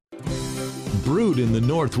brewed in the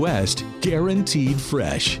Northwest, guaranteed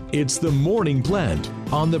fresh. It's the Morning Blend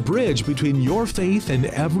on the bridge between your faith and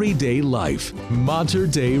everyday life. Mater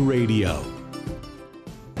Dei Radio.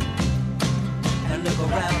 And look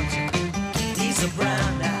around you, these are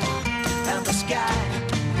brown now, and the sky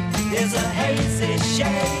is a hazy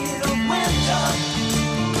shade of winter.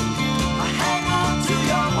 Hang on to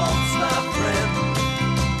your hopes, my friend.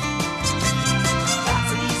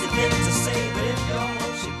 That's an easy thing to say, but if your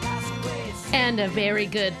hopes should pass away. And a very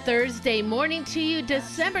good Thursday morning to you,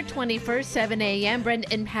 December 21st, 7 a.m. Brenda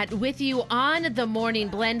and Pat with you on the Morning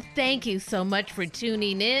Blend. Thank you so much for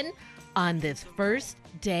tuning in on this first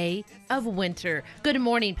day of winter. Good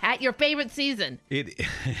morning, Pat. Your favorite season?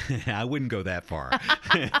 I wouldn't go that far,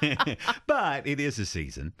 but it is a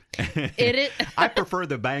season. It is. I prefer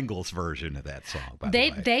the Bangles version of that song. By the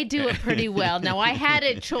way, They do it pretty well. Now I had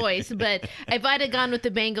a choice, but if I'd have gone with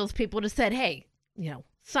the Bangles, people would have said, "Hey,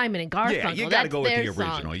 Simon and Garfunkel." Yeah, you got to that's go with their the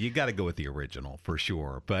original. song. You got to go with the original for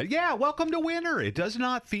sure. But yeah, welcome to winter. It does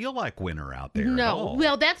not feel like winter out there at No, all.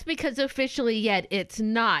 well, that's because officially yet it's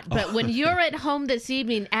not. But when you're at home this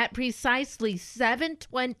evening at precisely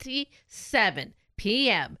 7:27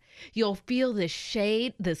 p.m., you'll feel this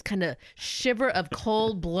shade, this kind of shiver of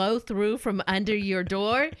cold blow through from under your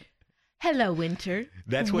door. Hello, winter.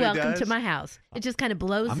 That's what it Welcome does? to my house. It just kind of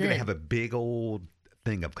blows I'm in. going to have a big old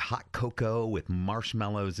thing of hot cocoa with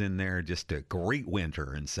marshmallows in there just to greet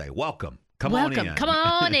winter and say, welcome. Come on in. Come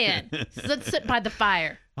on in. Let's sit by the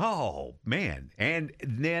fire. Oh, man. And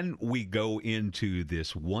then we go into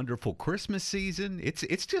this wonderful Christmas season.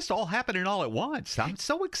 It's just all happening all at once. I'm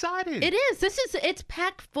so excited. It is. It's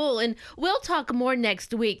packed full. And we'll talk more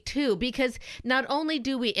next week, too, because not only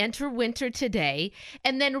do we enter winter today,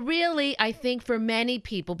 and then really, I think for many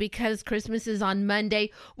people, because Christmas is on Monday,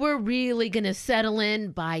 we're really going to settle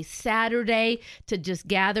in by Saturday to just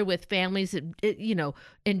gather with families,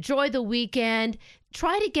 enjoy the weekend.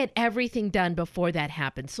 Try to get everything done before that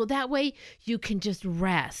happens. So that way you can just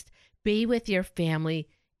rest, be with your family,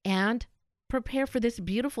 and prepare for this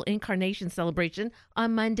beautiful incarnation celebration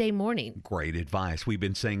on Monday morning. Great advice. We've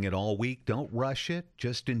been saying it all week. Don't rush it.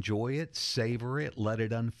 Just enjoy it, savor it, let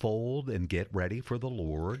it unfold, and get ready for the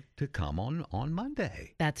Lord to come on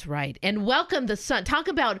Monday. That's right. And welcome the Son. Talk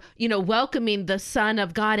about, welcoming the Son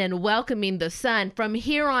of God and welcoming the Son. From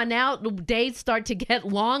here on out, days start to get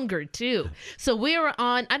longer, too. So we're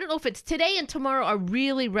on, I don't know if it's today and tomorrow are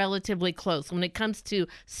really relatively close when it comes to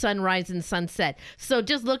sunrise and sunset. So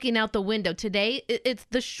just looking out the window, today, it's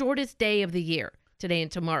the shortest day of the year, today and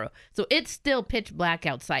tomorrow. So it's still pitch black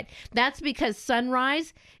outside. That's because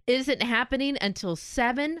sunrise isn't happening until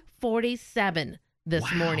 7:47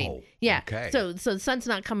 this morning. Yeah. Okay. So the sun's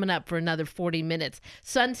not coming up for another 40 minutes.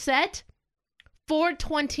 Sunset,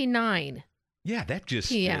 4:29. Yeah, that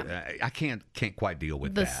just, I can't quite deal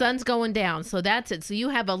with The that. sun's going down, so that's it. So you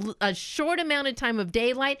have a short amount of time of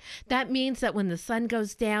daylight. That means that when the sun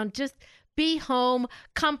goes down, just be home,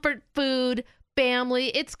 comfort food,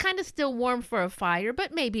 family. It's kind of still warm for a fire,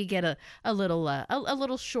 but maybe get a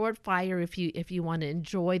little short fire if you want to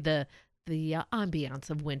enjoy the ambiance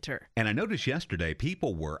of winter. And I noticed yesterday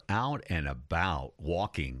people were out and about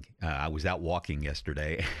walking. I was out walking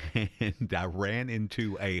yesterday, and I ran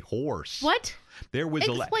into a horse. What? There was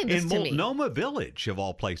Explain this to me. in Multnomah Village of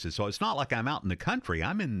all places. So it's not like I'm out in the country.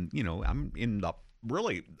 I'm in the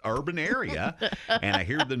really urban area, and I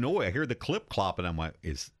hear the noise. I hear the clip clop, and I'm like,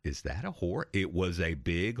 is that a horse? It was a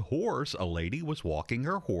big horse. A lady was walking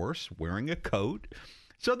her horse wearing a coat.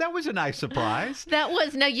 So that was a nice surprise. Now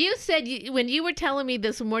you said when you were telling me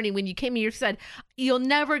this morning when you came here, you said you'll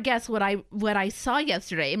never guess what I saw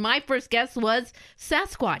yesterday. And my first guess was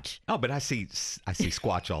Sasquatch. Oh, but I see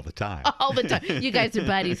Squatch all the time. All the time. You guys are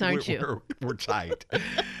buddies, aren't you? We're tight.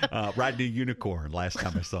 Riding a unicorn last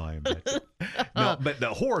time I saw him. But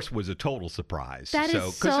the horse was a total surprise. That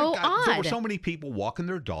is so odd. There were so many people walking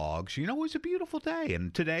their dogs. It was a beautiful day,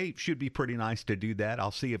 and today should be pretty nice to do that.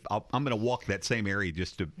 I'll see if I'm going to walk that same area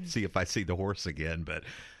just to see if I see the horse again. But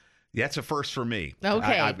that's a first for me.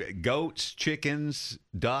 Okay. Goats, chickens,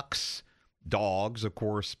 ducks, dogs, of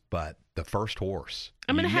course, but the first horse.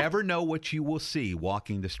 You never know what you will see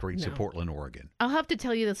walking the streets of Portland, Oregon. I'll have to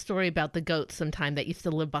tell you the story about the goats sometime that used to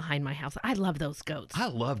live behind my house. I love those goats. I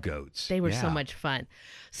love goats. They were so much fun.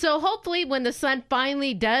 So hopefully when the sun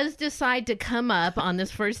finally does decide to come up on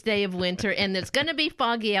this first day of winter, and it's going to be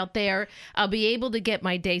foggy out there, I'll be able to get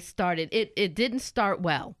my day started. It didn't start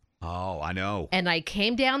well. Oh, I know. And I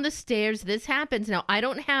came down the stairs. This happens. Now, I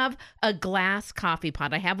don't have a glass coffee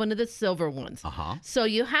pot. I have one of the silver ones. Uh-huh. So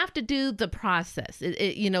you have to do the process.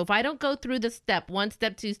 If I don't go through the step 1,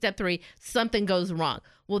 step 2, step 3, something goes wrong.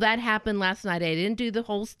 Well, that happened last night. I didn't do the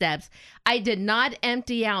whole steps. I did not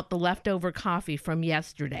empty out the leftover coffee from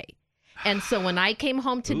yesterday. And so when I came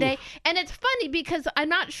home today, and it's funny because I'm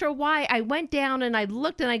not sure why, I went down and I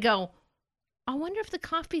looked and I go, I wonder if the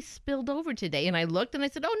coffee spilled over today. And I looked and I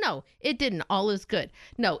said, oh, no, it didn't. All is good.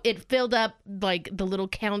 No, it filled up like the little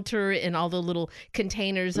counter and all the little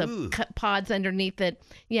containers of pods underneath it.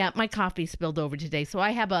 Yeah, my coffee spilled over today. So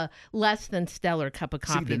I have a less than stellar cup of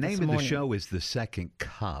coffee. See, the this name morning. of the show is The Second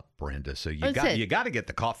Cup, Brenda. So you That's it. got to get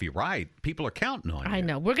the coffee right. People are counting on you. I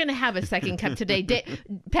know. We're going to have a second cup today.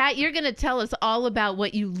 Pat, you're going to tell us all about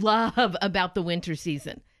what you love about the winter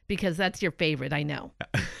season. Because that's your favorite, I know.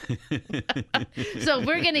 So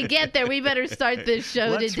we're going to get there. We better start this show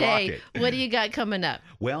Let's today. rock it. What do you got coming up?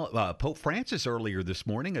 Well, Pope Francis earlier this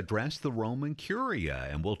morning addressed the Roman Curia,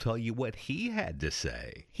 and we'll tell you what he had to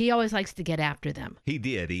say. He always likes to get after them. He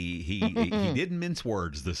did. He didn't mince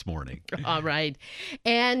words this morning. All right.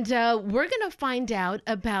 And we're going to find out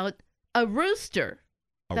about a rooster.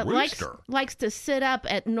 A rooster. Likes to sit up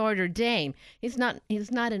at Notre Dame. He's not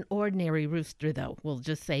an ordinary rooster, though. We'll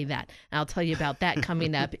just say that. I'll tell you about that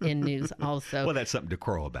coming up in news also. Well, that's something to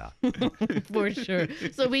crow about. For sure.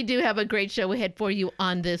 So we do have a great show ahead for you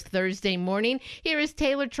on this Thursday morning. Here is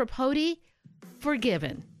Taylor Tripodi,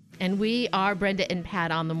 Forgiven. And we are Brenda and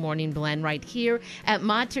Pat on the Morning Blend right here at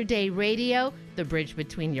Mater Dei Radio, the bridge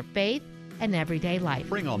between your faith and everyday life.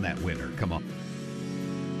 Bring on that winter. Come on.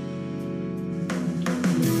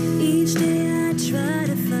 Each day I try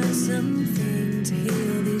to find something to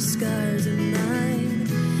heal these scars of mine,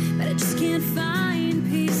 but I just can't find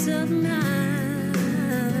peace of mind.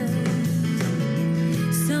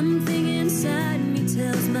 Something inside me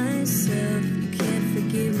tells myself you can't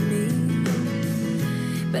forgive me,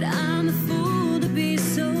 but I'm a fool to be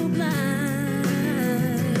so blind.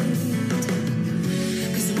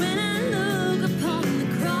 'Cause when I look upon the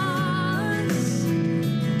cross,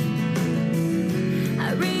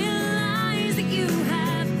 I realize that you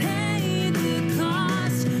have paid the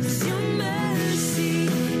cost. 'Cause your mercy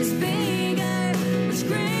is bigger, much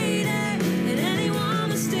greater than any one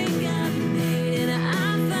mistake I've made. And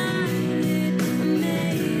I find it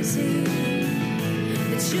amazing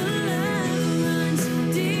that your love runs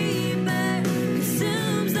deeper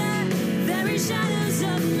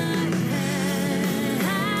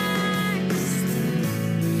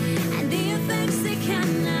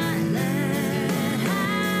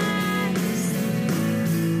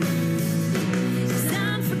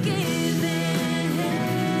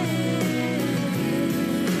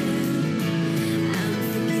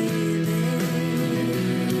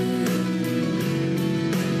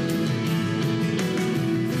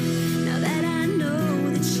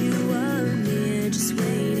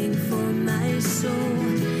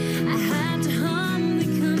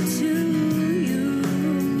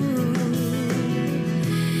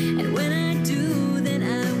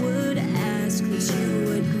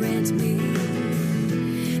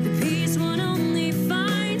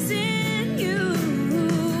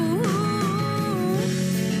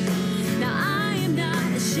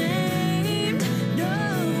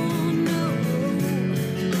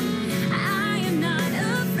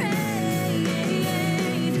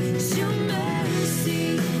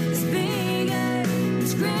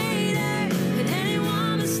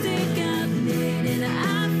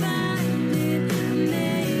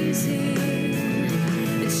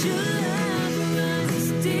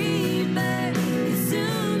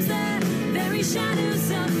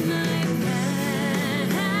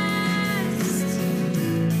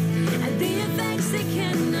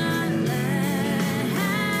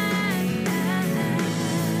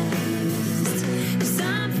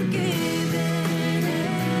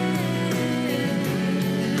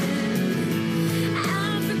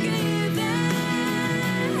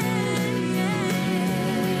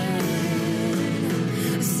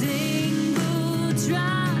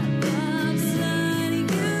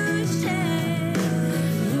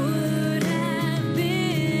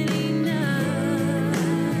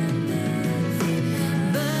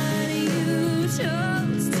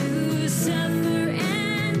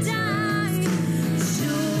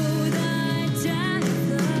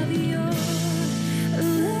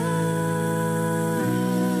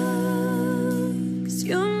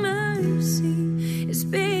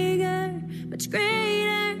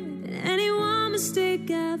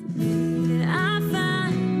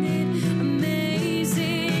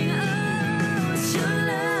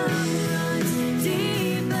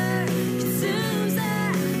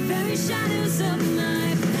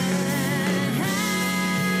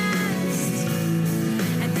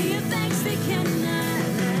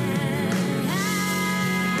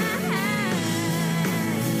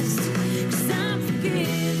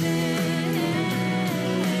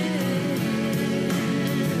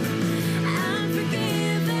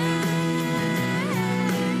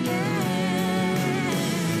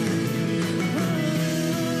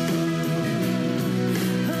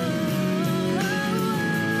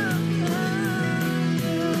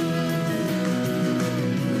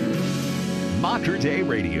Mater Day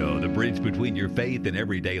Radio, the bridge between your faith and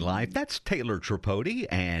everyday life. That's Taylor Tripodi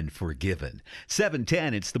and Forgiven.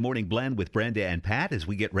 7:10, it's the Morning Blend with Brenda and Pat as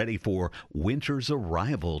we get ready for winter's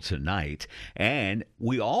arrival tonight. And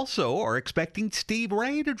we also are expecting Steve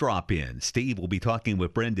Ray to drop in. Steve will be talking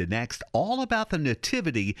with Brenda next all about the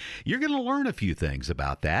nativity. You're going to learn a few things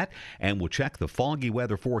about that. And we'll check the foggy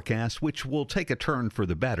weather forecast, which will take a turn for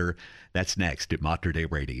the better. That's next at Mater Day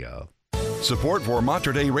Radio. Support for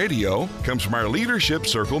Mater Day Radio comes from our Leadership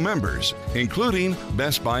Circle members, including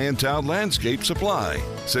Best Buy in Town Landscape Supply.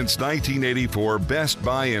 Since 1984, Best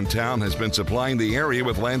Buy in Town has been supplying the area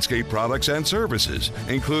with landscape products and services,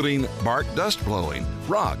 including bark dust blowing,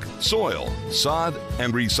 rock, soil, sod,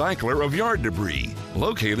 and recycler of yard debris.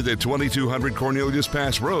 Located at 2200 Cornelius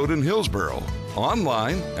Pass Road in Hillsboro.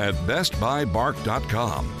 Online at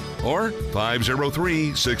bestbuybark.com or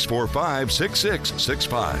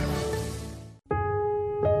 503-645-6665.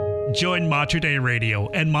 Join Mater Day Radio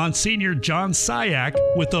and Monsignor John Syak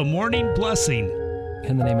with a morning blessing.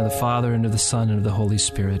 In the name of the Father, and of the Son, and of the Holy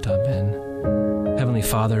Spirit. Amen. Heavenly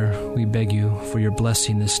Father, we beg you for your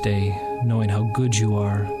blessing this day, knowing how good you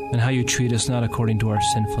are and how you treat us not according to our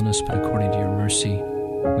sinfulness, but according to your mercy.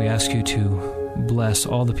 We ask you to bless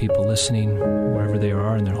all the people listening, wherever they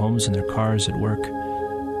are, in their homes, in their cars, at work,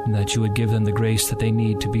 and that you would give them the grace that they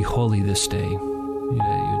need to be holy this day.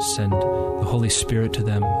 You would send the Holy Spirit to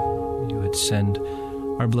them. You would send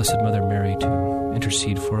our Blessed Mother Mary to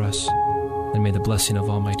intercede for us. And may the blessing of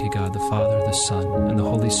Almighty God, the Father, the Son, and the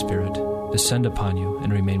Holy Spirit descend upon you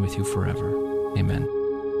and remain with you forever. Amen.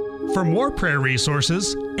 For more prayer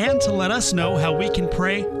resources and to let us know how we can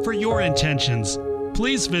pray for your intentions,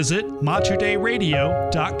 please visit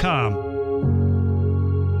materdayradio.com.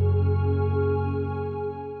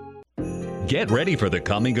 Get ready for the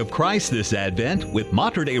coming of Christ this Advent with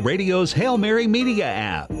Mater Day Radio's Hail Mary Media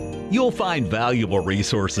app. You'll find valuable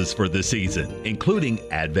resources for the season, including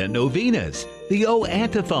Advent novenas, the O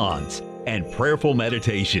Antiphons, and prayerful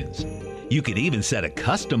meditations. You can even set a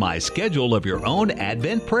customized schedule of your own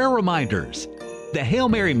Advent prayer reminders. The Hail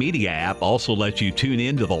Mary Media app also lets you tune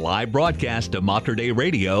in to the live broadcast of Mater Day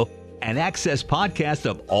Radio and access podcasts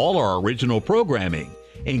of all our original programming,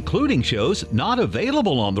 including shows not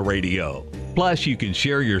available on the radio. Plus, you can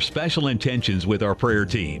share your special intentions with our prayer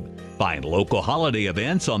team, find local holiday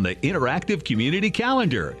events on the interactive community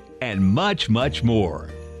calendar, and much, much more.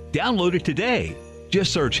 Download it today.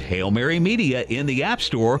 Just search Hail Mary Media in the App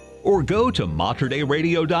Store or go to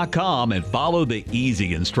materdayradio.com and follow the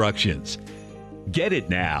easy instructions. Get it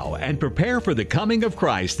now and prepare for the coming of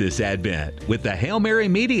Christ this Advent with the Hail Mary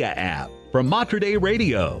Media app from Mater Day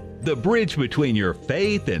Radio, the bridge between your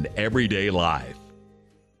faith and everyday life.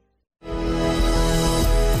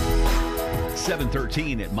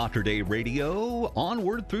 7:13 at Mater Day Radio.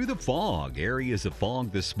 Onward through the fog. Areas of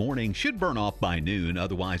fog this morning should burn off by noon.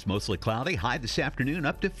 Otherwise, mostly cloudy. High this afternoon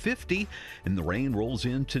up to 50. And the rain rolls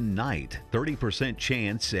in tonight. 30%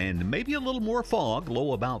 chance and maybe a little more fog.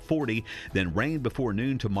 Low about 40. Then rain before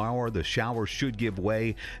noon tomorrow. The showers should give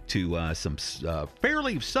way to some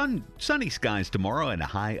fairly sunny skies tomorrow and a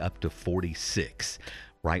high up to 46.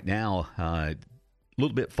 Right now, a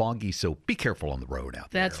little bit foggy, so be careful on the road out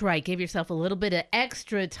there. That's right. Give yourself a little bit of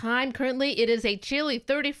extra time. Currently, it is a chilly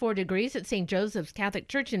 34 degrees at St. Joseph's Catholic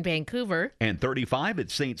Church in Vancouver. And 35 at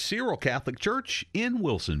St. Cyril Catholic Church in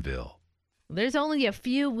Wilsonville. There's only a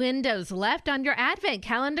few windows left on your Advent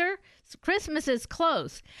calendar. Christmas is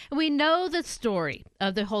close. We know the story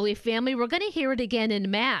of the Holy Family. We're going to hear it again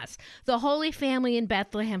in Mass. The Holy Family in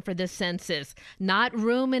Bethlehem for the census. Not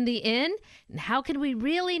room in the inn. And how can we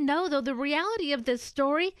really know, though, the reality of this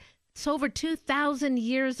story? It's over 2,000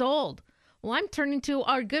 years old. Well, I'm turning to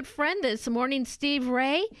our good friend this morning, Steve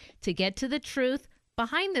Ray, to get to the truth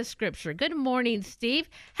behind the scripture. Good morning, Steve.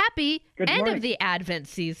 Happy end of the Advent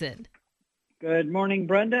season. Good morning,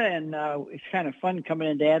 Brenda, and it's kind of fun coming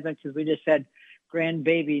into Advent because we just had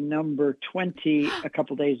grandbaby number 20 a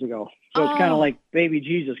couple days ago. So it's kind of like baby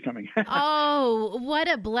Jesus coming. Oh, what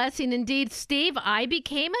a blessing indeed. Steve, I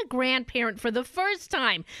became a grandparent for the first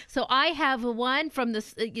time. So I have one from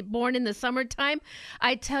the born in the summertime.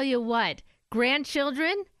 I tell you what,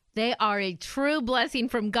 grandchildren, they are a true blessing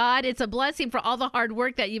from God. It's a blessing for all the hard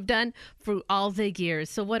work that you've done for all the years.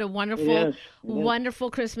 So what a wonderful,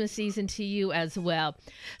 wonderful Christmas season to you as well.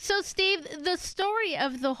 So, Steve, the story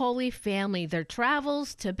of the Holy Family, their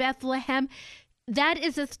travels to Bethlehem, that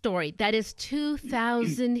is a story that is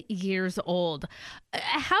 2,000 years old.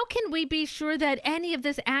 How can we be sure that any of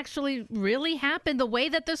this actually really happened the way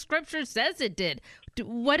that the scripture says it did?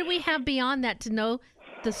 What do we have beyond that to know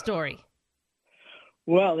the story?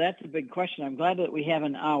 Well, that's a big question. I'm glad that we have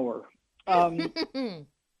an hour. Um,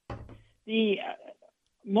 the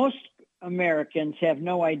most Americans have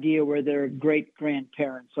no idea where their great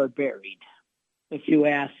grandparents are buried. If you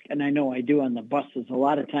ask, and I know I do on the buses, a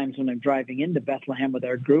lot of times when I'm driving into Bethlehem with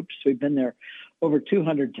our groups, we've been there over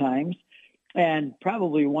 200 times, and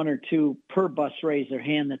probably one or two per bus raise their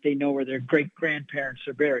hand that they know where their great grandparents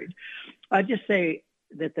are buried. I just say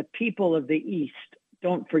that the people of the East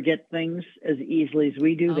don't forget things as easily as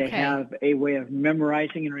we do. Okay. They have a way of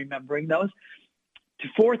memorizing and remembering those.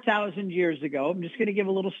 4,000 years ago, I'm just going to give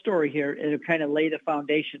a little story here. It'll kind of lay the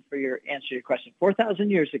foundation for your answer to your question. 4,000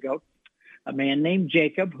 years ago, a man named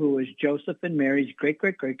Jacob, who was Joseph and Mary's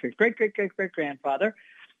great-great-great-great-great-great-great-grandfather,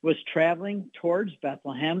 was traveling towards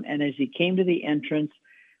Bethlehem. And as he came to the entrance,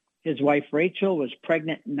 his wife Rachel was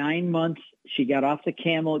pregnant 9 months. She got off the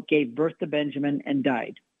camel, gave birth to Benjamin, and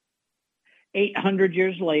died. 800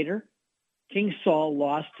 years later, King Saul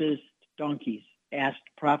lost his donkeys. Asked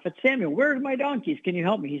Prophet Samuel, "Where are my donkeys? Can you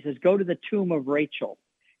help me?" He says, "Go to the tomb of Rachel,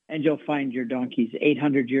 and you'll find your donkeys."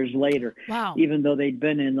 800 years later, Wow. even though they'd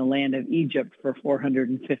been in the land of Egypt for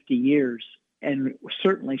 450 years and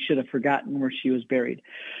certainly should have forgotten where she was buried.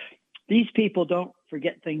 These people don't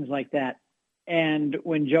forget things like that. And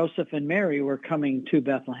when Joseph and Mary were coming to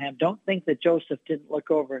Bethlehem, don't think that Joseph didn't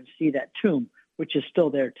look over and see that tomb, which is still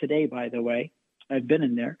there today, by the way. I've been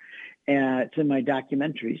in there. It's in my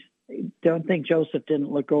documentaries. Don't think Joseph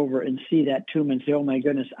didn't look over and see that tomb and say, "Oh my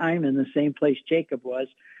goodness, I'm in the same place Jacob was.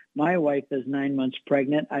 My wife is 9 months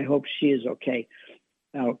pregnant. I hope she is okay."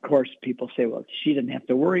 Now, of course, people say, "Well, she didn't have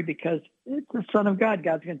to worry because it's the Son of God.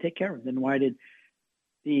 God's going to take care of it." Then why did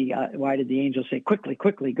the angel say, "Quickly,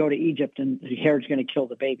 quickly, go to Egypt and Herod's going to kill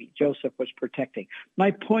the baby"? Joseph was protecting.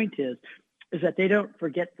 My point is that they don't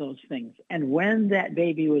forget those things. And when that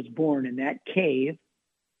baby was born in that cave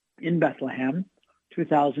in Bethlehem,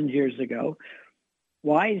 2,000 years ago,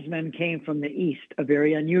 wise men came from the east, a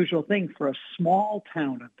very unusual thing for a small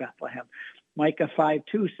town of Bethlehem. Micah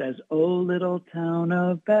 5:2 says, "O little town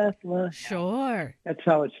of Bethlehem." Sure. That's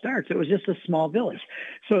how it starts. It was just a small village.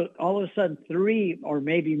 So all of a sudden, 3 or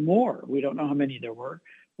maybe more, we don't know how many there were,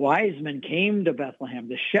 wise men came to Bethlehem.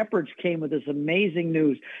 The shepherds came with this amazing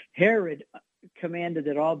news. Herod commanded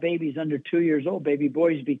that all babies under 2 years old, baby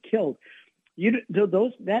boys, be killed.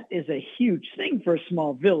 That is a huge thing for a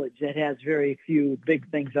small village that has very few big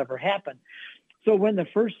things ever happen. So when the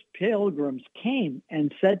first pilgrims came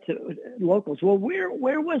and said to locals, "Well,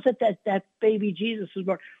 where was it that baby Jesus was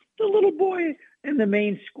born?" The little boy in the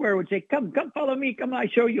main square would say, come follow me. Come, I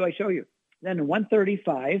show you. Then in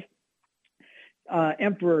 135,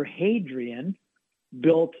 Emperor Hadrian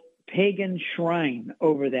built pagan shrine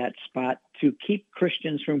over that spot to keep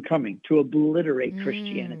Christians from coming, to obliterate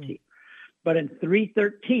Christianity. But in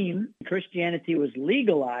 313, Christianity was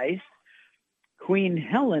legalized. Queen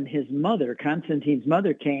Helen, his mother, Constantine's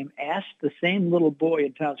mother, came, asked the same little boy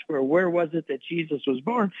in town square, "Where was it that Jesus was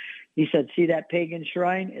born?" He said, "See that pagan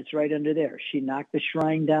shrine? It's right under there." She knocked the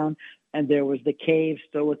shrine down, and there was the cave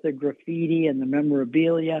still with the graffiti and the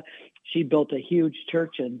memorabilia. She built a huge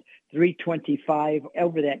church in 325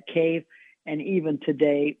 over that cave. And even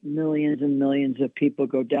today, millions and millions of people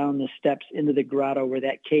go down the steps into the grotto where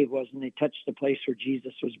that cave was, and they touch the place where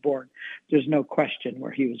Jesus was born. There's no question where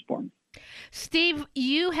he was born. Steve,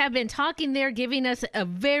 you have been talking there, giving us a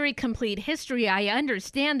very complete history. I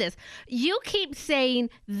understand this. You keep saying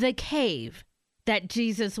the cave that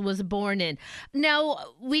Jesus was born in.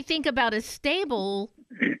 Now, we think about a stable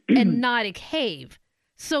and not a cave.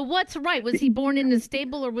 So what's right? Was he born in the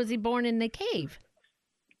stable or was he born in the cave?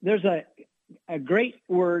 There's a great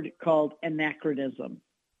word called anachronism.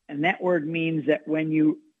 And that word means that when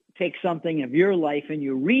you take something of your life and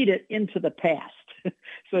you read it into the past.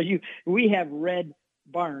 So we have red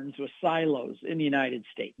barns with silos in the United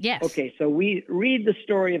States. Yes. Okay, so we read the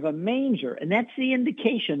story of a manger, and that's the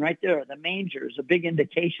indication right there. The manger is a big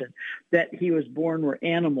indication that he was born where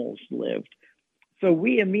animals lived. So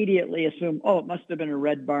we immediately assume, it must have been a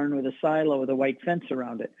red barn with a silo with a white fence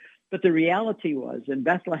around it. But the reality was, in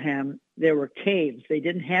Bethlehem, there were caves. They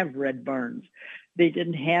didn't have red barns. They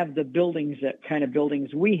didn't have the buildings, that kind of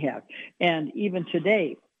buildings we have. And even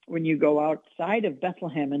today, when you go outside of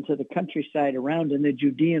Bethlehem into the countryside around in the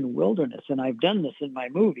Judean wilderness, and I've done this in my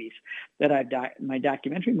movies my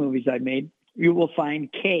documentary movies I made, you will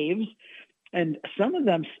find caves. And some of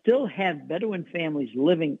them still have Bedouin families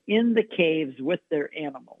living in the caves with their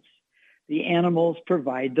animals. The animals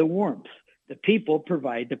provide the warmth. The people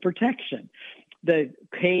provide the protection. The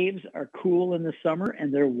caves are cool in the summer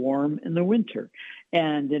and they're warm in the winter.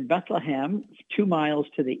 And in Bethlehem, 2 miles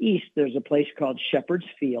to the east, there's a place called Shepherd's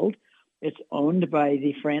Field. It's owned by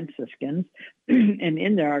the Franciscans, and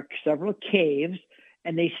in there are several caves,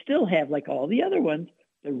 and they still have, like all the other ones,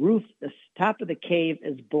 the roof, the top of the cave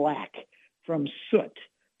is black from soot,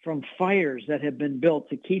 from fires that have been built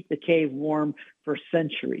to keep the cave warm for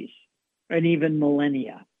centuries and even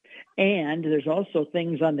millennia. And there's also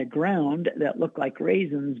things on the ground that look like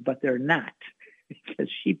raisins, but they're not, because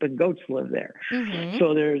sheep and goats live there. Mm-hmm.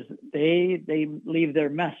 So they leave their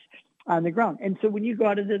mess on the ground. And so when you go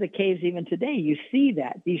out into the caves even today, you see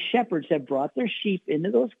that these shepherds have brought their sheep into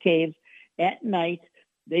those caves at night.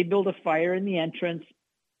 They build a fire in the entrance.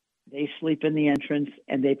 They sleep in the entrance,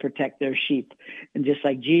 and they protect their sheep. And just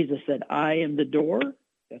like Jesus said, I am the door,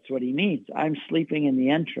 that's what he means. I'm sleeping in the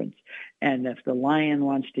entrance. And if the lion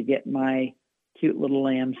wants to get my cute little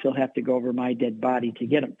lambs, he'll have to go over my dead body to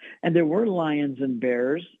get them. And there were lions and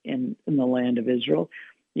bears in the land of Israel.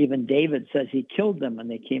 Even David says he killed them when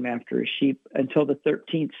they came after his sheep until the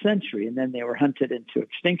 13th century, and then they were hunted into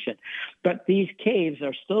extinction. But these caves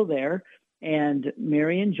are still there, and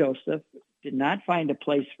Mary and Joseph did not find a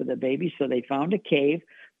place for the baby, so they found a cave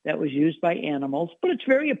that was used by animals. But it's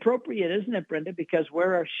very appropriate, isn't it, Brenda? Because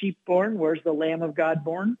where are sheep born? Where's the Lamb of God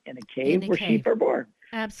born? In a cave where sheep are born.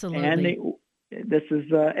 Absolutely. And this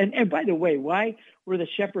is, and by the way, why were the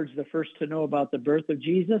shepherds the first to know about the birth of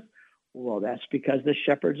Jesus? Well, that's because the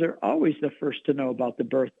shepherds are always the first to know about the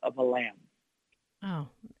birth of a lamb. Oh,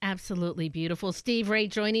 absolutely beautiful. Steve Ray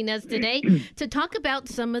joining us today to talk about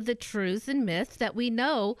some of the truths and myths that we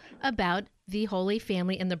know about the Holy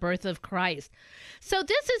Family and the birth of Christ. So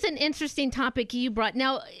this is an interesting topic you brought.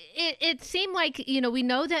 Now, it seemed like, we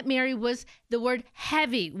know that Mary was the word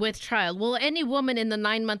heavy with child. Well, any woman in the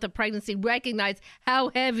 9 month of pregnancy recognize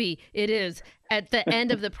how heavy it is at the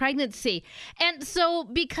end of the pregnancy. And so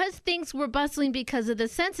because things were bustling because of the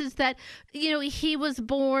census that, he was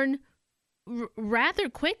born rather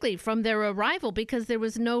quickly from their arrival because there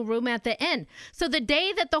was no room at the inn. So the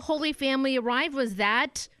day that the Holy Family arrived, was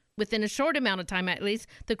that within a short amount of time, at least,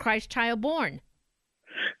 the Christ child born?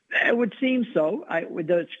 It would seem so.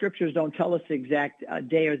 The scriptures don't tell us the exact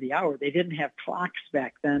day or the hour. They didn't have clocks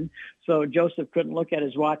back then, so Joseph couldn't look at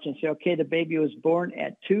his watch and say, okay, the baby was born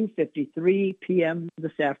at 2:53 p.m.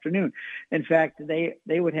 this afternoon. In fact, they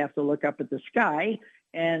would have to look up at the sky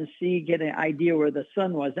and get an idea where the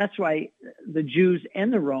sun was. That's why the Jews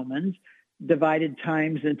and the Romans divided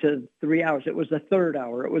times into 3 hours. It was the third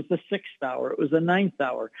hour. It was the sixth hour. It was the ninth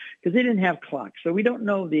hour, because they didn't have clocks. So we don't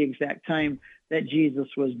know the exact time that Jesus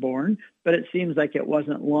was born, but it seems like it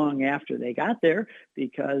wasn't long after they got there,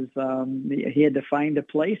 because he had to find a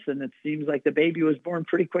place, and it seems like the baby was born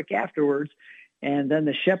pretty quick afterwards. And then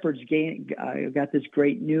the shepherds got this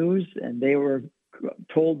great news, and they were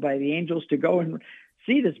told by the angels to go and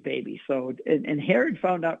see this baby. So, and Herod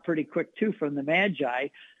found out pretty quick too from the Magi,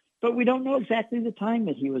 but we don't know exactly the time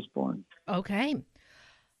that he was born. Okay.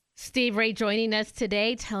 Steve Ray joining us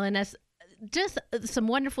today, telling us just some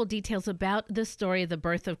wonderful details about the story of the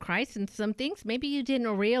birth of Christ and some things maybe you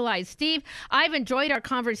didn't realize. Steve, I've enjoyed our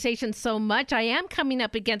conversation so much. I am coming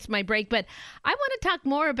up against my break, but I want to talk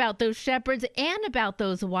more about those shepherds and about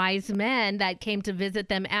those wise men that came to visit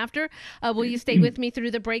them after. Will you stay with me through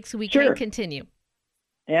the break so we can continue?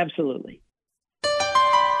 Absolutely.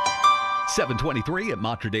 723 at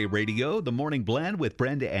Mater Dei Radio, the Morning Blend with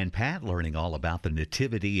Brenda and Pat, learning all about the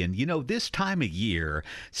Nativity. And, this time of year,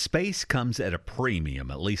 space comes at a premium,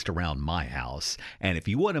 at least around my house. And if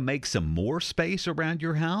you want to make some more space around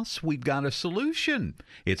your house, we've got a solution.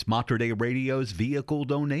 It's Mater Dei Radio's vehicle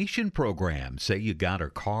donation program. Say you got a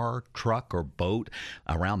car, truck, or boat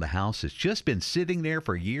around the house. It's just been sitting there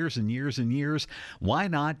for years and years and years. Why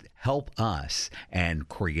not help us and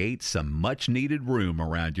create some much-needed room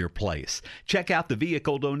around your place? Check out the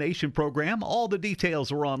vehicle donation program. All the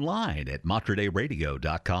details are online at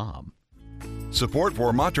materdeiradio.com. Support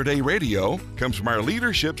for Mater Dei Radio comes from our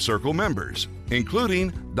Leadership Circle members,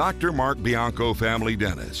 including Dr. Mark Bianco, family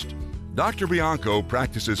dentist. Dr. Bianco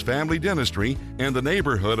practices family dentistry in the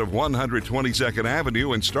neighborhood of 122nd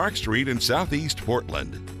Avenue and Stark Street in Southeast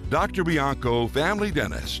Portland. Dr. Bianco, family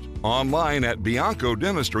dentist, online at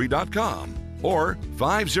biancodentistry.com or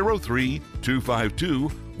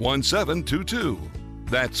 503-252-1722.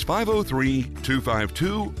 That's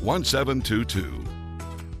 503-252-1722.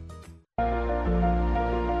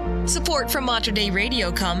 Support from Mater Dei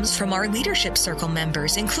Radio comes from our Leadership Circle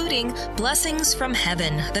members, including Blessings from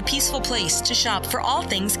Heaven, the peaceful place to shop for all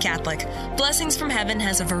things Catholic. Blessings from Heaven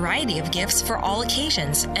has a variety of gifts for all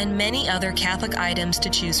occasions and many other Catholic items to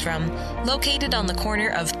choose from. Located on the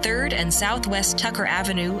corner of 3rd and Southwest Tucker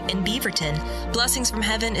Avenue in Beaverton, Blessings from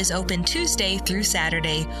Heaven is open Tuesday through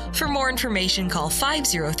Saturday. For more information, call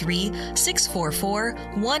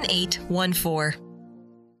 503-644-1814.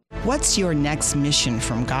 What's your next mission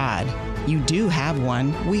from God? You do have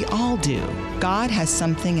one. We all do. God has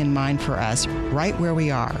something in mind for us right where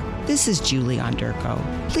we are. This is Julie Onderko.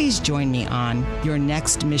 Please join me on Your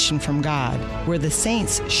Next Mission from God, where the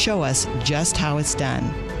saints show us just how it's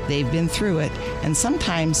done. They've been through it, and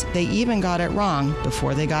sometimes they even got it wrong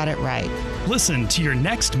before they got it right. Listen to Your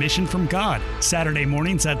Next Mission from God, Saturday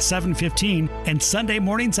mornings at 7:15 and Sunday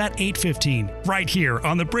mornings at 8:15, right here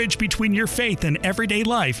on the bridge between your faith and everyday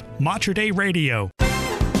life, Mater Dei Radio.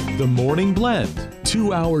 The Morning Blend,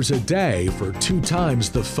 2 hours a day for 2 times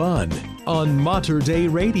the fun on Mater Dei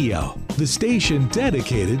Radio, the station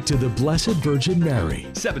dedicated to the Blessed Virgin Mary.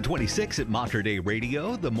 726 at Mater Dei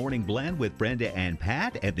Radio, the Morning Blend with Brenda and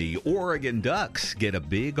Pat, and the Oregon Ducks get a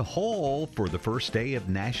big haul for the first day of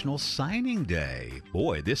National Signing Day.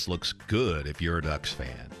 Boy, this looks good if you're a Ducks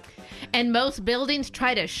fan. And most buildings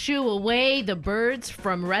try to shoo away the birds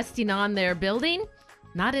from resting on their building.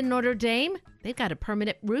 Not in Notre Dame. They've got a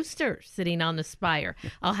permanent rooster sitting on the spire.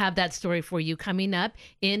 I'll have that story for you coming up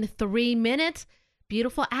in 3 minutes.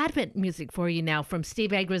 Beautiful Advent music for you now from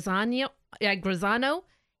Steve Agrizzano,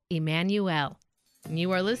 Emmanuel. And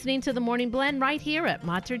you are listening to The Morning Blend right here at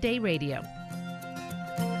Mater Dei Radio.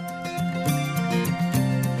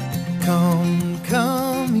 Come,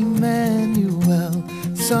 come, Emmanuel,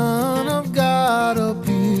 Son of God,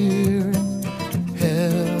 appear.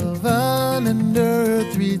 Heaven and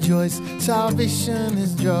earth rejoice, salvation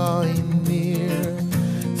is drawing near.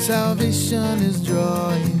 Salvation is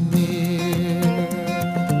drawing near.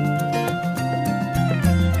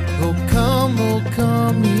 Oh come,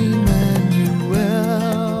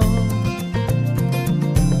 Emmanuel,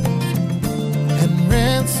 and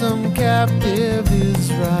ransom captive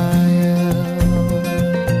Israel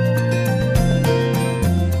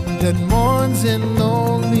that mourns in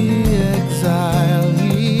lonely exile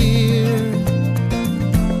here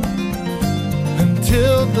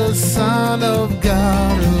until the Son of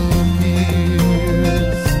God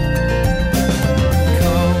appears.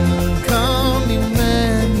 Come, come,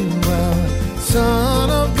 Emmanuel,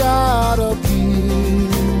 Son of God appear.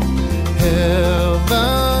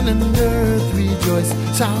 Heaven and earth rejoice,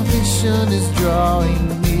 salvation is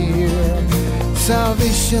drawing near.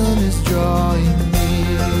 Salvation is drawing near.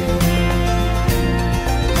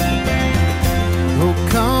 Oh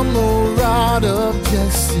come, O rod of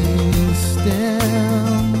Jesse,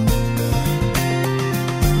 stand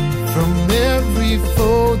from every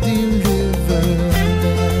foe deliver them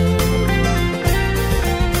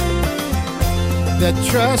that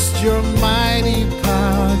trust your mighty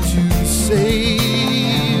power to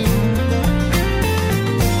save,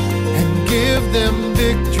 and give them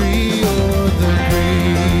victory o'er the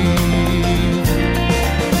grave.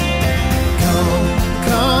 Come,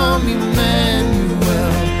 come,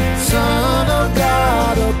 Emmanuel, Son of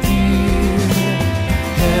God appear.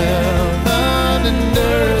 Heaven and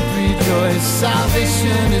earth rejoice,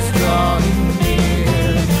 salvation is drawing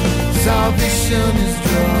near. Salvation is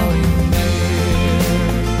drawing near.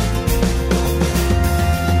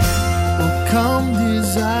 Oh come,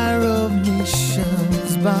 desire of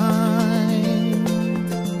nations bind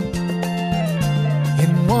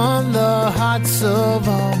in one the hearts of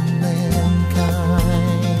all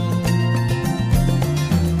mankind.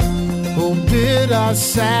 Oh bid our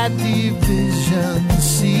sad division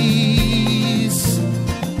cease,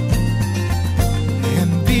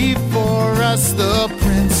 and be for us the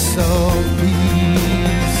Prince of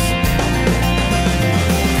Peace.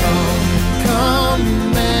 Come, come,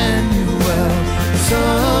 Emmanuel,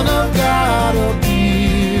 Son of God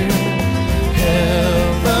appear.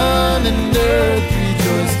 Heaven and earth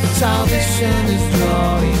rejoice, salvation is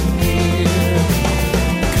drawing near.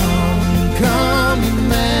 Come, come,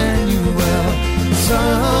 Emmanuel,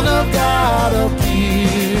 Son of God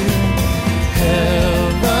appear.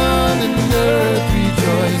 Heaven and earth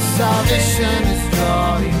rejoice, salvation is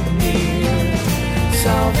drawing near.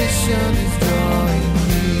 Salvation is drawing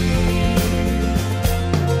near.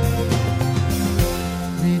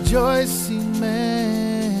 Rejoice, Emmanuel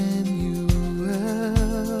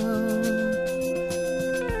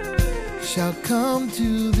shall come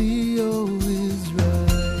to thee, O Israel.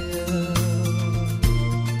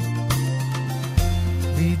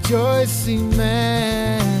 Rejoice,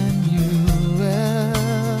 Emmanuel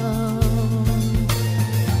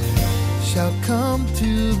come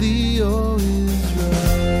to thee, O Israel.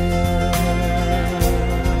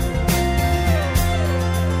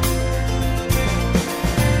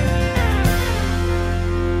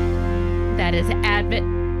 That is Advent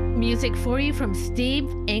music for you from Steve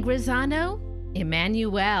Angrisano,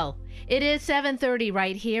 Emmanuel. It is 7:30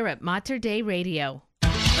 right here at Mater Dei Radio.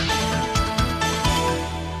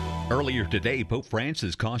 Earlier today, Pope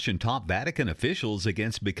Francis cautioned top Vatican officials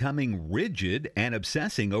against becoming rigid and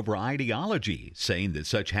obsessing over ideology, saying that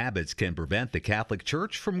such habits can prevent the Catholic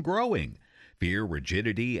Church from growing. Fear,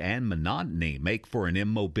 rigidity, and monotony make for an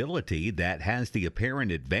immobility that has the apparent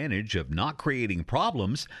advantage of not creating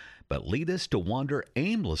problems, but lead us to wander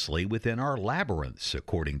aimlessly within our labyrinths,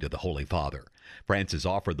 according to the Holy Father. Francis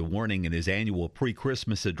offered the warning in his annual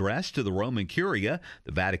pre-Christmas address to the Roman Curia,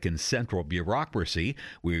 the Vatican's central bureaucracy,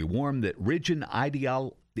 where he warned that rigid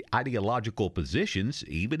ideological positions,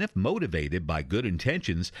 even if motivated by good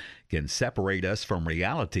intentions, can separate us from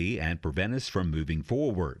reality and prevent us from moving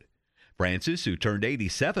forward. Francis, who turned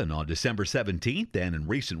 87 on December 17th and in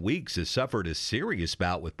recent weeks has suffered a serious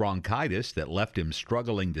bout with bronchitis that left him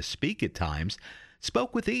struggling to speak at times,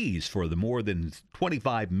 spoke with ease for the more than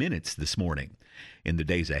 25 minutes this morning. In the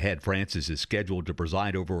days ahead, Francis is scheduled to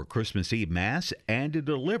preside over a Christmas Eve Mass and to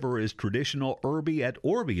deliver his traditional Urbi et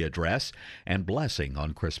Orbi address and blessing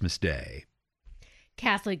on Christmas Day.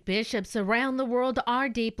 Catholic bishops around the world are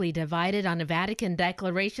deeply divided on a Vatican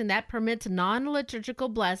declaration that permits non-liturgical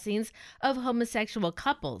blessings of homosexual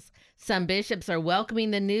couples. Some bishops are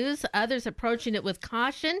welcoming the news, others approaching it with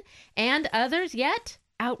caution, and others yet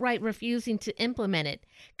outright refusing to implement it.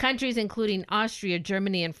 Countries including Austria,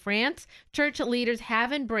 Germany, and France, church leaders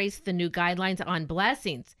have embraced the new guidelines on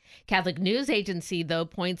blessings. Catholic News Agency, though,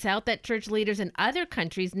 points out that church leaders in other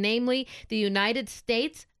countries, namely the United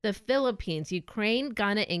States, the Philippines, Ukraine,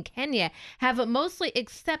 Ghana, and Kenya, have mostly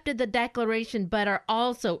accepted the declaration but are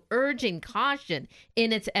also urging caution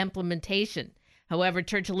in its implementation. However,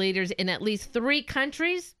 church leaders in at least 3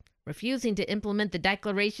 countries refusing to implement the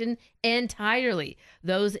declaration entirely.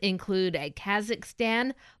 Those include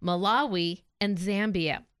Kazakhstan, Malawi, and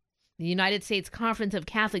Zambia. The United States Conference of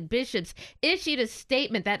Catholic Bishops issued a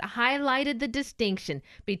statement that highlighted the distinction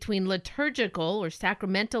between liturgical or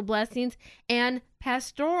sacramental blessings and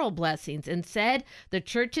pastoral blessings and said the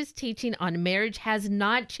Church's teaching on marriage has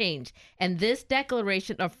not changed, and this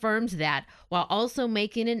declaration affirms that while also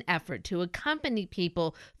making an effort to accompany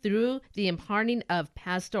people through the imparting of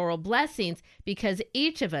pastoral blessings because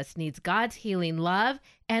each of us needs God's healing love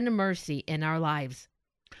and mercy in our lives.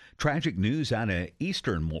 Tragic news out of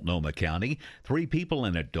eastern Multnomah County. 3 people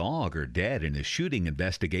and a dog are dead in a shooting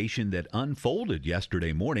investigation that unfolded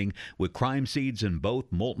yesterday morning with crime scenes in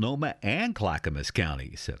both Multnomah and Clackamas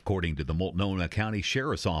counties, according to the Multnomah County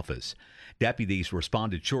Sheriff's Office. Deputies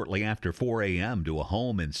responded shortly after 4 a.m. to a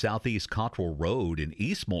home in southeast Cottrell Road in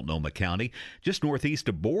East Multnomah County, just northeast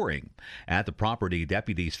of Boring. At the property,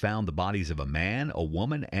 deputies found the bodies of a man, a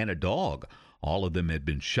woman, and a dog. All of them had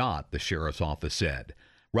been shot, the sheriff's office said.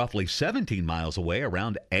 Roughly 17 miles away,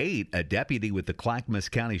 around 8, a deputy with the Clackamas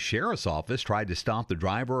County Sheriff's Office tried to stop the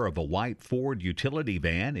driver of a white Ford utility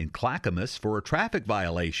van in Clackamas for a traffic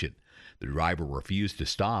violation. The driver refused to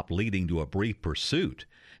stop, leading to a brief pursuit.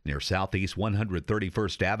 Near Southeast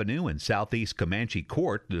 131st Avenue and Southeast Comanche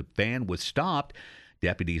Court, the van was stopped.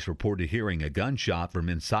 Deputies reported hearing a gunshot from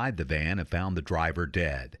inside the van and found the driver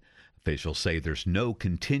dead. Officials say there's no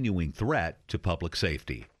continuing threat to public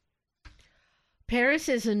safety.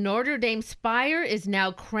 Paris's Notre Dame spire is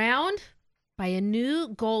now crowned by a new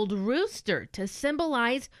gold rooster to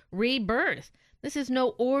symbolize rebirth. This is no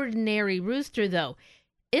ordinary rooster, though.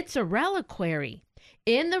 It's a reliquary.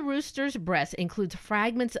 In the rooster's breast includes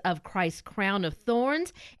fragments of Christ's crown of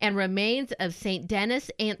thorns and remains of St.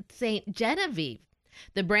 Denis and St. Genevieve.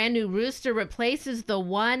 The brand new rooster replaces the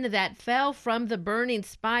one that fell from the burning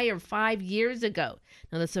spire 5 years ago.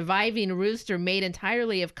 Now, the surviving rooster, made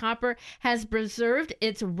entirely of copper, has preserved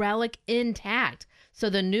its relic intact. So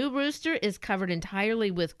the new rooster is covered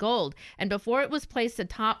entirely with gold. And before it was placed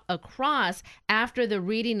atop a cross after the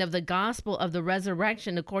reading of the Gospel of the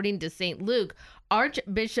Resurrection according to St. Luke,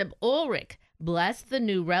 Archbishop Ulrich blessed the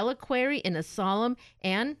new reliquary in a solemn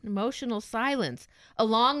and emotional silence.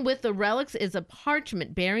 Along with the relics is a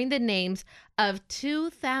parchment bearing the names of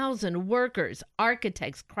 2,000 workers,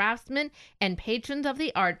 architects, craftsmen, and patrons of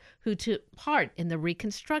the art who took part in the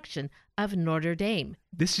reconstruction of Notre Dame.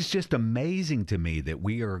 This is just amazing to me that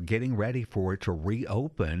we are getting ready for it to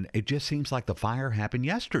reopen. It just seems like the fire happened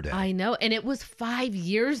yesterday. I know, and it was 5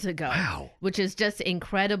 years ago. Wow. Which is just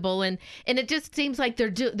incredible, and it just seems like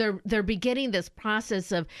they're beginning this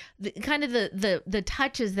process of the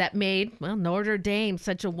touches that made Notre Dame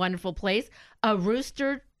such a wonderful place, a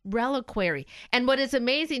rooster reliquary. And what is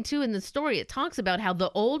amazing too in the story, it talks about how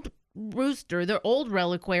the old rooster, their old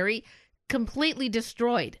reliquary, completely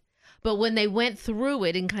destroyed. But when they went through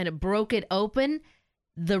it and kind of broke it open,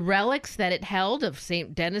 the relics that it held of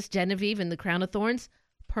St. Denis, Genevieve, and the Crown of Thorns,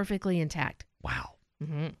 perfectly intact. Wow.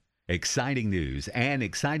 Mm-hmm. Exciting news. And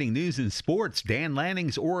exciting news in sports. Dan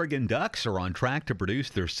Lanning's Oregon Ducks are on track to produce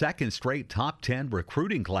their second straight top 10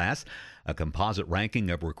 recruiting class. A composite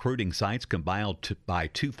ranking of recruiting sites compiled by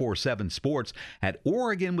 247 Sports had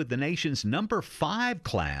Oregon with the nation's number 5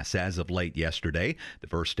 class as of late yesterday, the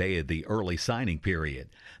first day of the early signing period.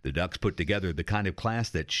 The Ducks put together the kind of class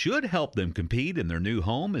that should help them compete in their new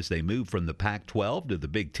home as they move from the Pac-12 to the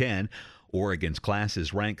Big Ten. Oregon's class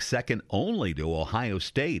is ranked second only to Ohio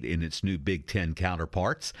State in its new Big Ten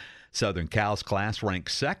counterparts. Southern Cal's class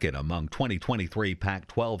ranks second among 2023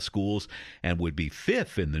 Pac-12 schools and would be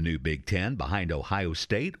fifth in the new Big Ten behind Ohio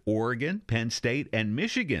State, Oregon, Penn State, and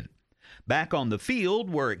Michigan. Back on the field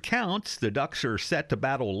where it counts, the Ducks are set to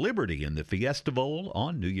battle Liberty in the Fiesta Bowl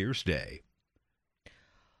on New Year's Day.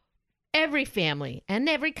 Every family and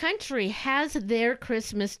every country has their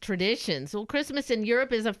Christmas traditions. Well, Christmas in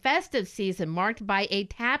Europe is a festive season marked by a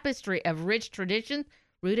tapestry of rich traditions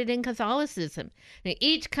rooted in Catholicism. Now,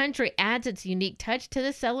 each country adds its unique touch to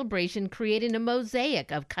the celebration, creating a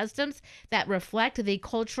mosaic of customs that reflect the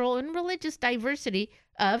cultural and religious diversity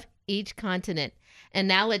of each continent. And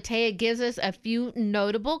now Latea gives us a few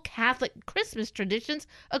notable Catholic Christmas traditions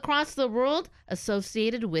across the world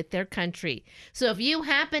associated with their country. So if you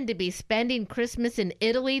happen to be spending Christmas in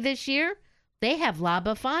Italy this year, they have La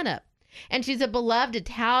Befana. And she's a beloved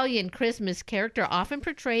Italian Christmas character, often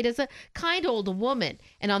portrayed as a kind old woman.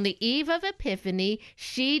 And on the eve of Epiphany,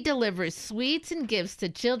 she delivers sweets and gifts to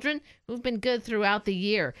children who've been good throughout the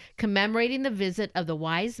year, commemorating the visit of the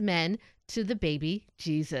wise men to the baby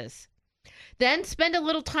Jesus. Then spend a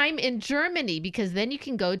little time in Germany, because then you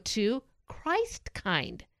can go to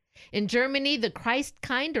Christkind. In Germany, the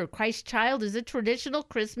Christkind or Christ child is a traditional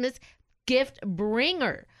Christmas gift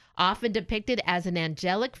bringer. Often depicted as an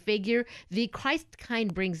angelic figure, the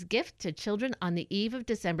Christkind brings gifts to children on the eve of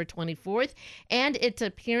December 24th, and its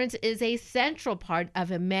appearance is a central part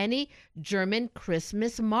of many German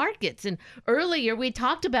Christmas markets. And earlier we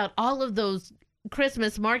talked about all of those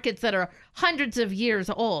Christmas markets that are hundreds of years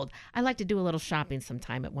old. I like to do a little shopping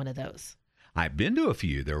sometime at one of those. I've been to a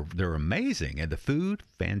few. They're amazing, and the food,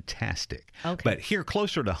 fantastic. Okay. But here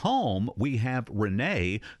closer to home, we have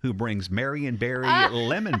Renee, who brings Marion Berry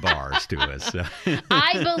lemon bars to us.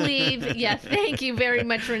 I believe, yes, thank you very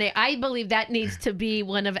much, Renee. I believe that needs to be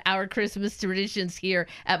one of our Christmas traditions here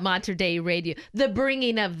at Mater Dei Radio, the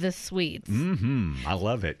bringing of the sweets. I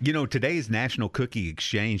love it. You know, today's National Cookie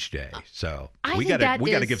Exchange Day, so I we think got that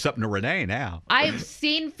to is- give something to Renee now. I've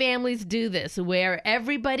seen families do this where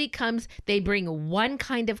everybody comes, they bring one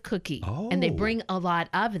kind of cookie, and they bring a lot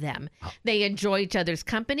of them. They enjoy each other's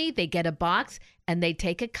company, they get a box, and they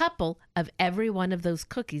take a couple of every one of those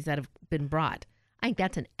cookies that have been brought. I think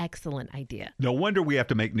that's an excellent idea. No wonder we have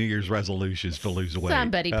to make New Year's resolutions to lose weight.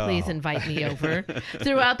 Somebody please invite me over.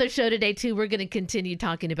 Throughout the show today, too, we're going to continue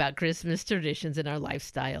talking about Christmas traditions in our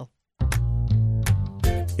lifestyle.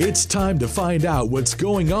 It's time to find out what's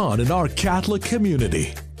going on in our Catholic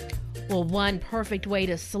community. Well, one perfect way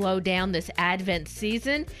to slow down this Advent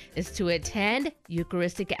season is to attend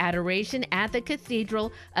Eucharistic adoration at the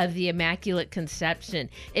Cathedral of the Immaculate Conception.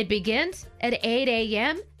 It begins at 8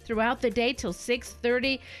 a.m. throughout the day till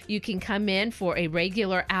 6:30. You can come in for a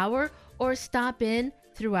regular hour or stop in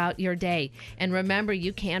throughout your day. And remember,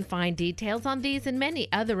 you can find details on these and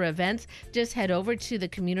many other events. Just head over to the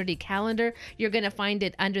community calendar. You're going to find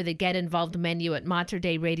it under the Get Involved menu at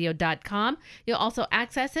materdeiradio.com. You'll also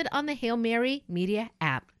access it on the Hail Mary Media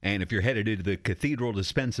app. And if you're headed to the cathedral to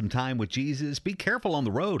spend some time with Jesus, be careful on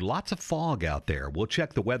the road. Lots of fog out there. We'll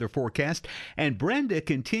check the weather forecast. And Brenda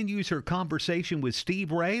continues her conversation with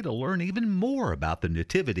Steve Ray to learn even more about the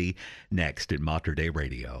Nativity next at Mater Dei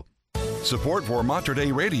Radio. Support for Mater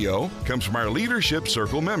Dei Radio comes from our Leadership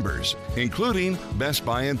Circle members, including Best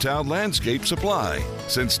Buy in Town Landscape Supply.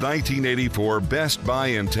 Since 1984, Best Buy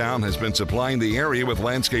in Town has been supplying the area with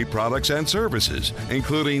landscape products and services,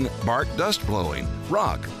 including bark dust blowing,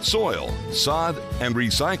 rock, soil, sod, and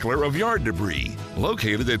recycler of yard debris.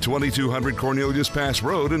 Located at 2200 Cornelius Pass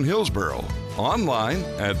Road in Hillsboro. Online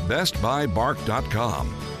at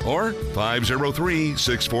bestbuybark.com or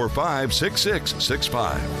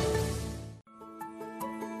 503-645-6665.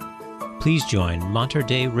 Please join Mater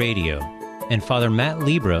Dei Radio and Father Matt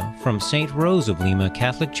Libra from St. Rose of Lima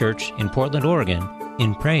Catholic Church in Portland, Oregon,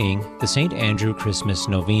 in praying the St. Andrew Christmas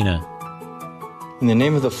Novena. In the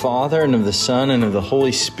name of the Father, and of the Son, and of the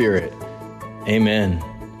Holy Spirit. Amen.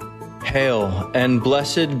 Hail, and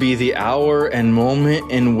blessed be the hour and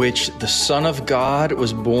moment in which the Son of God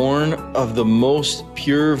was born of the most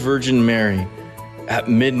pure Virgin Mary, at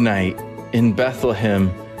midnight in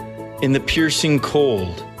Bethlehem, in the piercing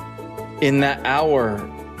cold. In that hour,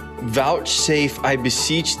 vouchsafe, I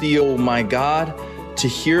beseech thee, O my God, to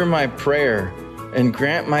hear my prayer and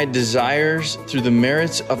grant my desires through the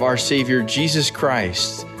merits of our Savior Jesus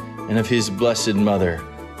Christ and of his blessed Mother.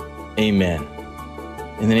 Amen.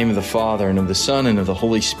 In the name of the Father, and of the Son, and of the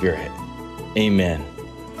Holy Spirit. Amen.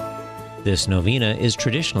 This novena is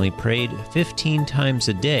traditionally prayed 15 times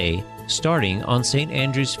a day, starting on St.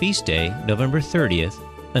 Andrew's Feast Day, November 30th,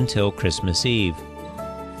 until Christmas Eve.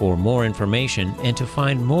 For more information and to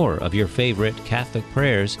find more of your favorite Catholic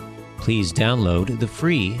prayers, please download the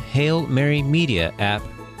free Hail Mary Media app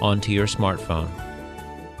onto your smartphone.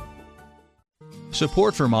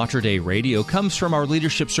 Support for Mater Dei Radio comes from our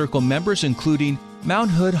Leadership Circle members, including Mount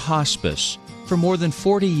Hood Hospice. For more than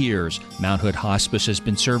 40 years, Mount Hood Hospice has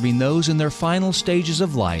been serving those in their final stages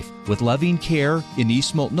of life with loving care in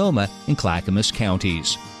East Multnomah and Clackamas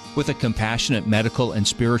counties. With a compassionate medical and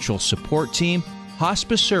spiritual support team,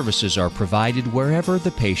 hospice services are provided wherever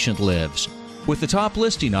the patient lives. With the top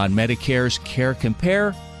listing on Medicare's Care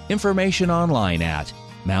Compare, information online at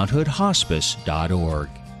mounthoodhospice.org.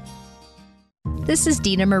 This is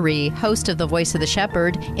Dina Marie, host of The Voice of the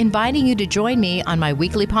Shepherd, inviting you to join me on my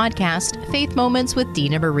weekly podcast, Faith Moments with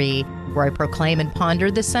Dina Marie, where I proclaim and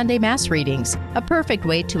ponder the Sunday Mass readings, a perfect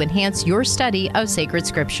way to enhance your study of sacred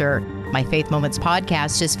scripture. My Faith Moments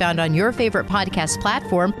podcast is found on your favorite podcast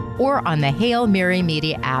platform or on the Hail Mary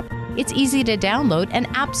Media app. It's easy to download and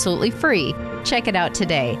absolutely free. Check it out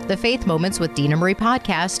today. The Faith Moments with Dina Marie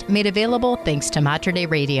podcast, made available thanks to Mater Dei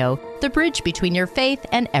Radio, the bridge between your faith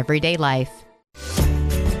and everyday life.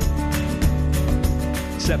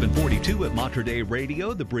 742 at Mater Dei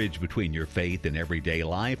Radio, the bridge between your faith and everyday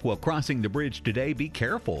life. Well, crossing the bridge today, be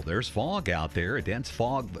careful. There's fog out there, a dense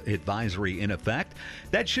fog advisory in effect.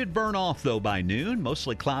 That should burn off, though, by noon.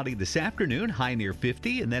 Mostly cloudy this afternoon, high near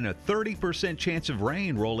 50, and then a 30% chance of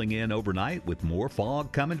rain rolling in overnight with more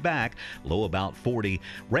fog coming back, low about 40.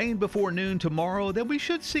 Rain before noon tomorrow, then we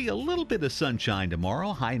should see a little bit of sunshine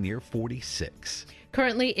tomorrow, high near 46.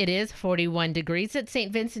 Currently, it is 41 degrees at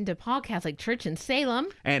St. Vincent de Paul Catholic Church in Salem.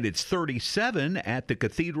 And it's 37 at the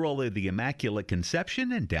Cathedral of the Immaculate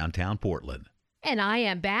Conception in downtown Portland. And I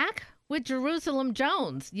am back with Jerusalem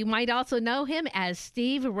Jones. You might also know him as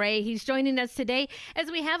Steve Ray. He's joining us today as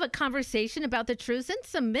we have a conversation about the truths and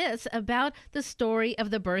some myths about the story of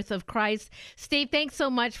the birth of Christ. Steve, thanks so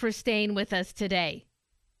much for staying with us today.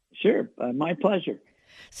 Sure, my pleasure.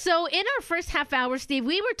 So in our first half hour, Steve,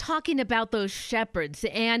 we were talking about those shepherds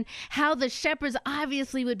and how the shepherds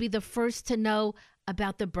obviously would be the first to know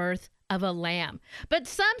about the birth of a lamb. But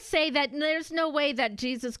some say that there's no way that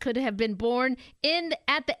Jesus could have been born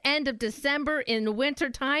at the end of December in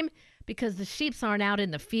wintertime because the sheep aren't out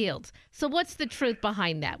in the fields. So what's the truth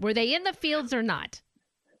behind that? Were they in the fields or not?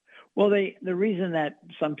 Well, the reason that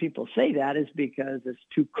some people say that is because it's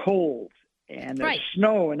too cold. And there's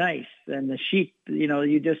snow and ice, and the sheep,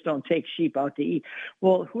 you just don't take sheep out to eat.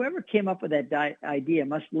 Well, whoever came up with that idea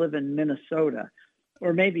must live in Minnesota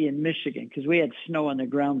or maybe in Michigan, because we had snow on the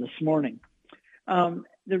ground this morning. The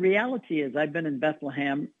reality is I've been in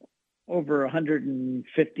Bethlehem over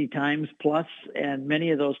 150 times plus, and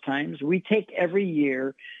many of those times we take every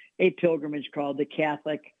year a pilgrimage called the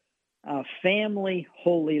Catholic Family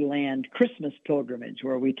Holy Land Christmas pilgrimage,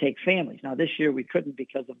 where we take families. Now, this year we couldn't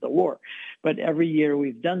because of the war, but every year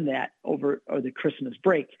we've done that over the Christmas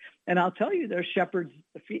break. And I'll tell you, there's shepherds,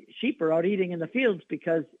 sheep are out eating in the fields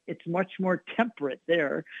because it's much more temperate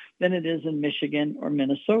there than it is in Michigan or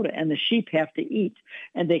Minnesota. And the sheep have to eat,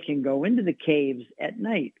 and they can go into the caves at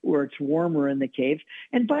night where it's warmer in the caves.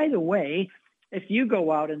 And by the way, if you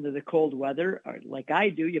go out into the cold weather, or like I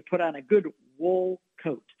do, you put on a good wool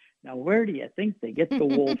coat. Now, where do you think they get the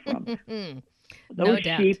wool from? No Those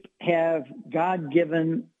doubt. sheep have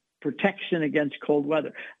God-given protection against cold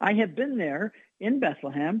weather. I have been there in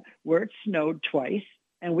Bethlehem where it snowed twice,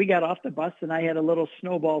 and we got off the bus, and I had a little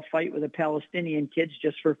snowball fight with the Palestinian kids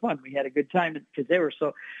just for fun. We had a good time because they were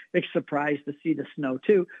so surprised to see the snow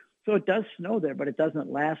too. So it does snow there, but it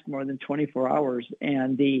doesn't last more than 24 hours,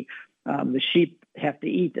 and the sheep have to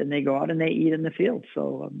eat, and they go out and they eat in the field.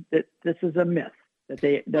 So this is a myth that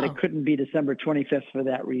it couldn't be December 25th for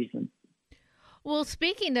that reason. Well,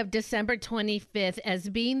 speaking of December 25th as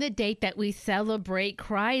being the date that we celebrate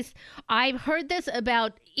Christ, I've heard this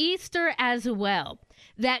about Easter as well,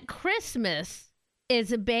 that Christmas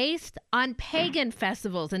is based on pagan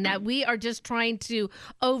festivals and that we are just trying to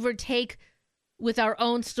overtake with our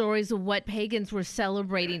own stories of what pagans were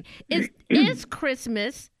celebrating. Is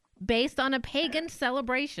Christmas based on a pagan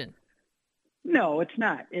celebration? No, it's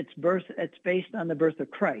not. It's based on the birth of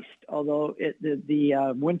Christ, although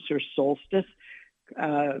the winter solstice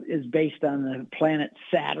is based on the planet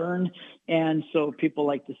Saturn. And so people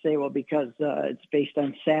like to say, well, because it's based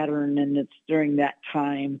on Saturn and it's during that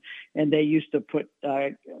time, and they used to put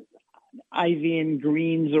ivy and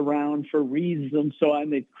greens around for wreaths and so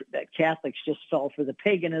on, that Catholics just fell for the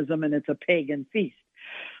paganism, and it's a pagan feast.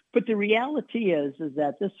 But the reality is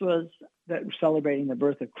that this was celebrating the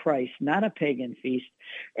birth of Christ, not a pagan feast.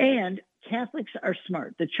 And Catholics are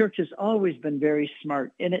smart. The church has always been very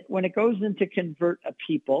smart. And when it goes in to convert a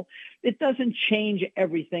people, it doesn't change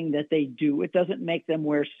everything that they do. It doesn't make them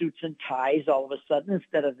wear suits and ties all of a sudden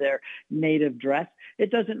instead of their native dress.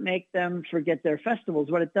 It doesn't make them forget their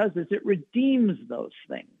festivals. What it does is it redeems those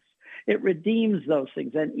things. It redeems those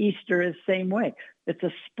things. And Easter is the same way. It's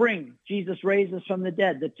a spring. Jesus raises from the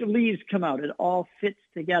dead. The leaves come out. It all fits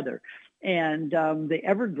together. And the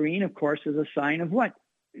evergreen, of course, is a sign of what?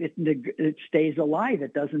 It stays alive.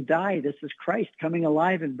 It doesn't die. This is Christ coming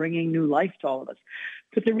alive and bringing new life to all of us.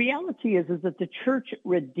 But the reality is that the church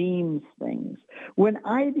redeems things. When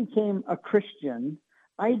I became a Christian,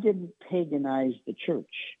 I didn't paganize the church.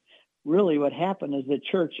 Really what happened is the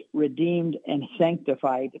church redeemed and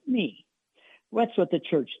sanctified me. That's what the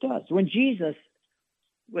church does. When Jesus,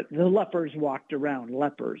 the lepers walked around,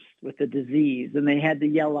 lepers with the disease, and they had to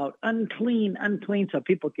yell out, unclean, unclean, so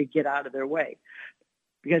people could get out of their way.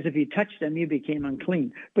 Because if you touched them, you became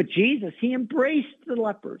unclean. But Jesus, he embraced the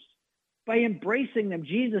lepers. By embracing them,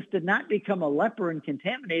 Jesus did not become a leper and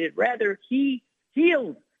contaminated. Rather, he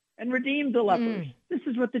healed and redeemed the lepers. This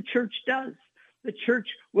is what the church does. The church,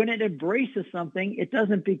 when it embraces something, it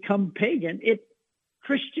doesn't become pagan. It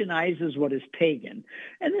Christianizes what is pagan.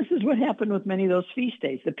 And this is what happened with many of those feast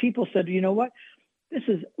days. The people said, you know what? This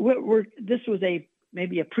was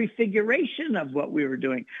maybe a prefiguration of what we were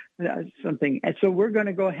doing, something. And so we're going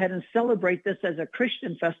to go ahead and celebrate this as a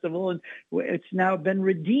Christian festival, and it's now been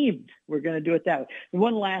redeemed. We're going to do it that way. And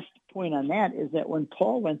one last point on that is that when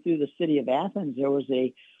Paul went through the city of Athens,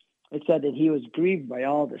 it said that he was grieved by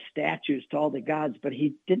all the statues to all the gods, but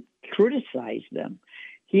he didn't criticize them.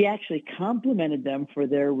 He actually complimented them for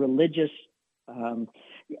their religious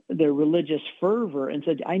fervor and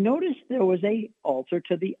said, I noticed there was an altar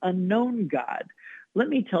to the unknown God. Let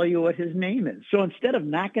me tell you what his name is. So instead of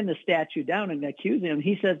knocking the statue down and accusing him,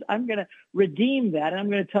 he says, I'm going to redeem that, and I'm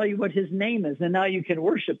going to tell you what his name is, and now you can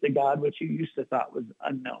worship the God which you used to thought was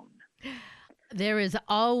unknown. There is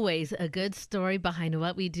always a good story behind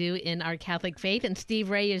what we do in our Catholic faith, and Steve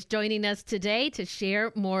Ray is joining us today to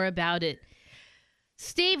share more about it.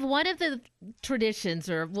 Steve, one of the traditions,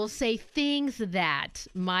 or we'll say things that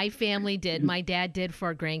my family did, my dad did for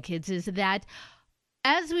our grandkids, is that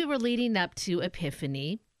as we were leading up to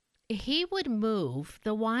Epiphany, he would move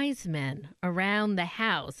the wise men around the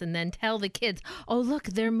house and then tell the kids, oh, look,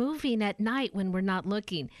 they're moving at night when we're not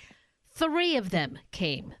looking. 3 of them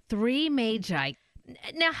came, 3 magi.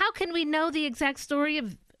 Now, how can we know the exact story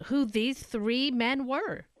of who these 3 men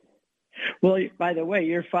were? Well, by the way,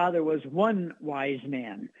 your father was one wise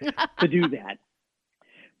man to do that.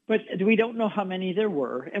 But we don't know how many there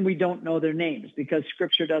were, and we don't know their names because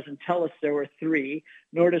Scripture doesn't tell us there were 3,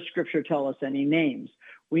 nor does Scripture tell us any names.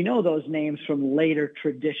 We know those names from later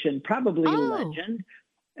tradition, probably legend,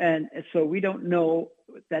 and so we don't know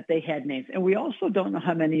that they had names. And we also don't know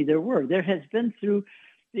how many there were. There has been through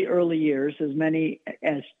the early years as many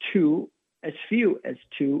as 2, as few as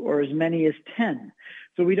 2, or as many as 10.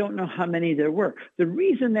 So we don't know how many there were. The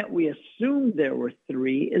reason that we assume there were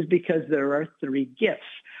 3 is because there are 3 gifts.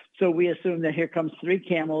 So we assume that here comes 3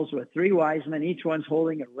 camels with 3 wise men, each one's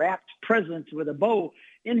holding a wrapped present with a bow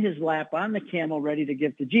in his lap on the camel ready to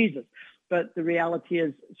give to Jesus. But the reality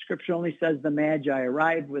is Scripture only says the Magi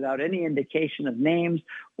arrived without any indication of names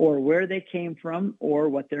or where they came from or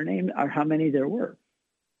what their names or how many there were.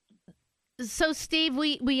 So, Steve,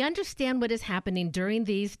 we understand what is happening during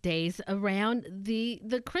these days around the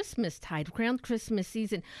Christmas tide, around Christmas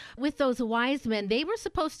season. With those wise men, they were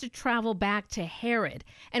supposed to travel back to Herod.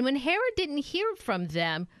 And when Herod didn't hear from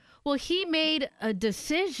them, well, he made a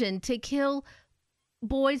decision to kill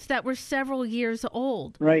boys that were several years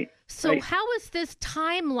old. Right. So right. how does this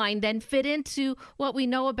timeline then fit into what we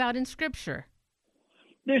know about in Scripture?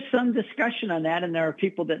 There's some discussion on that, and there are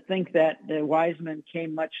people that think that the wise men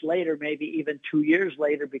came much later, maybe even 2 years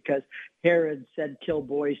later, because Herod said kill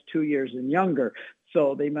boys 2 years and younger.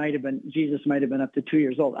 So Jesus might have been up to 2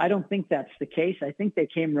 years old. I don't think that's the case. I think they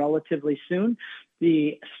came relatively soon.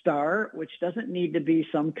 The star, which doesn't need to be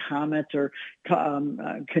some comet or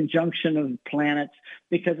conjunction of planets,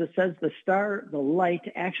 because it says the star, the light,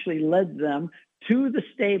 actually led them to the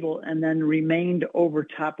stable and then remained over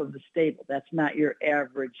top of the stable. That's not your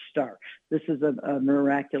average star. This is a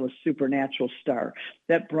miraculous supernatural star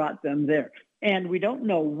that brought them there. And we don't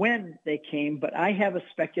know when they came, but I have a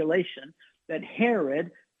speculation that Herod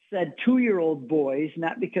said 2-year-old boys,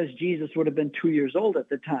 not because Jesus would have been 2 years old at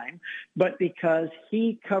the time, but because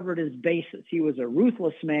he covered his bases. He was a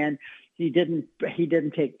ruthless man. He didn't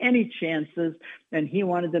take any chances, and he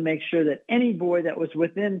wanted to make sure that any boy that was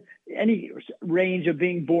within any range of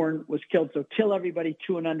being born was killed. So kill everybody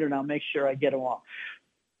 2 and under, and I'll make sure I get them all.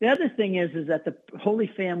 The other thing is that the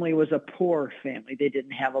Holy Family was a poor family. They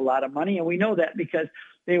didn't have a lot of money, and we know that because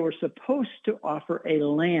they were supposed to offer a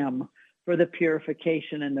lamb for the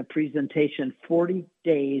purification and the presentation 40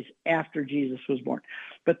 days after Jesus was born.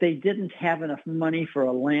 But they didn't have enough money for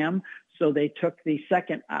a lamb, so they took the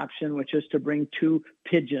second option, which is to bring 2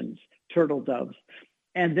 pigeons, turtle doves,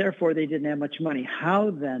 and therefore they didn't have much money.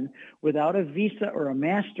 How then, without a Visa or a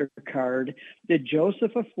MasterCard, did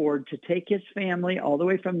Joseph afford to take his family all the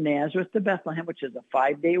way from Nazareth to Bethlehem, which is a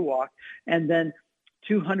 5-day walk, and then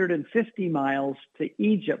 250 miles to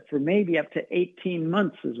Egypt for maybe up to 18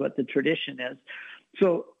 months is what the tradition is.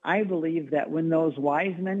 So I believe that when those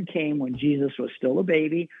wise men came, when Jesus was still a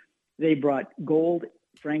baby, they brought gold,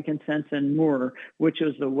 frankincense, and myrrh, which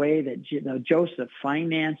was the way that Joseph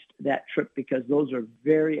financed that trip, because those are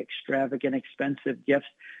very extravagant, expensive gifts.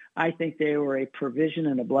 I think they were a provision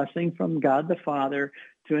and a blessing from God the Father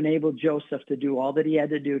to enable Joseph to do all that he had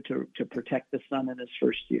to do to protect the son in his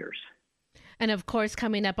first years. And of course,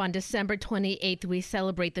 coming up on December 28th, we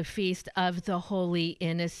celebrate the Feast of the Holy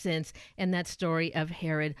Innocents and that story of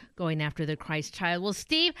Herod going after the Christ child. Well,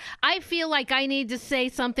 Steve, I feel like I need to say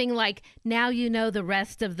something like, now you know the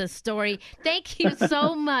rest of the story. Thank you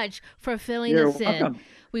so much for filling You're us welcome. in.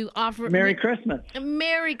 We offer Merry Christmas.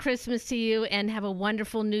 Merry Christmas to you, and have a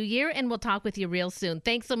wonderful New Year, and we'll talk with you real soon.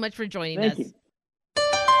 Thanks so much for joining us. Thank you.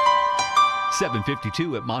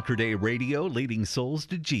 752 at Mater Dei Radio, leading souls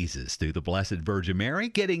to Jesus through the Blessed Virgin Mary,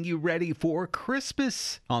 getting you ready for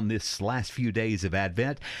Christmas on this last few days of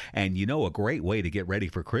Advent. And you know, a great way to get ready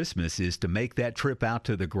for Christmas is to make that trip out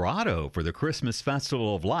to the Grotto for the Christmas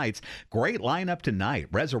Festival of Lights. Great lineup tonight.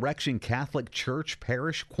 Resurrection Catholic Church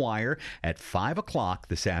Parish Choir at 5 o'clock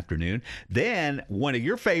this afternoon. Then one of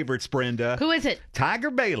your favorites, Brenda. Who is it?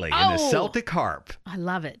 Tiger Bailey and the Celtic Harp. I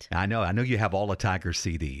love it. I know you have all the Tiger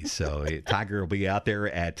CDs, so Tiger will be out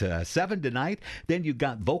there at 7 tonight. Then you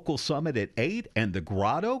got Vocal Summit at 8, and the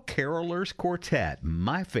Grotto Carolers Quartet,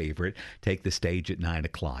 my favorite, take the stage at 9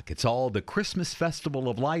 o'clock. It's all the Christmas Festival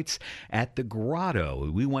of Lights at the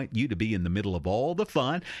Grotto. We want you to be in the middle of all the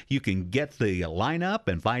fun. You can get the lineup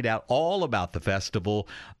and find out all about the festival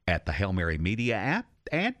at the Hail Mary Media app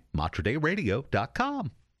and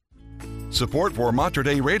MaterDeiRadio.com. Support for Mater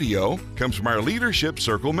Dei Radio comes from our Leadership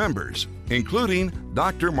Circle members, including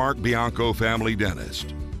Dr. Mark Bianco, family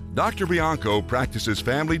dentist. Dr. Bianco practices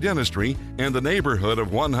family dentistry in the neighborhood of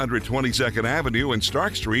 122nd Avenue and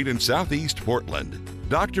Stark Street in Southeast Portland.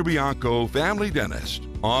 Dr. Bianco, family dentist,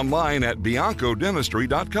 online at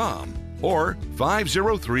biancodentistry.com or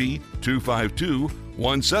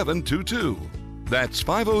 503-252-1722. That's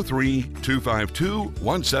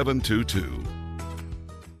 503-252-1722.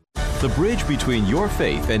 The bridge between your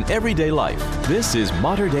faith and everyday life. This is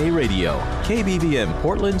Mater Dei Radio. KBVM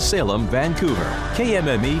Portland, Salem, Vancouver.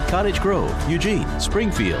 KMME Cottage Grove, Eugene,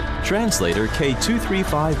 Springfield. Translator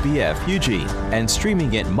K235BF, Eugene. And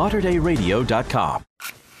streaming at materdeiradio.com.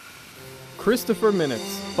 Christopher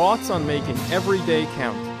Minutes. Thoughts on making every day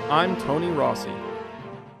count. I'm Tony Rossi.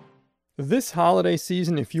 This holiday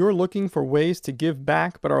season, if you're looking for ways to give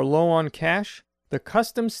back but are low on cash, the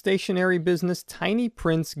custom stationery business Tiny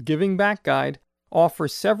Prints Giving Back Guide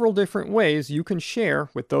offers several different ways you can share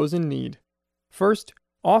with those in need. First,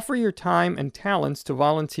 offer your time and talents to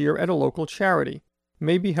volunteer at a local charity.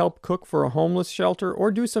 Maybe help cook for a homeless shelter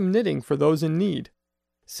or do some knitting for those in need.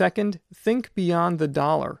 Second, think beyond the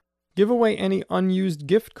dollar. Give away any unused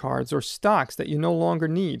gift cards or stocks that you no longer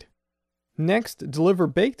need. Next, deliver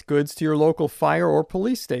baked goods to your local fire or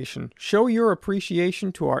police station. Show your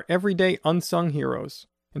appreciation to our everyday unsung heroes.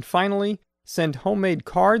 And finally, send homemade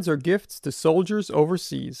cards or gifts to soldiers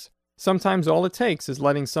overseas. Sometimes all it takes is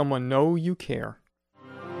letting someone know you care.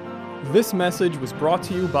 This message was brought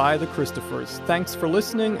to you by the Christophers. Thanks for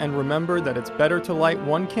listening, and remember that it's better to light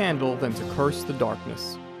one candle than to curse the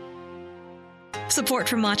darkness. Support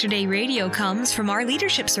for Mater Dei Radio comes from our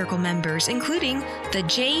Leadership Circle members, including the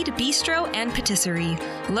Jade Bistro and Patisserie,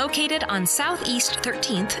 located on Southeast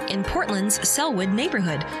 13th in Portland's Selwood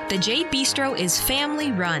neighborhood. The Jade Bistro is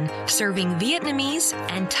family-run, serving Vietnamese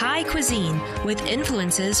and Thai cuisine with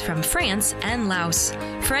influences from France and Laos.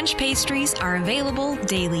 French pastries are available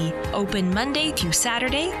daily, open Monday through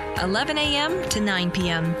Saturday, 11 a.m. to 9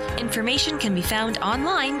 p.m. Information can be found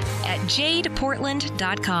online at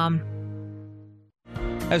jadeportland.com.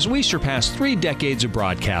 As we surpass 3 decades of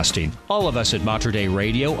broadcasting, all of us at Mater Dei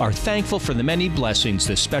Radio are thankful for the many blessings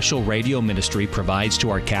this special radio ministry provides to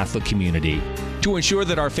our Catholic community. To ensure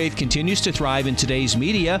that our faith continues to thrive in today's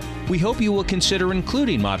media, we hope you will consider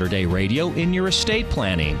including Mater Dei Radio in your estate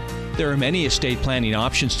planning. There are many estate planning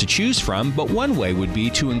options to choose from, but one way would be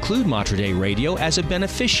to include Mater Dei Radio as a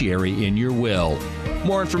beneficiary in your will.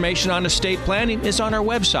 More information on estate planning is on our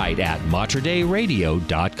website at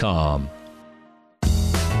materdeiradio.com.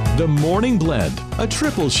 The Morning Blend, a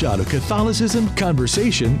triple shot of Catholicism,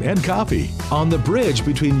 conversation, and coffee on the bridge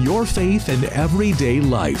between your faith and everyday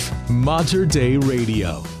life. Mater Dei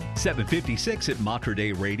Radio. 7:56 at Mater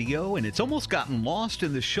Dei Radio, and it's almost gotten lost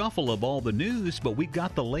in the shuffle of all the news, but we've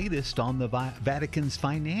got the latest on the Vatican's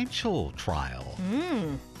financial trial.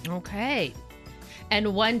 Okay.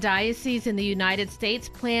 And one diocese in the United States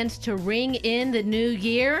plans to ring in the new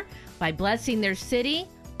year by blessing their city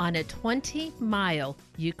on a 20-mile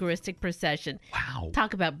Eucharistic procession. Wow.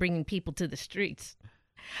 Talk about bringing people to the streets.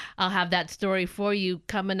 I'll have that story for you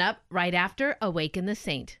coming up right after Awaken the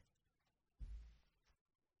Saint.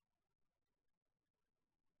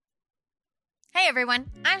 Hey everyone,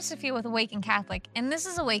 I'm Sophia with Awaken Catholic, and this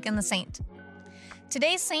is Awaken the Saint.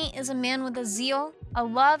 Today's saint is a man with a zeal, a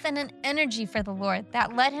love, and an energy for the Lord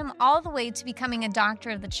that led him all the way to becoming a doctor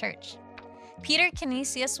of the Church. Peter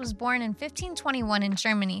Canisius was born in 1521 in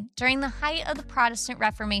Germany during the height of the Protestant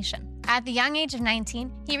Reformation. At the young age of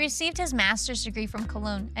 19, he received his master's degree from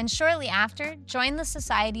Cologne and shortly after joined the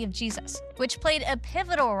Society of Jesus, which played a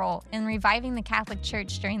pivotal role in reviving the Catholic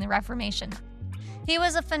Church during the Reformation. He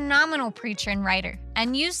was a phenomenal preacher and writer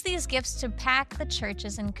and used these gifts to pack the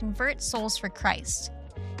churches and convert souls for Christ.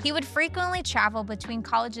 He would frequently travel between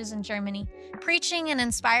colleges in Germany, preaching and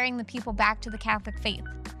inspiring the people back to the Catholic faith.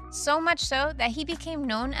 So much so that he became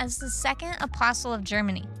known as the second apostle of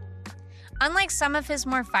Germany. Unlike some of his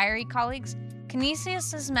more fiery colleagues,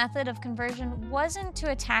 Canisius' method of conversion wasn't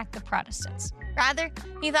to attack the Protestants. Rather,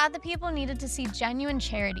 he thought the people needed to see genuine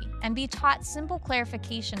charity and be taught simple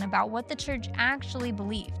clarification about what the church actually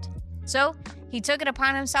believed. So, he took it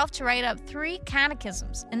upon himself to write up 3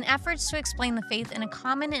 catechisms in efforts to explain the faith in a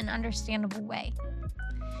common and understandable way.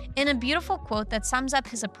 In a beautiful quote that sums up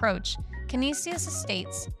his approach, Canisius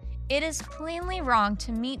states, "It is plainly wrong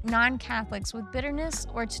to meet non-Catholics with bitterness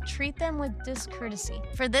or to treat them with discourtesy,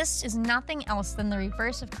 for this is nothing else than the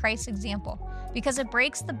reverse of Christ's example, because it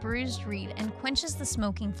breaks the bruised reed and quenches the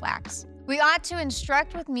smoking flax. We ought to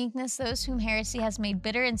instruct with meekness those whom heresy has made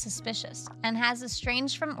bitter and suspicious, and has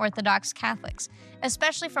estranged from Orthodox Catholics,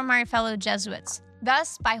 especially from our fellow Jesuits.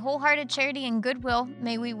 Thus, by wholehearted charity and goodwill,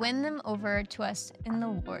 may we win them over to us in the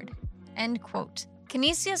Lord." End quote.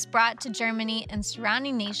 Canisius brought to Germany and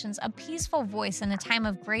surrounding nations a peaceful voice in a time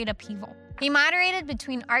of great upheaval. He moderated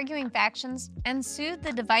between arguing factions and soothed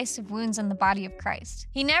the divisive wounds in the body of Christ.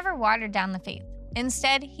 He never watered down the faith.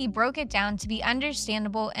 Instead, he broke it down to be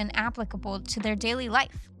understandable and applicable to their daily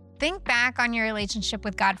life. Think back on your relationship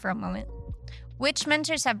with God for a moment. Which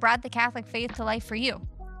mentors have brought the Catholic faith to life for you?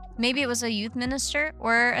 Maybe it was a youth minister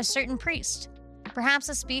or a certain priest. Perhaps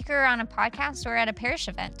a speaker on a podcast or at a parish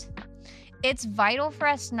event. It's vital for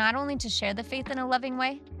us not only to share the faith in a loving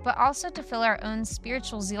way, but also to fill our own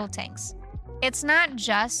spiritual zeal tanks. It's not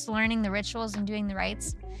just learning the rituals and doing the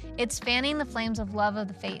rites. It's fanning the flames of love of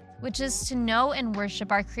the faith, which is to know and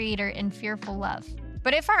worship our Creator in fearful love.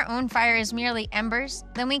 But if our own fire is merely embers,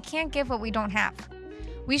 then we can't give what we don't have.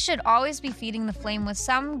 We should always be feeding the flame with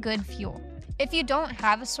some good fuel. If you don't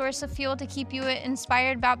have a source of fuel to keep you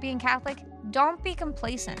inspired about being Catholic, don't be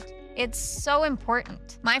complacent. It's so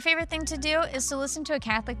important. My favorite thing to do is to listen to a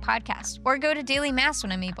Catholic podcast or go to daily Mass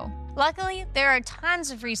when I'm able. Luckily, there are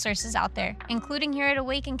tons of resources out there, including here at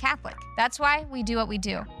Awaken Catholic. That's why we do what we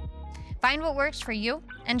do. Find what works for you,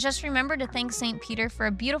 and just remember to thank St. Peter for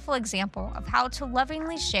a beautiful example of how to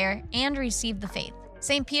lovingly share and receive the faith.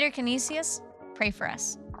 St. Peter Canisius, pray for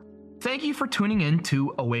us. Thank you for tuning in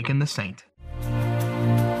to Awaken the Saint.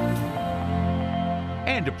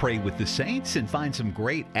 And to pray with the saints and find some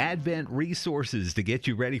great Advent resources to get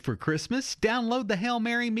you ready for Christmas, download the Hail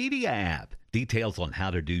Mary Media app. Details on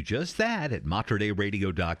how to do just that at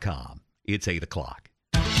materdeiradio.com. It's 8 o'clock.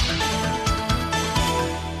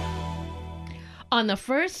 On the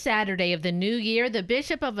first Saturday of the new year, the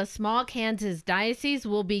bishop of a small Kansas diocese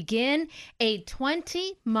will begin a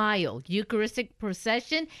 20-mile Eucharistic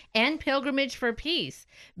procession and pilgrimage for peace.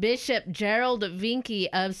 Bishop Gerald Vinke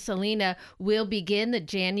of Salina will begin the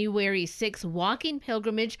January 6th walking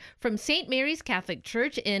pilgrimage from St. Mary's Catholic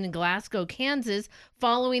Church in Glasgow, Kansas,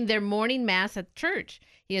 following their morning mass at church.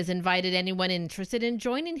 He has invited anyone interested in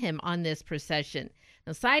joining him on this procession.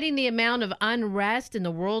 Now, citing the amount of unrest in the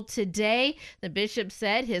world today, the bishop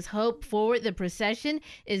said his hope for the procession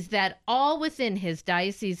is that all within his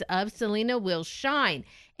diocese of Salina will shine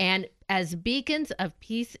and as beacons of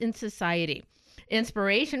peace in society.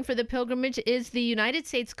 Inspiration for the pilgrimage is the United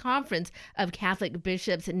States Conference of Catholic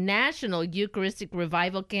Bishops' National Eucharistic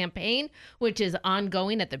Revival Campaign, which is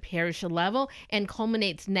ongoing at the parish level and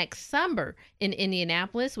culminates next summer in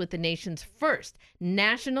Indianapolis with the nation's first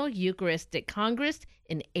National Eucharistic Congress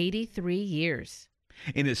in 83 years.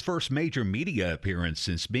 In his first major media appearance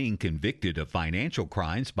since being convicted of financial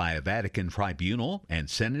crimes by a Vatican tribunal and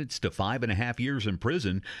sentenced to 5.5 years in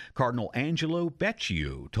prison, Cardinal Angelo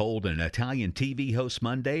Becciu told an Italian TV host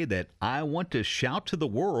Monday that, "I want to shout to the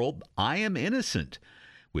world, I am innocent."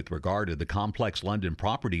 With regard to the complex London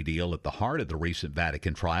property deal at the heart of the recent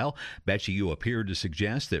Vatican trial, Becciu appeared to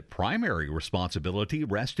suggest that primary responsibility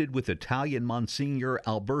rested with Italian Monsignor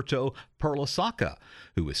Alberto Perlasacca,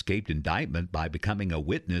 who escaped indictment by becoming a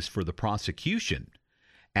witness for the prosecution.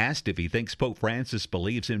 Asked if he thinks Pope Francis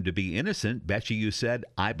believes him to be innocent, Becciu said,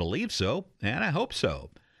 "I believe so, and I hope so."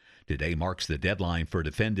 Today marks the deadline for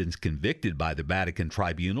defendants convicted by the Vatican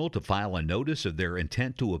Tribunal to file a notice of their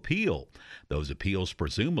intent to appeal. Those appeals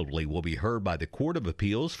presumably will be heard by the Court of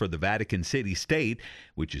Appeals for the Vatican City-State,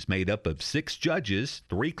 which is made up of 6 judges,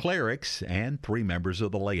 3 clerics, and 3 members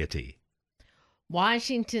of the laity.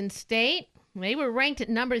 Washington State, they were ranked at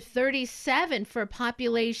number 37 for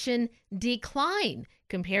population decline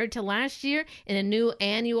compared to last year in a new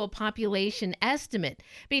annual population estimate.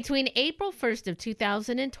 Between April 1st of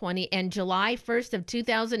 2020 and July 1st of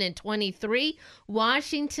 2023,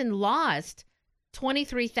 Washington lost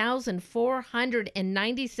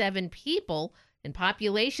 23,497 people in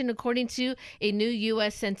population, according to a new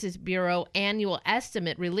U.S. Census Bureau annual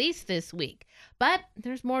estimate released this week. But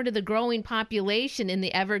there's more to the growing population in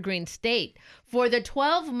the Evergreen State. For the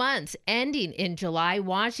 12 months ending in July,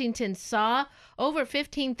 Washington saw over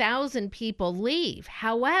 15,000 people leave.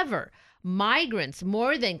 However, migrants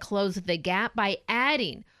more than closed the gap by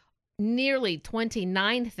adding nearly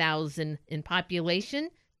 29,000 in population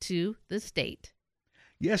to the state.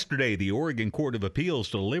 Yesterday, the Oregon Court of Appeals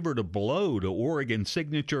delivered a blow to Oregon's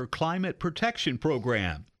signature climate protection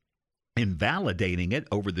program, invalidating it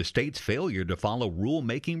over the state's failure to follow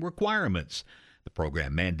rulemaking requirements. The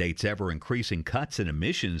program mandates ever-increasing cuts in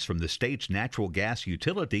emissions from the state's natural gas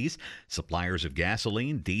utilities, suppliers of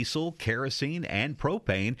gasoline, diesel, kerosene, and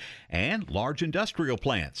propane, and large industrial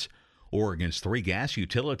plants. Oregon's 3 gas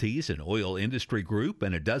utilities, an oil industry group,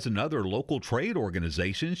 and a dozen other local trade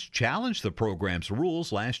organizations challenged the program's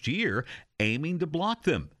rules last year, aiming to block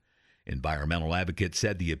them. Environmental advocates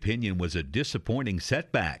said the opinion was a disappointing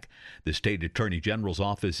setback. The state attorney general's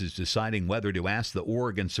office is deciding whether to ask the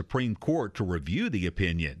Oregon Supreme Court to review the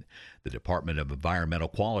opinion. The Department of Environmental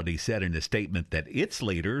Quality said in a statement that its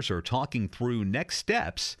leaders are talking through next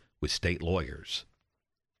steps with state lawyers.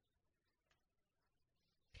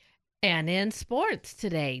 And in sports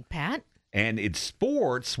today, Pat. And in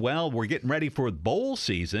sports, well, we're getting ready for bowl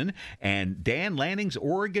season, and Dan Lanning's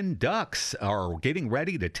Oregon Ducks are getting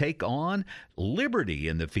ready to take on Liberty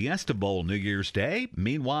in the Fiesta Bowl New Year's Day.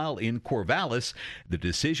 Meanwhile, in Corvallis, the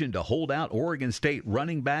decision to hold out Oregon State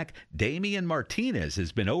running back Damian Martinez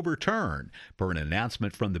has been overturned, per an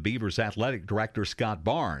announcement from the Beavers athletic director Scott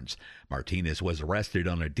Barnes. Martinez was arrested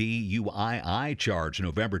on a DUII charge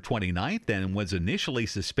November 29th and was initially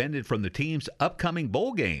suspended from the team's upcoming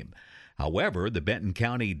bowl game. However, the Benton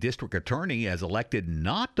County District Attorney has elected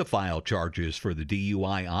not to file charges for the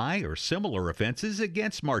DUI or similar offenses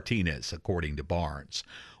against Martinez, according to Barnes.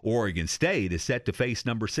 Oregon State is set to face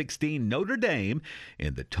number 16 Notre Dame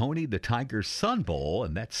in the Tony the Tiger Sun Bowl,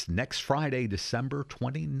 and that's next Friday, December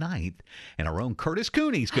 29th. And our own Curtis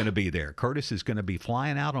Cooney's going to be there. Curtis is going to be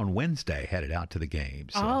flying out on Wednesday, headed out to the game.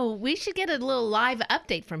 So. Oh, we should get a little live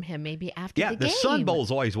update from him maybe after the game. Yeah, the Sun Bowl is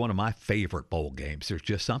always one of my favorite bowl games. There's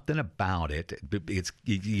just something about it. It's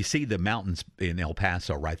you see the mountains in El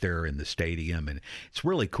Paso right there in the stadium, and it's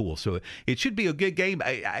really cool. So it should be a good game.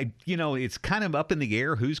 It's kind of up in the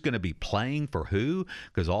air who's going to be playing for who,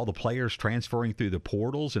 because all the players transferring through the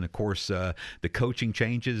portals, and of course the coaching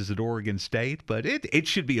changes at Oregon State. But it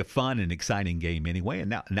should be a fun and exciting game anyway.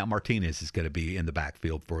 And now Martinez is going to be in the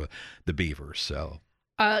backfield for the Beavers. So.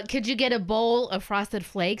 Could you get a bowl of Frosted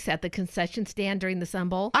Flakes at the concession stand during the Sun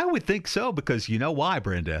Bowl? I would think so, because you know why,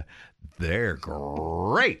 Brenda? They're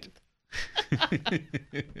great.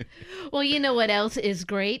 Well, you know what else is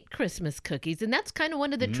great? Christmas cookies. And that's kind of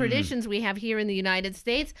one of the traditions we have here in the United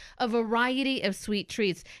States, a variety of sweet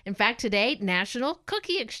treats. In fact, today, National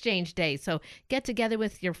Cookie Exchange Day. So get together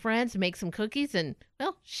with your friends, make some cookies, and,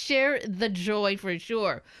 well, share the joy for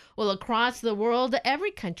sure. Well, across the world,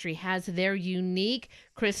 every country has their unique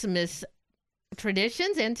Christmas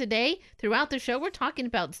traditions, and today throughout the show we're talking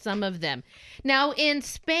about some of them. Now, in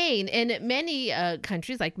Spain and many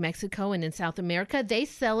countries like Mexico and in South America, they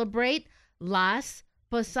celebrate Las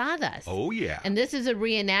Posadas. Oh yeah. And this is a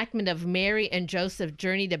reenactment of Mary and Joseph's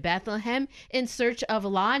journey to Bethlehem in search of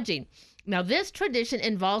lodging. Now, this tradition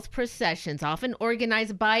involves processions often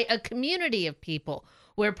organized by a community of people,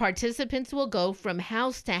 where participants will go from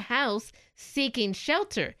house to house seeking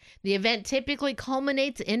shelter. The event typically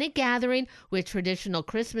culminates in a gathering with traditional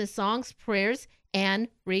Christmas songs, prayers, and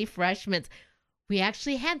refreshments. We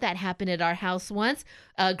actually had that happen at our house once.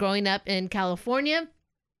 Growing up in California,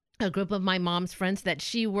 a group of my mom's friends that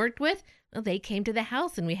she worked with, well, they came to the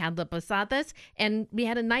house and we had the posadas and we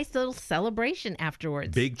had a nice little celebration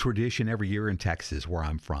afterwards. Big tradition every year in Texas, where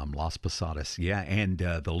I'm from, Las Posadas. Yeah, and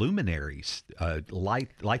the luminaries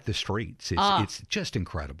light the streets. It's just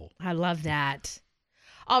incredible. I love that.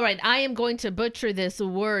 All right, I am going to butcher this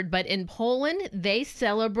word, but in Poland, they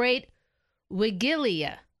celebrate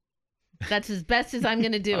Wigilia. That's as best as I'm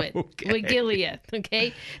going to do it. Okay. Wigilia,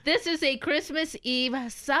 okay? This is a Christmas Eve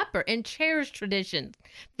supper and cherished tradition.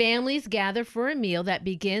 Families gather for a meal that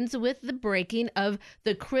begins with the breaking of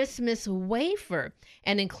the Christmas wafer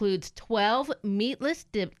and includes 12 meatless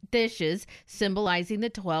dishes symbolizing the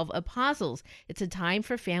 12 apostles. It's a time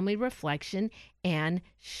for family reflection and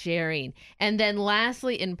sharing. And then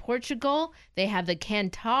lastly, in Portugal, they have the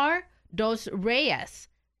Cantar dos Reis,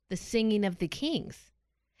 the singing of the kings.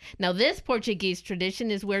 Now, this Portuguese tradition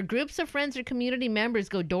is where groups of friends or community members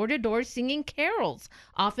go door to door singing carols,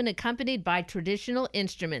 often accompanied by traditional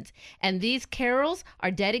instruments. And these carols are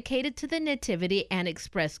dedicated to the Nativity and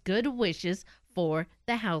express good wishes for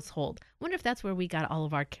the household. I wonder if that's where we got all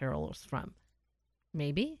of our carols from.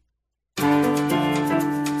 Maybe.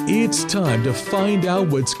 It's time to find out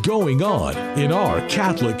what's going on in our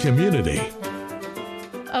Catholic community.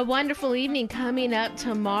 A wonderful evening coming up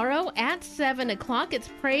tomorrow at 7 o'clock. It's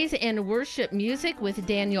praise and worship music with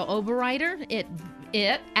Daniel Oberreiter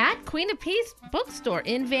at Queen of Peace Bookstore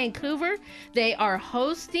in Vancouver. They are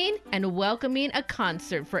hosting and welcoming a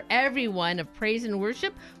concert for everyone of praise and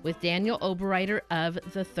worship with Daniel Oberreiter of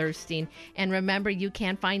The Thirsting. And remember, you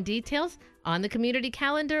can find details on the community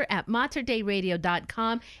calendar at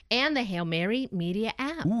materdeiradio.com and the Hail Mary Media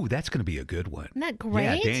app. Ooh, that's going to be a good one. Isn't that great?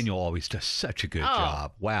 Yeah, Daniel always does such a good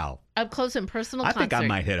job. Wow. Up close and personal I concert. think I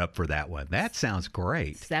might head up for that one. That sounds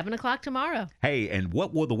great. 7 o'clock tomorrow. Hey, and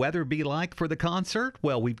what will the weather be like for the concert?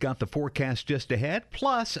 Well, we've got the forecast just ahead,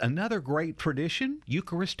 plus another great tradition,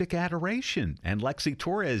 Eucharistic adoration. And Lexi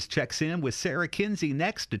Torres checks in with Sarah Kinsey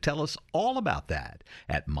next to tell us all about that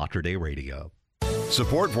at Mater Dei Radio.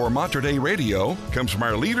 Support for Mater Dei Radio comes from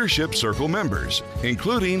our Leadership Circle members,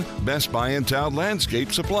 including Best Buy in Town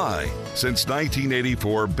Landscape Supply. Since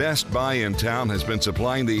 1984, Best Buy in Town has been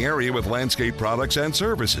supplying the area with landscape products and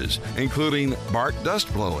services, including bark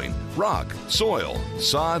dust blowing, rock, soil,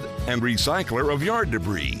 sod, and recycler of yard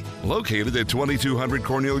debris. Located at 2200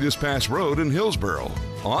 Cornelius Pass Road in Hillsboro.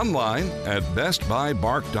 Online at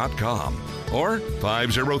bestbuybark.com or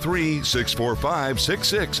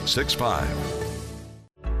 503-645-6665.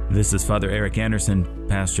 This is Father Eric Anderson,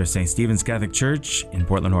 pastor of St. Stephen's Catholic Church in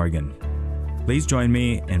Portland, Oregon. Please join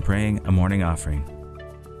me in praying a morning offering.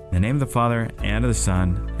 In the name of the Father, and of the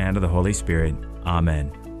Son, and of the Holy Spirit.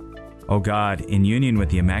 Amen. O God, in union with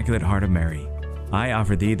the Immaculate Heart of Mary, I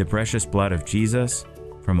offer thee the precious blood of Jesus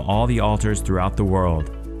from all the altars throughout the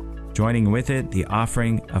world, joining with it the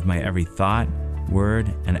offering of my every thought,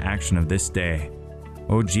 word, and action of this day.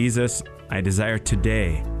 O Jesus, I desire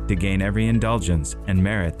today to gain every indulgence and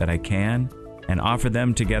merit that I can, and offer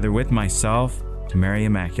them together with myself to Mary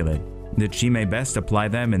Immaculate, that she may best apply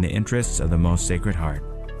them in the interests of the most Sacred Heart.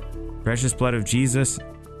 Precious blood of Jesus,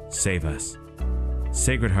 save us.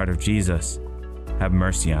 Sacred Heart of Jesus, have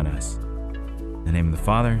mercy on us. In the name of the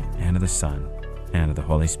Father, and of the Son, and of the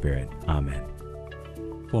Holy Spirit. Amen.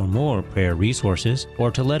 For more prayer resources, or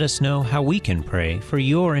to let us know how we can pray for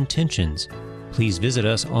your intentions, please visit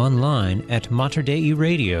us online at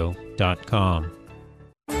materdeiradio.com.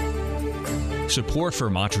 Support for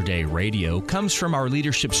Mater Dei Radio comes from our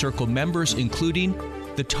Leadership Circle members, including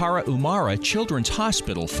the Tara Umara Children's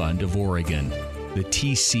Hospital Fund of Oregon. The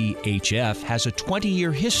TCHF has a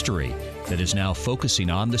 20-year history that is now focusing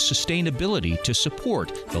on the sustainability to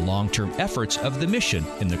support the long-term efforts of the mission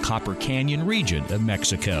in the Copper Canyon region of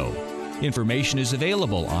Mexico. Information is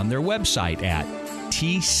available on their website at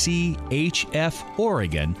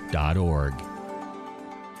tchforegon.org.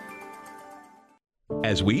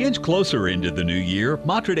 As we inch closer into the new year,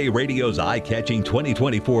 Mater Dei Radio's eye-catching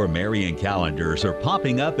 2024 Marian calendars are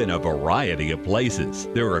popping up in a variety of places.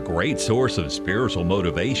 They're a great source of spiritual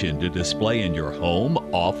motivation to display in your home,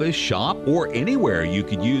 office, shop, or anywhere you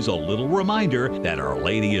could use a little reminder that Our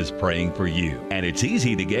Lady is praying for you. And it's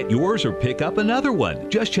easy to get yours or pick up another one.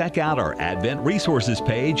 Just check out our Advent resources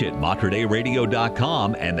page at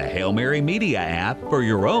materdeiradio.com and the Hail Mary Media app for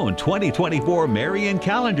your own 2024 Marian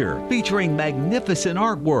calendar, featuring magnificent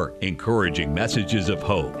artwork, encouraging messages of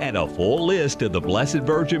hope, and a full list of the Blessed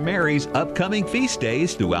Virgin Mary's upcoming feast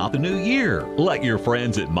days throughout the new year. Let your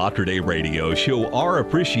friends at Mater Dei Radio show our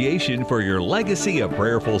appreciation for your legacy of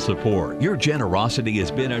prayerful support. Your generosity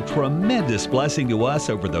has been a tremendous blessing to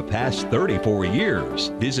us over the past 34 years.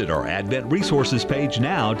 Visit our Advent resources page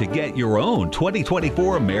now to get your own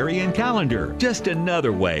 2024 Marian calendar. Just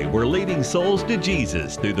another way we're leading souls to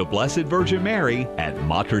Jesus through the Blessed Virgin Mary at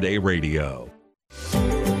Mater Dei Radio.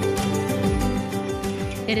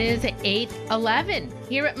 It is 8:11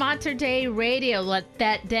 here at Mater Dei Radio.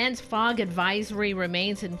 That dense fog advisory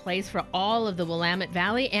remains in place for all of the Willamette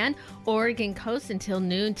Valley and Oregon coast until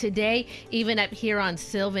noon today. Even up here on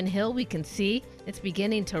Sylvan Hill, we can see it's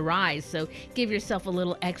beginning to rise. So give yourself a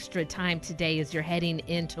little extra time today as you're heading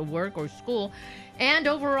into work or school. And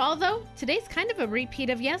overall, though, today's kind of a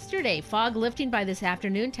repeat of yesterday. Fog lifting by this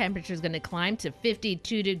afternoon. Temperature is going to climb to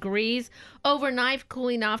 52 degrees. Overnight,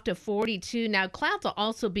 cooling off to 42. Now, clouds will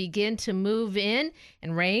also begin to move in,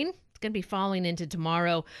 and rain is going to be falling into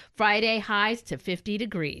tomorrow. Friday, highs to 50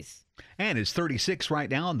 degrees. And it's 36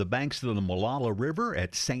 right now on the banks of the Molalla River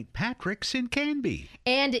at St. Patrick's in Canby.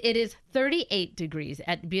 And it is 38 degrees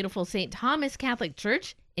at beautiful St. Thomas Catholic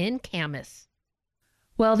Church in Camas.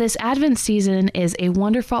 Well, this Advent season is a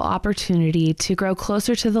wonderful opportunity to grow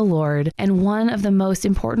closer to the Lord, and one of the most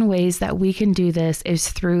important ways that we can do this is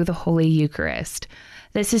through the Holy Eucharist.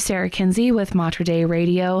 This is Sarah Kinsey with Mater Dei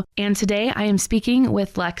Radio, and today I am speaking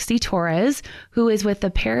with Lexi Torres, who is with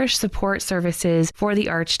the Parish Support Services for the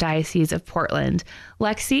Archdiocese of Portland.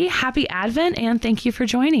 Lexi, happy Advent, and thank you for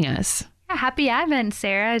joining us. Happy Advent,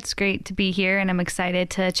 Sarah. It's great to be here, and I'm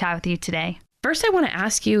excited to chat with you today. First, I want to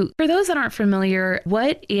ask you, for those that aren't familiar,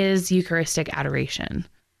 what is Eucharistic adoration?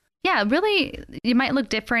 Yeah, really, you might look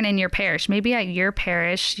different in your parish. Maybe at your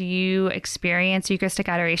parish, you experience Eucharistic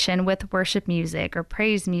adoration with worship music or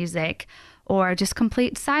praise music, or just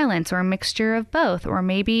complete silence, or a mixture of both. Or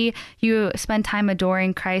maybe you spend time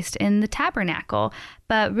adoring Christ in the tabernacle.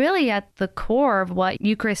 But really, at the core of what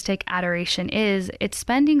Eucharistic adoration is, it's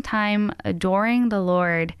spending time adoring the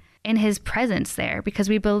Lord in his presence there, because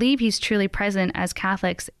we believe he's truly present as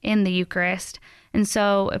Catholics in the Eucharist. And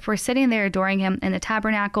so if we're sitting there adoring him in the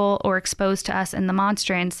tabernacle or exposed to us in the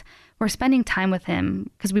monstrance, we're spending time with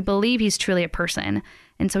him because we believe he's truly a person.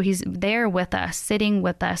 And so he's there with us, sitting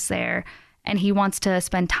with us there, and he wants to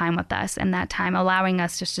spend time with us, and that time allowing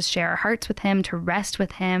us just to share our hearts with him, to rest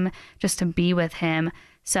with him, just to be with him.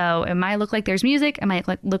 So it might look like there's music, it might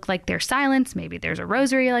look like there's silence, maybe there's a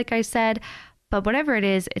rosary, like I said. But whatever it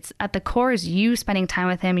is, it's at the core is you spending time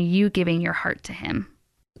with him, you giving your heart to him.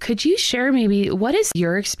 Could you share maybe what is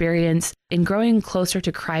your experience in growing closer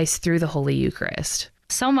to Christ through the Holy Eucharist?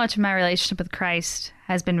 So much of my relationship with Christ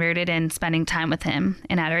has been rooted in spending time with him,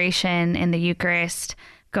 in adoration, in the Eucharist,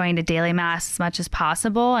 going to daily Mass as much as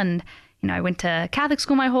possible. And, I went to Catholic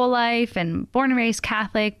school my whole life and born and raised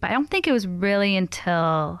Catholic, but I don't think it was really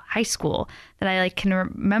until high school that I can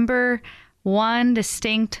remember one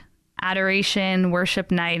distinct adoration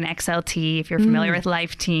worship night in XLT, if you're familiar with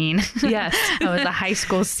Life Teen. Yes. I was a high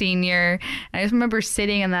school senior. I just remember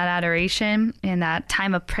sitting in that adoration in that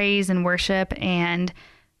time of praise and worship, and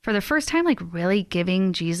for the first time, like really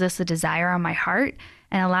giving Jesus a desire on my heart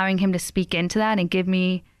and allowing him to speak into that and give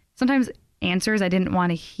me sometimes answers I didn't want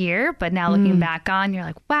to hear, but now looking back on, you're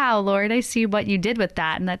like, wow, Lord, I see what you did with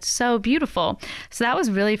that. And that's so beautiful. So that was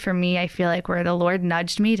really for me, I feel like, where the Lord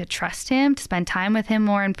nudged me to trust him, to spend time with him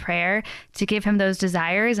more in prayer, to give him those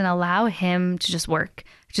desires and allow him to just work,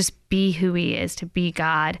 just be who he is, to be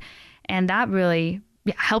God. And that really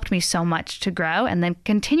helped me so much to grow. And then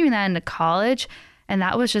continuing that into college. And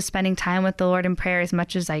that was just spending time with the Lord in prayer as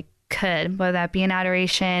much as I could, whether that be in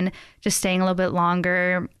adoration, just staying a little bit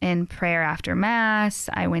longer in prayer after Mass.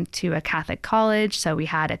 I went to a Catholic college, so we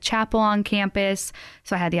had a chapel on campus.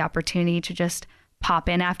 So I had the opportunity to just pop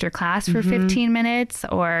in after class for 15 minutes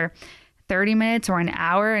or 30 minutes or an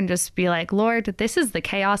hour and just be like, Lord, this is the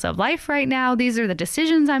chaos of life right now. These are the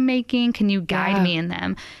decisions I'm making. Can you guide me in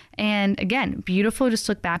them? And again, beautiful just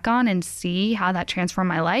look back on and see how that transformed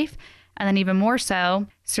my life. And then even more so,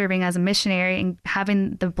 serving as a missionary and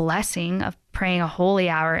having the blessing of praying a holy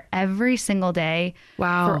hour every single day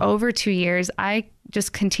for over 2 years. I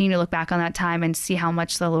just continue to look back on that time and see how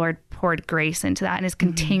much the Lord poured grace into that and is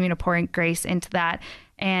continuing to pour in grace into that.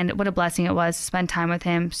 And what a blessing it was to spend time with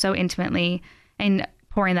him so intimately and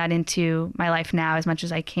pouring that into my life now as much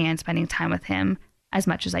as I can, spending time with him as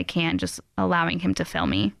much as I can, just allowing him to fill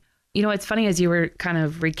me. You know, it's funny, as you were kind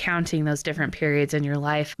of recounting those different periods in your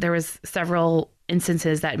life, there was several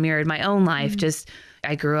instances that mirrored my own life. Just,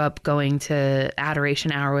 I grew up going to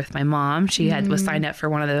adoration hour with my mom. She was signed up for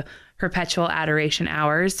one of the perpetual adoration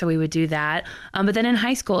hours, so we would do that. But then in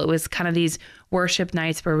high school, it was kind of these worship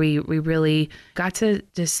nights where we really got to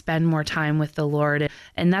just spend more time with the Lord.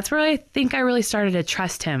 And that's where I think I really started to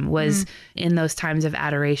trust him, was in those times of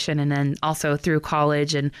adoration, and then also through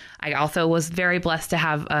college. And I also was very blessed to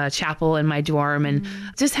have a chapel in my dorm, and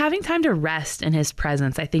just having time to rest in his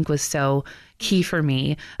presence, I think, was so key for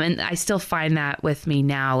me. And I still find that with me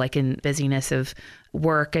now, like in busyness of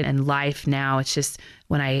work and life now. It's just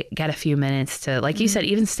when I get a few minutes to, like you said,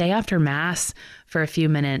 even stay after Mass for a few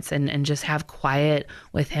minutes and just have quiet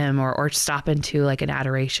with him, or stop into like an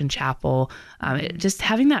adoration chapel. Just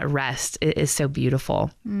having that rest is so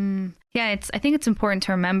beautiful. Yeah, I think it's important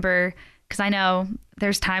to remember, because I know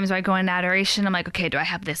there's times where I go into adoration. I'm like, okay, do I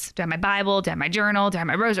have this? Do I have my Bible? Do I have my journal? Do I have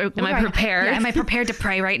my rosary? Am I prepared? Am I prepared to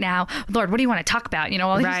pray right now? Lord, what do you want to talk about? You know,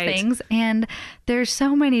 all these things. And there's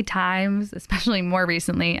so many times, especially more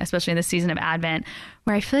recently, especially in the season of Advent,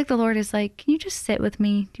 where I feel like the Lord is like, can you just sit with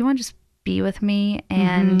me? Do you want to just be with me?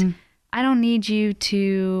 And I don't need you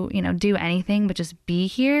to, do anything, but just be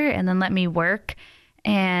here and then let me work.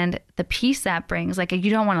 And the peace that brings, like, you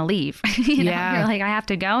don't want to leave. You're like, I have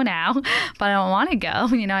to go now, but I don't want to go.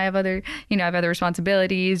 I have other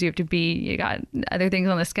responsibilities. You got other things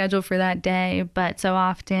on the schedule for that day. But so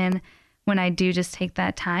often when I do just take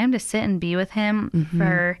that time to sit and be with him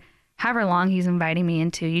for however long he's inviting me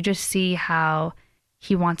into, you just see how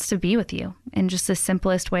he wants to be with you in just the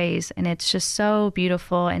simplest ways. And it's just so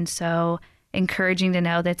beautiful and so encouraging to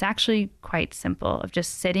know that it's actually quite simple, of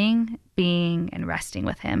just sitting, being, and resting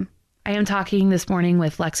with him. I am talking this morning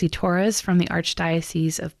with Lexi Torres from the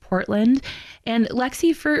Archdiocese of Portland. And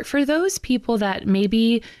Lexi, for those people that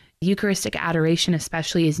maybe Eucharistic adoration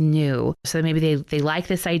especially is new, so maybe they like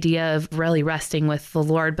this idea of really resting with the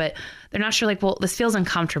Lord, but they're not sure, like, well, this feels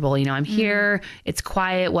uncomfortable. I'm here, it's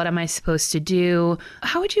quiet. What am I supposed to do?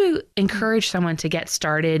 How would you encourage someone to get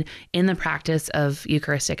started in the practice of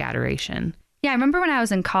Eucharistic adoration? Yeah, I remember when I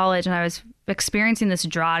was in college and I was experiencing this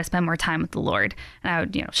draw to spend more time with the Lord. And I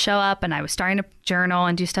would, show up and I was starting to journal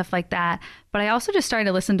and do stuff like that. But I also just started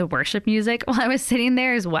to listen to worship music while I was sitting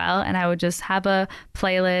there as well. And I would just have a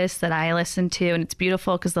playlist that I listened to. And it's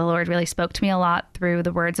beautiful because the Lord really spoke to me a lot through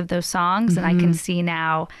the words of those songs. And I can see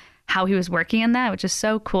now how he was working in that, which is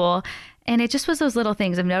so cool. And it just was those little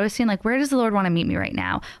things of noticing, like, where does the Lord want to meet me right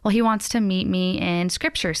now? Well, he wants to meet me in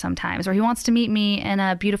scripture sometimes, or he wants to meet me in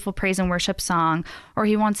a beautiful praise and worship song, or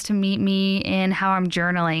he wants to meet me in how I'm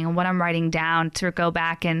journaling and what I'm writing down, to go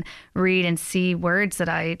back and read and see words that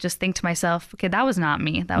I just think to myself, okay, that was not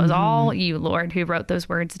me. That was all you, Lord, who wrote those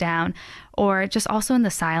words down. Or just also in the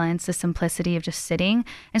silence, the simplicity of just sitting.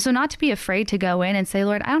 And so not to be afraid to go in and say,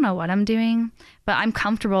 Lord, I don't know what I'm doing, but I'm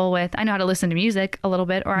comfortable with, I know how to listen to music a little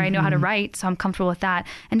bit, or I know how to write, so I'm comfortable with that.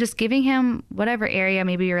 And just giving him whatever area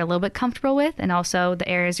maybe you're a little bit comfortable with, and also the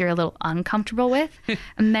areas you're a little uncomfortable with,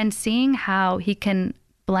 and then seeing how he can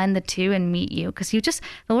blend the two and meet you. Because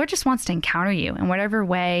the Lord just wants to encounter you in whatever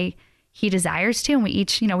way he desires to. And we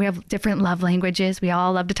each, we have different love languages. We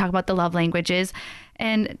all love to talk about the love languages.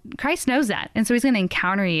 And Christ knows that. And so he's going to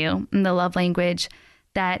encounter you in the love language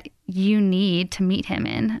that you need to meet him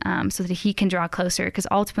in, so that he can draw closer. Because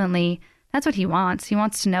ultimately, that's what he wants. He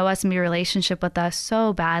wants to know us and be in a relationship with us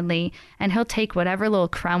so badly. And he'll take whatever little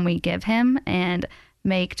crumb we give him and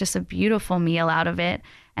make just a beautiful meal out of it.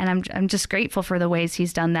 And I'm just grateful for the ways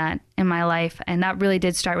he's done that in my life. And that really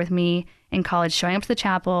did start with me in college, showing up to the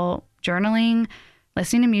chapel, journaling,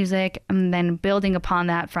 listening to music, and then building upon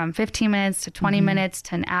that from 15 minutes to 20 minutes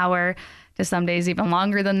to an hour, to some days even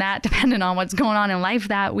longer than that, depending on what's going on in life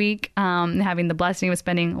that week. Having the blessing of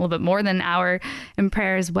spending a little bit more than an hour in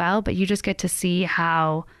prayer as well. But you just get to see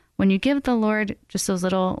how when you give the Lord just those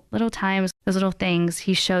little times, those little things,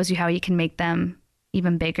 he shows you how he can make them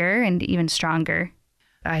even bigger and even stronger.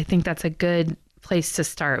 I think that's a good place to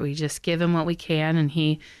start. We just give him what we can, and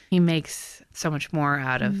he makes so much more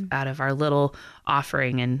out of our little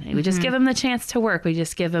offering, and we just give him the chance to work. We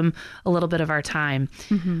just give him a little bit of our time.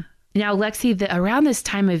 Now, Lexi, around this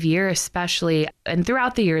time of year especially, and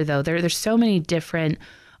throughout the year though, there's so many different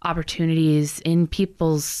opportunities in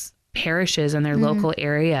people's parishes and their local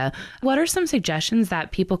area. What are some suggestions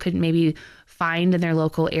that people could maybe find in their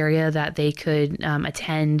local area that they could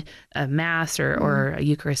attend a Mass or a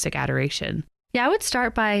Eucharistic adoration? Yeah, I would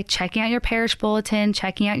start by checking out your parish bulletin,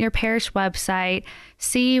 checking out your parish website,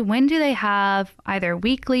 see when do they have either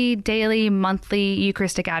weekly, daily, monthly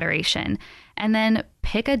Eucharistic adoration. And then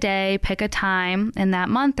pick a day, pick a time in that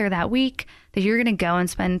month or that week that you're going to go and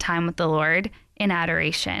spend time with the Lord in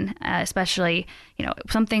adoration, especially,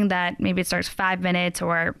 something that maybe it starts 5 minutes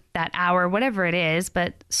or that hour, whatever it is,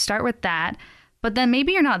 but start with that. But then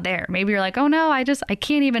maybe you're not there. Maybe you're like, oh no, I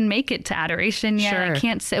can't even make it to adoration yet. Sure. I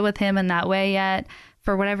can't sit with him in that way yet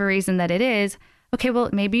for whatever reason that it is. Okay, well,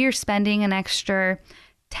 maybe you're spending an extra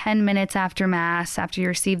 10 minutes after Mass, after you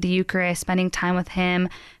receive the Eucharist, spending time with him.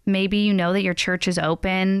 Maybe you know that your church is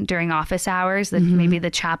open during office hours, that maybe the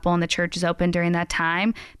chapel and the church is open during that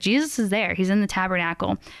time. Jesus is there. He's in the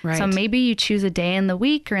tabernacle. Right. So maybe you choose a day in the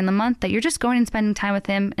week or in the month that you're just going and spending time with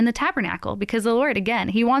him in the tabernacle, because the Lord, again,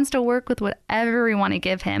 he wants to work with whatever we want to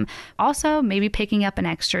give him. Also, maybe picking up an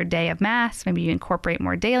extra day of Mass. Maybe you incorporate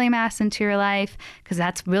more daily Mass into your life, because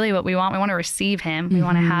that's really what we want. We want to receive him. We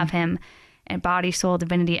want to have him and body, soul,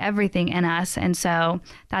 divinity, everything in us. And so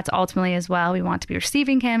that's ultimately as well, we want to be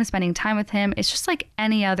receiving him, spending time with him. It's just like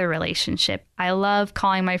any other relationship. I love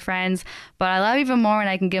calling my friends, but I love even more when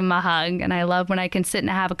I can give them a hug. And I love when I can sit and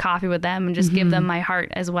have a coffee with them and just give them my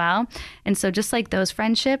heart as well. And so just like those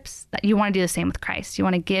friendships, that you want to do the same with Christ. You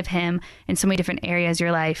want to give him in so many different areas of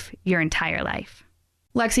your life, your entire life.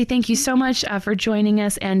 Lexi, thank you so much for joining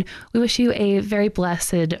us, and we wish you a very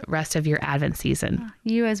blessed rest of your Advent season.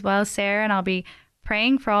 You as well, Sarah, and I'll be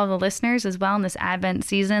praying for all the listeners as well in this Advent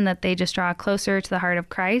season, that they just draw closer to the heart of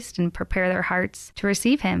Christ and prepare their hearts to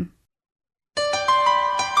receive him.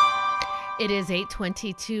 It is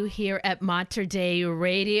 8:22 here at Mater Dei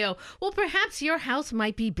Radio. Well, perhaps your house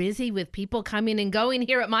might be busy with people coming and going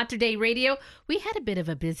here at Mater Dei Radio. We had a bit of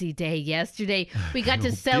a busy day yesterday. We got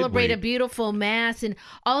to celebrate a beautiful Mass, and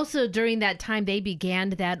also during that time, they began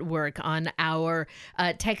that work on our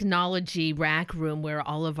technology rack room where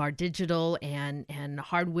all of our digital and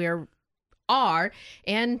hardware are.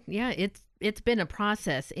 And yeah, it's been a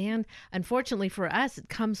process, and unfortunately for us, it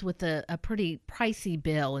comes with a pretty pricey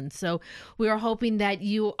bill. And so we are hoping that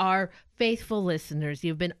you are faithful listeners.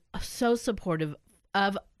 You've been so supportive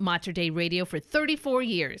of Mater Dei Radio for 34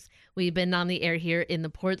 years. We've been on the air here in the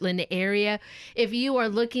Portland area. If you are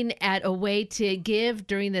looking at a way to give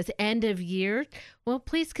during this end of year, well,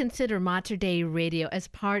 please consider Mater Dei Radio as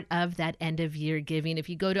part of that end of year giving. If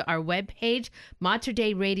you go to our webpage,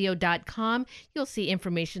 materdeiradio.com, you'll see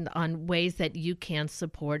information on ways that you can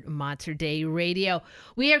support Mater Dei Radio.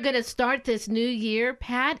 We are going to start this new year,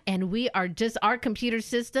 Pat, and our computer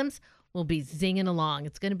systems will be zinging along.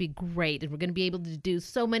 It's going to be great, and we're going to be able to do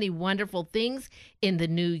so many wonderful things in the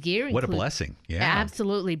new year. What a blessing. Yeah.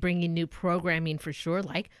 Absolutely, bringing new programming for sure,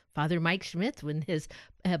 like Father Mike Schmitz with his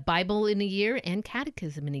Bible in a year and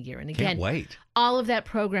Catechism in a year. And again, can't wait. All of that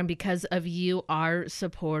program because of you, our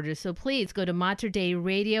supporters. So please go to Mater Dei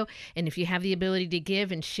Radio, and if you have the ability to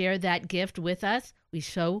give and share that gift with us, we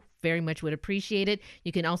so very much would appreciate it.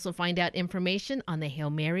 You can also find out information on the Hail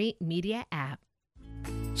Mary Media app.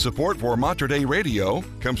 Support for Mater Dei Radio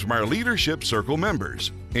comes from our Leadership Circle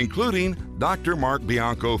members, including Dr. Mark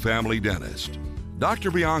Bianco, family dentist. Dr.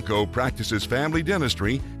 Bianco practices family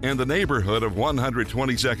dentistry in the neighborhood of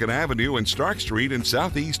 122nd Avenue and Stark Street in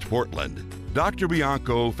Southeast Portland. Dr.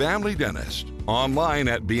 Bianco, family dentist, online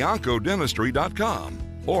at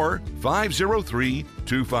biancodentistry.com. or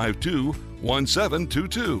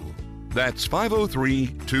 503-252-1722. That's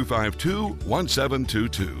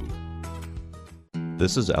 503-252-1722.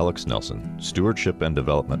 This is Alex Nelson, Stewardship and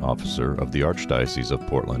Development Officer of the Archdiocese of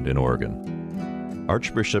Portland in Oregon.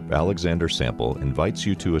 Archbishop Alexander Sample invites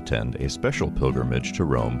you to attend a special pilgrimage to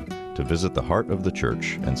Rome to visit the heart of the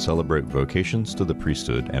Church and celebrate vocations to the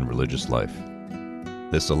priesthood and religious life.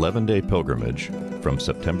 This 11-day pilgrimage, from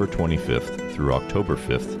September 25th through October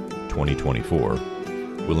 5th, 2024,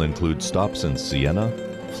 will include stops in Siena,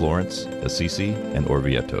 Florence, Assisi, and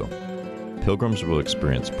Orvieto. Pilgrims will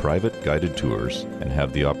experience private guided tours and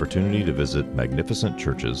have the opportunity to visit magnificent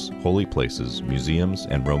churches, holy places, museums,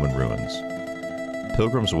 and Roman ruins.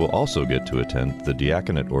 Pilgrims will also get to attend the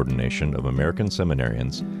diaconate ordination of American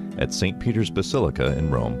seminarians at St. Peter's Basilica in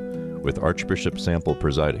Rome, with Archbishop Sample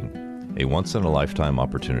presiding, a once-in-a-lifetime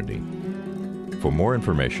opportunity. For more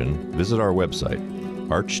information, visit our website,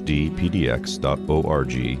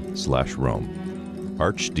 archdpdx.org/Rome.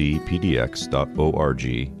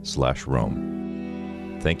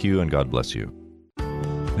 archdpdx.org/Rome. Thank you and God bless you.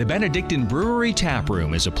 The Benedictine Brewery Tap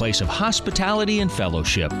Room is a place of hospitality and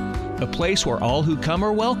fellowship, a place where all who come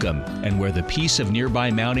are welcome and where the peace of nearby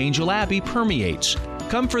Mount Angel Abbey permeates.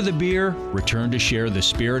 Come for the beer, return to share the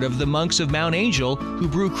spirit of the monks of Mount Angel who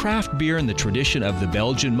brew craft beer in the tradition of the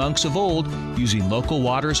Belgian monks of old using local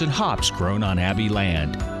waters and hops grown on Abbey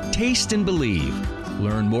land. Taste and believe.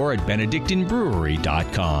 Learn more at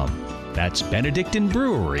benedictinebrewery.com. That's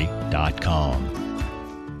benedictinebrewery.com.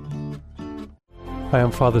 Hi,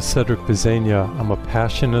 I'm Father Cedric Bizania. I'm a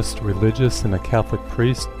Passionist, religious, and a Catholic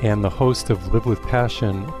priest, and the host of Live with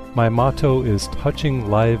Passion. My motto is touching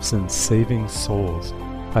lives and saving souls.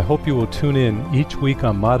 I hope you will tune in each week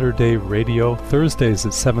on Mater Dei Radio, Thursdays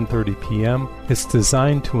at 7:30 p.m. It's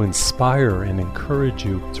designed to inspire and encourage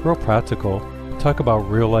you. It's real practical. Talk about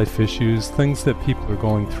real-life issues, things that people are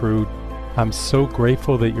going through. I'm so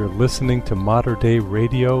grateful that you're listening to Mater Dei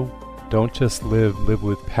Radio. Don't just live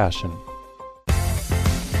with passion.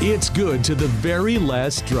 It's good to the very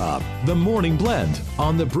last drop. The Morning Blend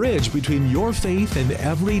on the bridge between your faith and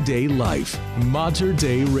everyday life. Mater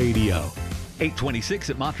Dei Radio. 8:26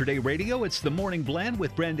 at Mater Dei Radio. It's the Morning Blend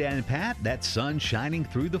with Brenda and Pat. That sun shining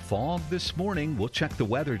through the fog this morning. We'll check the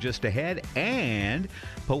weather just ahead. And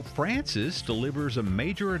Pope Francis delivers a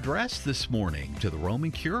major address this morning to the Roman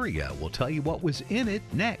Curia. We'll tell you what was in it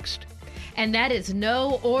next. And that is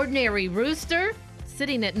no ordinary rooster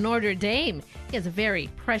sitting at Notre Dame. He has a very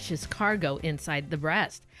precious cargo inside the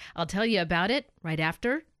breast. I'll tell you about it right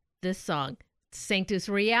after this song. Sanctus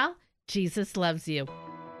Real, Jesus Loves You.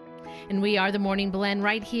 And we are the Morning Blend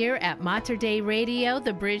right here at Mater Dei Radio,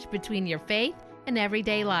 the bridge between your faith and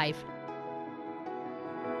everyday life.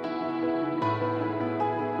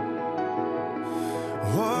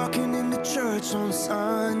 Walking in the church on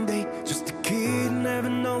Sunday, just a kid never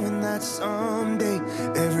knowing that someday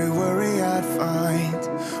every worry I'd find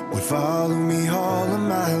would follow me all of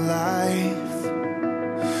my life.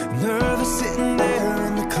 Nervous sitting there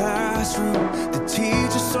in the classroom, the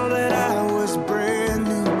teacher saw that I was brand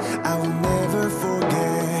new. I will never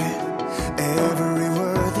forget every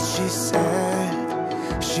word that she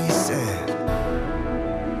said. She said,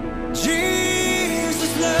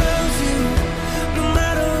 Jesus loves you. No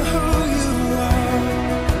matter who you are,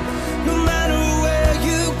 no matter where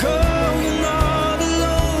you go, you're not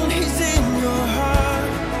alone, he's in your heart.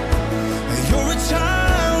 You're a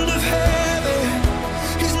child of heaven,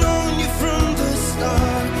 he's known you from the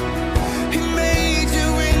start. He made you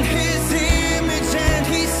in his image and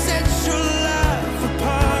he set your life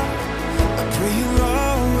apart. I pray you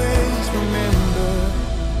always remember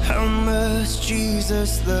how much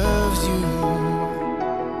Jesus loves you.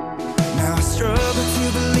 Now I struggle to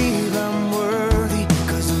believe I'm worthy,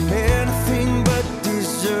 'cause I'm anything but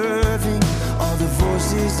deserving. All the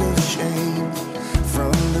voices of shame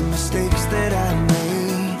from the mistakes that I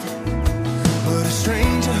made. But a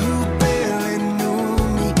stranger who barely knew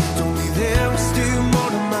me told me there was still more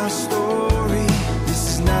to my story. This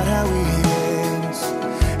is not how it ends.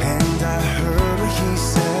 And I heard what he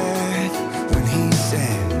said when he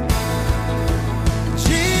said,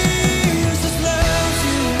 Jesus loves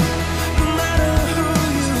you. No matter who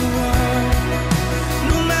you are,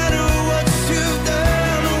 no matter what you've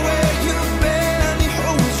done or where you've been, he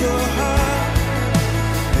holds your heart.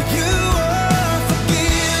 You are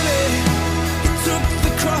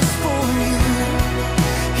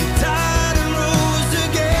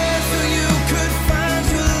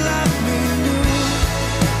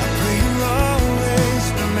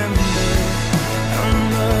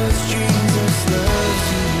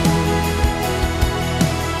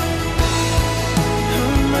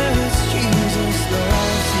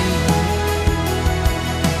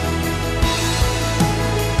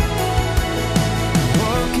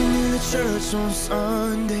church on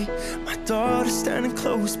Sunday, my daughter standing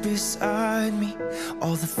close beside me.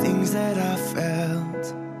 All the things that I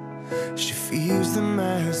felt, she feels them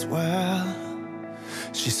as well.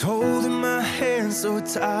 She's holding my hand so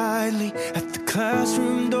tightly at the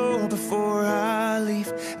classroom door before I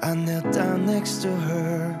leave. I knelt down next to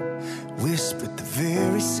her, whispered the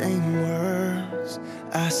very same words.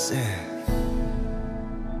 I said,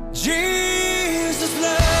 Jesus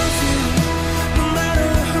loves you, no matter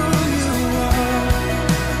who you are,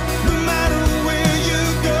 no matter where you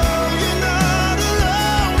go, you're not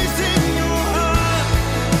alone, he's in your heart.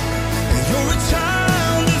 You're a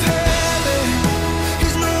child of heaven,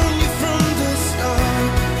 he's known you from the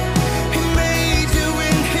start. He made you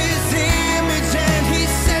in his image and he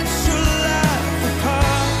sets your life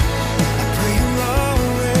apart. I pray you'll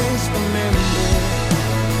always remember,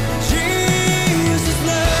 Jesus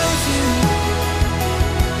loves you.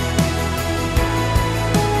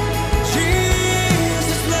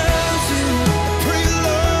 Jesus loves you. I pray you'll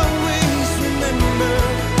always remember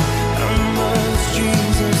how much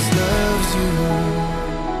Jesus loves you.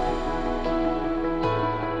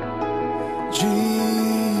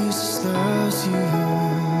 Jesus loves you.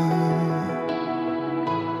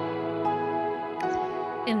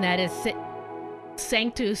 And that is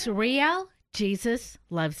Sanctus Real. Jesus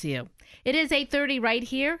loves you. It is 8:30 right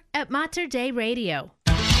here at Mater Dei Radio.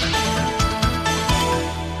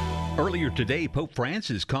 Earlier today, Pope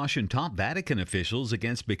Francis cautioned top Vatican officials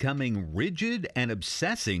against becoming rigid and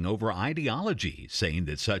obsessing over ideology, saying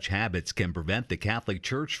that such habits can prevent the Catholic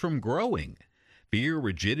Church from growing. Fear,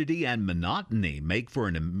 rigidity, and monotony make for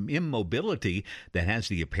an immobility that has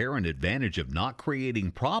the apparent advantage of not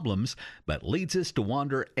creating problems, but leads us to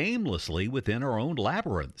wander aimlessly within our own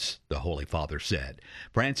labyrinths, the Holy Father said.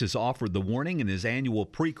 Francis offered the warning in his annual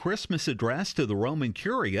pre-Christmas address to the Roman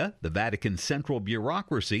Curia, the Vatican's central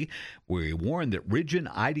bureaucracy, where he warned that rigid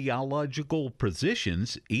ideological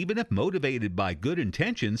positions, even if motivated by good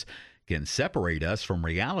intentions, can separate us from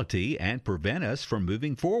reality and prevent us from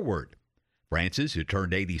moving forward. Francis, who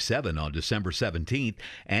turned 87 on December 17th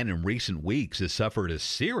and in recent weeks has suffered a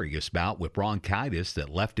serious bout with bronchitis that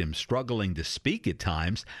left him struggling to speak at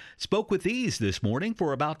times, spoke with ease this morning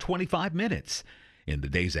for about 25 minutes. In the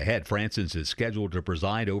days ahead, Francis is scheduled to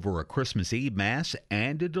preside over a Christmas Eve Mass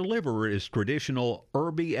and to deliver his traditional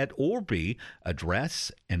Urbi et Orbi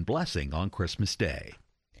address and blessing on Christmas Day.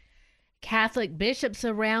 Catholic bishops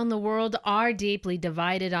around the world are deeply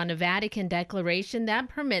divided on a Vatican declaration that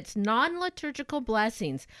permits non-liturgical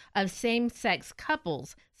blessings of same-sex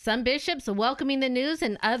couples. Some bishops are welcoming the news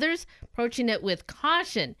and others approaching it with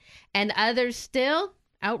caution, and others still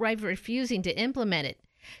outright refusing to implement it.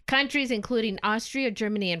 Countries including Austria,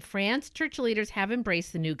 Germany, and France, church leaders have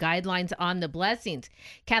embraced the new guidelines on the blessings.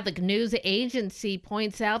 Catholic News Agency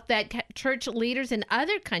points out that church leaders in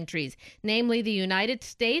other countries, namely the United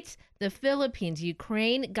States, the Philippines,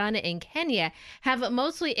 Ukraine, Ghana, and Kenya, have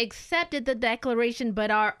mostly accepted the declaration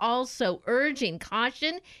but are also urging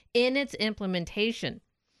caution in its implementation.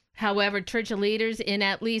 However, church leaders in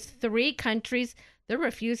at least 3 countries, they're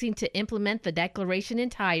refusing to implement the declaration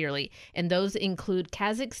entirely, and those include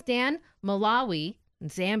Kazakhstan, Malawi, and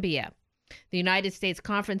Zambia. The United States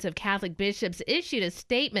Conference of Catholic Bishops issued a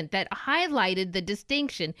statement that highlighted the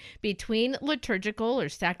distinction between liturgical or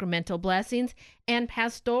sacramental blessings and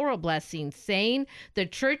pastoral blessings, saying the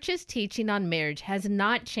Church's teaching on marriage has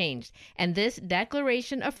not changed, and this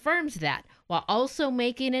declaration affirms that, while also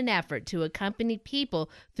making an effort to accompany people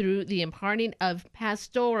through the imparting of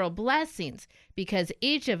pastoral blessings, because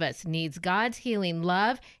each of us needs God's healing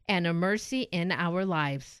love and a mercy in our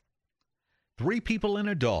lives. 3 people and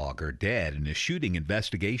a dog are dead in a shooting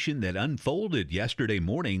investigation that unfolded yesterday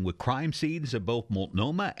morning with crime scenes of both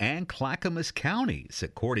Multnomah and Clackamas counties,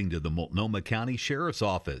 according to the Multnomah County Sheriff's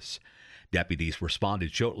Office. Deputies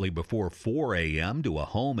responded shortly before 4 a.m. to a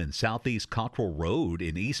home in southeast Cottrell Road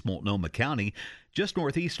in East Multnomah County, just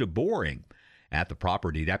northeast of Boring. At the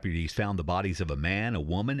property, deputies found the bodies of a man, a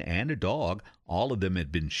woman, and a dog. All of them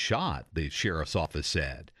had been shot, the sheriff's office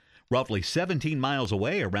said. Roughly 17 miles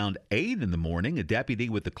away, around 8 in the morning, a deputy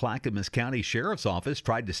with the Clackamas County Sheriff's Office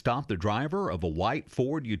tried to stop the driver of a white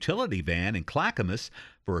Ford utility van in Clackamas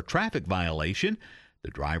for a traffic violation.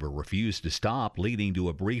 The driver refused to stop, leading to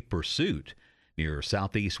a brief pursuit. Near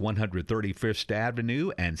Southeast 135th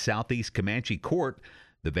Avenue and Southeast Comanche Court,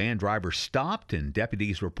 the van driver stopped, and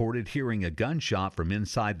deputies reported hearing a gunshot from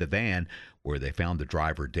inside the van, where they found the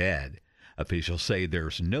driver dead. Officials say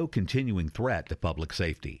there's no continuing threat to public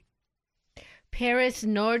safety. Paris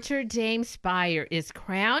Notre Dame spire is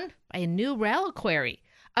crowned by a new reliquary,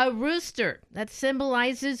 a rooster that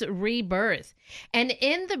symbolizes rebirth. And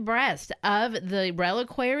in the breast of the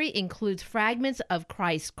reliquary includes fragments of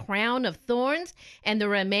Christ's crown of thorns and the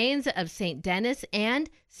remains of St. Denis and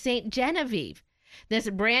St. Genevieve. This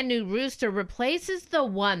brand new rooster replaces the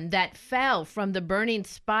one that fell from the burning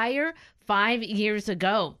spire 5 years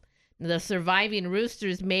ago. The surviving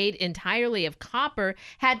roosters, made entirely of copper,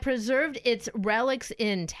 had preserved its relics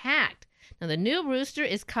intact. Now, the new rooster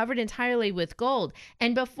is covered entirely with gold,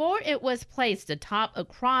 and before it was placed atop a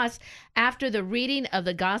cross after the reading of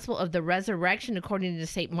the Gospel of the Resurrection according to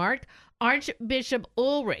St. Mark, Archbishop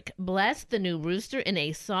Ulrich blessed the new rooster in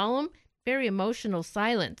a solemn, very emotional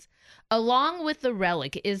silence. Along with the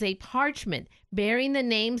relic is a parchment bearing the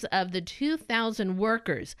names of the 2,000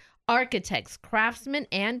 workers, architects, craftsmen,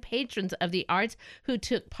 and patrons of the arts who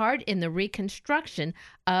took part in the reconstruction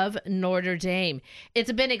of Notre Dame.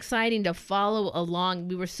 It's been exciting to follow along.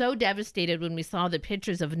 We were so devastated when we saw the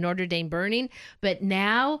pictures of Notre Dame burning, but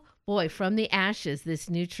now, boy, from the ashes, this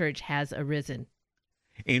new church has arisen.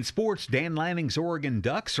 In sports, Dan Lanning's Oregon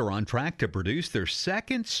Ducks are on track to produce their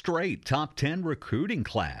second straight top 10 recruiting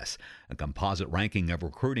class. A composite ranking of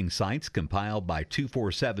recruiting sites compiled by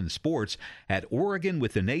 247 Sports had Oregon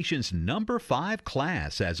with the nation's number 5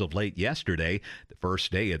 class as of late yesterday, the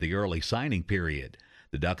first day of the early signing period.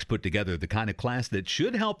 The Ducks put together the kind of class that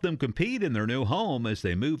should help them compete in their new home as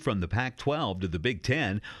they move from the Pac-12 to the Big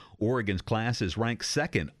Ten. Oregon's class is ranked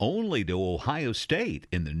second only to Ohio State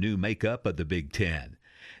in the new makeup of the Big Ten.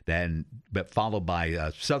 But followed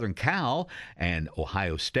by Southern Cal and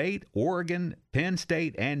Ohio State, Oregon, Penn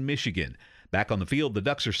State, and Michigan. Back on the field, the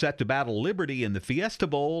Ducks are set to battle Liberty in the Fiesta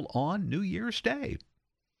Bowl on New Year's Day.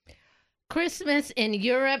 Christmas in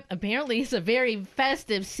Europe apparently is a very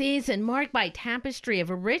festive season marked by tapestry of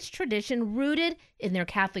a rich tradition rooted in their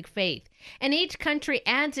Catholic faith. And each country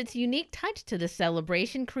adds its unique touch to the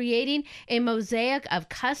celebration, creating a mosaic of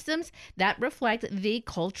customs that reflect the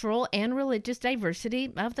cultural and religious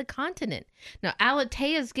diversity of the continent. Now,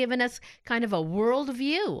 Alatea has given us kind of a world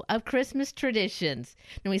view of Christmas traditions.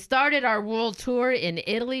 And we started our world tour in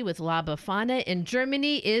Italy with La Befana. In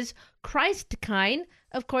Germany is Christkind.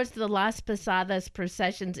 Of course, the Las Posadas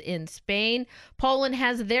processions in Spain. Poland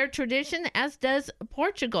has their tradition, as does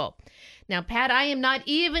Portugal. Now, Pat, I am not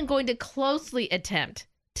even going to closely attempt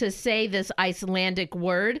to say this Icelandic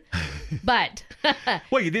word, but...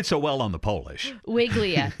 Well, you did so well on the Polish.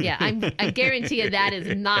 Wiglia. Yeah, I guarantee you that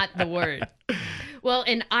is not the word. Well,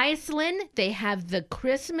 in Iceland, they have the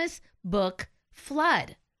Christmas book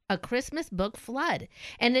flood. A Christmas book flood.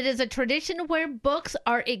 And it is a tradition where books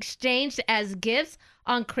are exchanged as gifts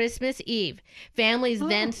on Christmas Eve. Families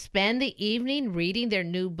then spend the evening reading their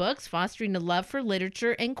new books, fostering a love for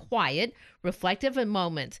literature and quiet, reflective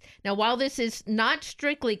moments. Now, while this is not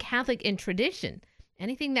strictly Catholic in tradition,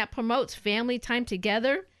 anything that promotes family time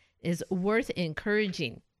together is worth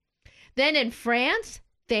encouraging. Then in France,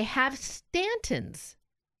 they have Stantons.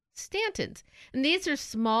 And these are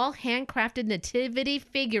small handcrafted nativity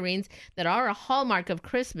figurines that are a hallmark of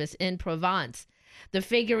Christmas in Provence. The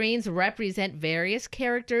figurines represent various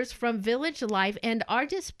characters from village life and are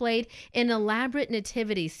displayed in elaborate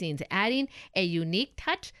nativity scenes, adding a unique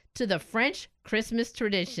touch to the French Christmas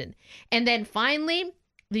tradition. And then finally,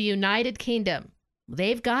 the United Kingdom.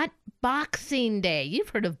 They've got Boxing Day. You've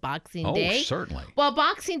heard of Boxing Day. Oh, certainly. Well,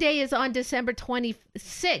 Boxing Day is on December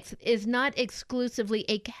 26th. Is not exclusively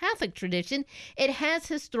a Catholic tradition. It has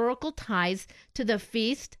historical ties to the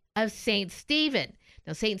feast of St. Stephen.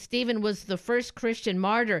 Now, St. Stephen was the first Christian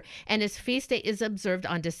martyr, and his feast day is observed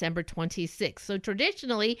on December 26th. So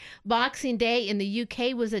traditionally, Boxing Day in the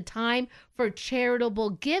UK was a time for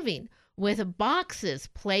charitable giving, with boxes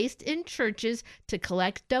placed in churches to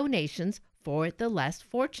collect donations for the less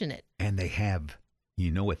fortunate. And they have, you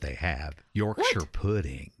know what they have? Yorkshire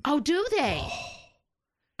pudding. Oh, do they?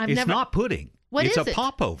 It's not pudding. What it's is a it?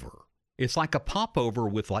 popover. It's like a popover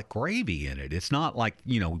with like gravy in it. It's not like,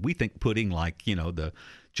 we think pudding like, the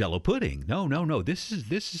Jell-O pudding. No. This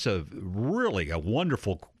is a really a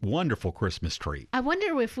wonderful, wonderful Christmas treat. I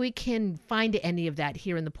wonder if we can find any of that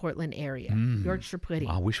here in the Portland area. Yorkshire pudding.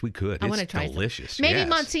 I wish we could. I want to It's try delicious. Maybe yes.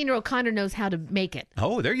 Monsignor O'Connor knows how to make it.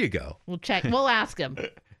 Oh, there you go. We'll check. We'll ask him.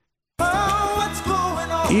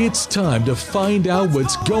 It's time to find out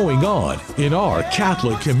what's going on in our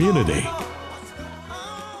Catholic community.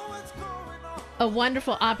 A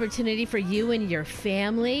wonderful opportunity for you and your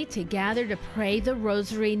family to gather to pray the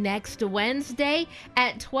Rosary next Wednesday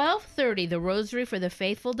at 12:30. The Rosary for the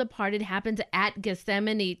Faithful Departed happens at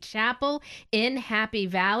Gethsemane Chapel in Happy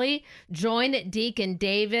Valley. Join Deacon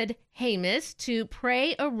David Hamas to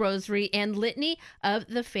pray a rosary and litany of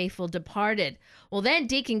the faithful departed. Well, then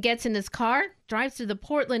Deacon gets in his car, drives to the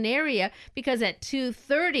Portland area, because at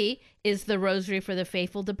 2:30 is the rosary for the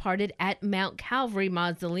faithful departed at Mount Calvary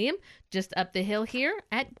Mausoleum, just up the hill here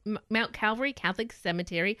at Mount Calvary Catholic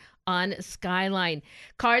Cemetery on Skyline.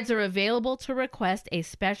 Cards are available to request a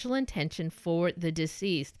special intention for the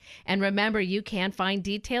deceased. And remember, you can find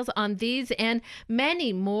details on these and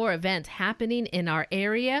many more events happening in our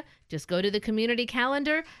area. Just go to the community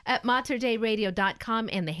calendar at materdeiradio.com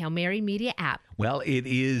and the Hail Mary Media app. Well, it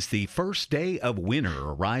is the first day of winter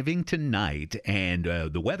arriving tonight, and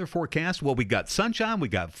the weather forecast, well, we got sunshine, we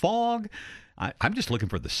got fog. I'm just looking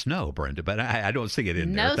for the snow, Brenda, but I don't see it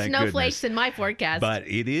in there. No snowflakes in my forecast. But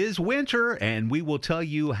it is winter, and we will tell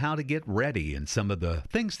you how to get ready and some of the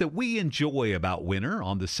things that we enjoy about winter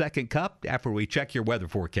on the Second Cup after we check your weather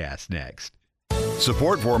forecast next.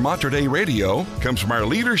 Support for Mater Dei Radio comes from our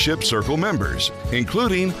Leadership Circle members,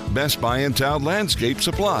 including Best Buy in Town Landscape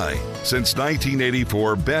Supply. Since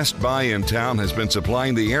 1984, Best Buy in Town has been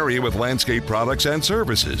supplying the area with landscape products and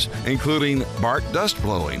services, including bark dust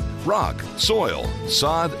blowing, rock, soil,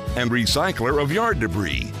 sod, and recycler of yard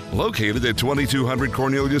debris. Located at 2200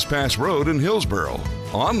 Cornelius Pass Road in Hillsboro.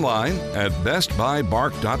 Online at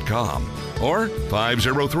bestbuybark.com or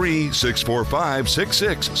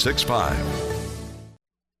 503-645-6665.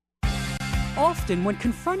 Often, when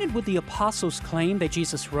confronted with the apostles' claim that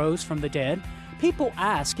Jesus rose from the dead, people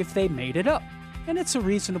ask if they made it up. And it's a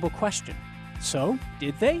reasonable question. So,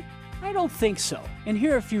 did they? I don't think so. And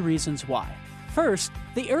here are a few reasons why. First,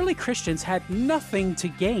 the early Christians had nothing to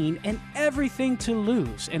gain and everything to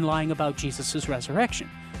lose in lying about Jesus'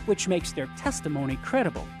 resurrection, which makes their testimony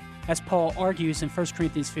credible. As Paul argues in 1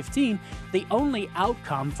 Corinthians 15, the only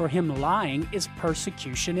outcome for him lying is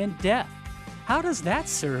persecution and death. How does that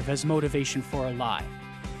serve as motivation for a lie?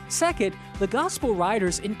 Second, the gospel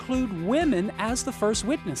writers include women as the first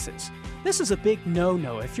witnesses. This is a big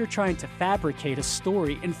no-no if you're trying to fabricate a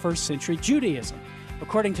story in first century Judaism.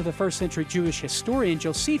 According to the first century Jewish historian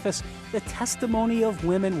Josephus, the testimony of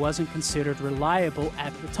women wasn't considered reliable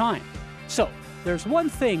at the time. So, there's one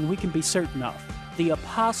thing we can be certain of. The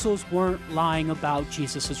apostles weren't lying about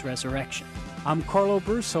Jesus' resurrection. I'm Carlo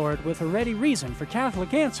Broussard with a ready reason for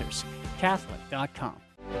Catholic Answers. Catholic.com.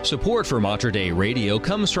 Support for Mater Dei Radio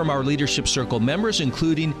comes from our Leadership Circle members,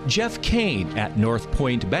 including Jeff Kane at North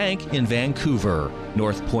Point Bank in Vancouver.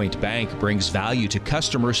 North Point Bank brings value to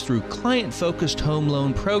customers through client-focused home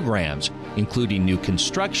loan programs, including new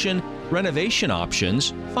construction, renovation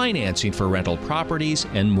options, financing for rental properties,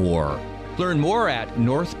 and more. Learn more at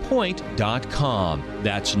northpointe.com.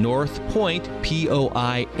 That's Northpointe, POINTE.com.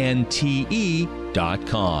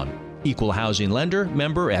 Equal housing lender,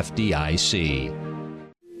 member FDIC.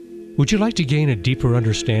 Would you like to gain a deeper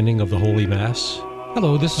understanding of the Holy Mass?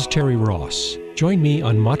 Hello, this is Terry Ross. Join me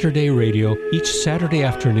on Mater Dei Radio each Saturday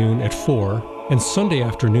afternoon at 4 and Sunday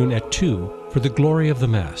afternoon at 2 for the glory of the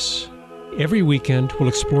Mass. Every weekend, we'll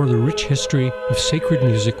explore the rich history of sacred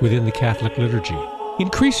music within the Catholic liturgy.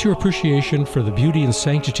 Increase your appreciation for the beauty and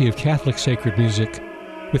sanctity of Catholic sacred music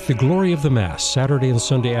with the glory of the Mass, Saturday and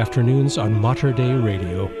Sunday afternoons on Mater Dei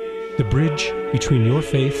Radio, the bridge between your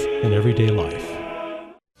faith and everyday life.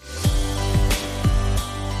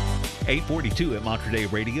 842 at Mater Dei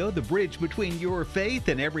Radio, the bridge between your faith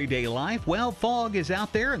and everyday life. Well, fog is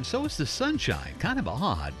out there, and so is the sunshine. Kind of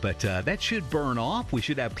odd, but that should burn off. We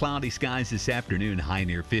should have cloudy skies this afternoon, high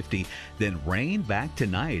near 50. Then rain back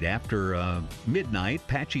tonight after midnight.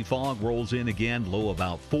 Patchy fog rolls in again, low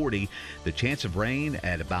about 40. The chance of rain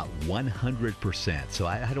at about 100%. So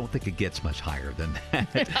I don't think it gets much higher than that.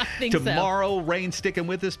 I think Tomorrow, rain sticking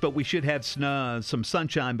with us, but we should have some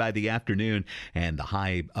sunshine by the afternoon, and the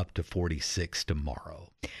high up to 46 tomorrow.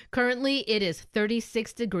 Currently, it is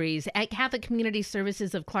 36 degrees at Catholic Community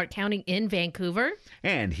Services of Clark County in Vancouver.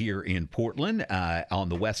 And here in Portland, on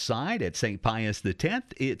the west side at St. Pius X,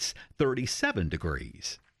 it's 37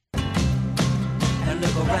 degrees. And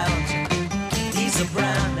look around you, he's a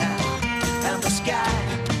brown now, and the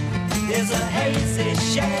sky is a hazy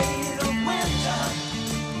shade of winter.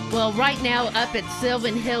 Well, right now up at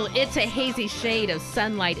Sylvan Hill, it's a hazy shade of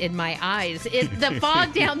sunlight in my eyes. The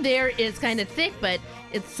fog down there is kind of thick, but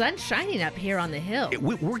it's sun shining up here on the hill.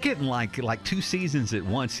 We're getting like two seasons at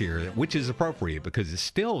once here, which is appropriate because it's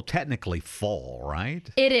still technically fall, right?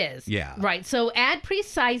 It is. Yeah. Right. So at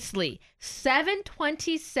precisely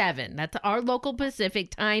 7:27, that's our local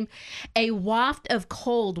Pacific time, a waft of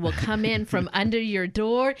cold will come in from under your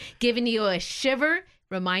door, giving you a shiver,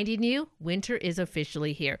 reminding you winter is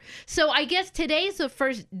officially here. So I guess today's the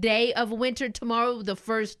first day of winter, tomorrow the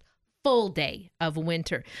first full day of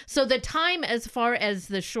winter. So the time as far as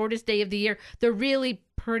the shortest day of the year, they're really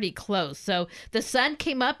pretty close. So the sun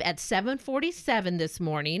came up at 7:47 this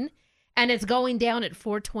morning, and it's going down at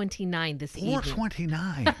 4:29 this evening.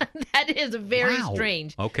 4:29. That is very Wow.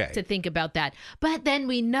 strange Okay. to think about that. But then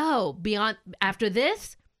we know after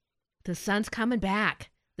this, the sun's coming back.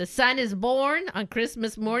 The sun is born on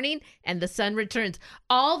Christmas morning, and the sun returns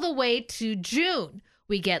all the way to June.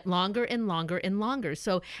 We get longer and longer and longer.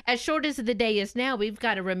 So as short as the day is now, we've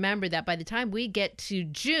got to remember that by the time we get to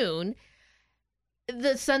June,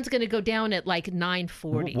 the sun's going to go down at like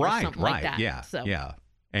 9:40 or something like that. Yeah, So yeah.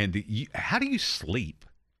 And how do you sleep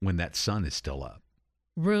when that sun is still up?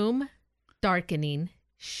 room darkening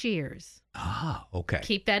shears. Ah, okay.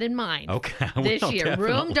 Keep that in mind. Okay. I This will year,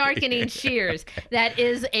 room definitely. darkening shears. Okay. That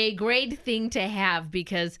is a great thing to have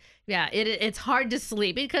because, yeah, it's hard to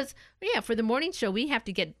sleep because, yeah, for the morning show, we have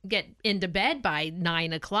to get into bed by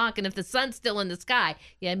 9 o'clock. And if the sun's still in the sky,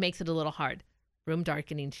 yeah, it makes it a little hard. Room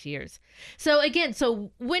darkening shears. So again,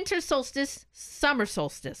 winter solstice, summer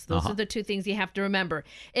solstice. Those are the two things you have to remember.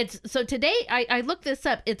 So today I looked this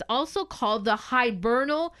up. It's also called the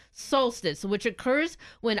hibernal solstice, which occurs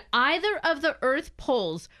when either of the Earth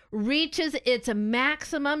poles reaches its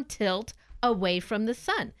maximum tilt away from the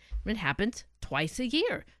sun. It happens twice a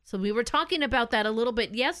year. So we were talking about that a little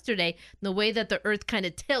bit yesterday, the way that the Earth kind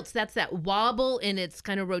of tilts. That's that wobble in its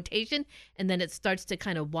kind of rotation, and then it starts to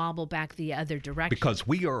kind of wobble back the other direction. Because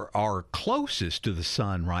we are closest to the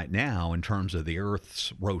sun right now in terms of the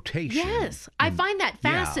Earth's rotation. Yes, I find that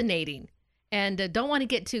fascinating, and don't want to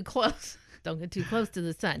get too close. Don't get too close to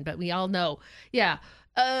the sun, but we all know. Yeah.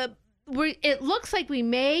 It looks like we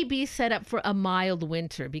may be set up for a mild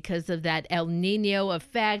winter because of that El Nino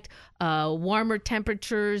effect. Warmer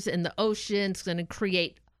temperatures in the ocean is going to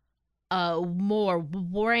create more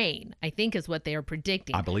rain, I think is what they are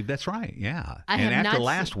predicting. I believe that's right, yeah. I and have after not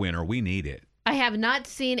last winter, we need it. I have not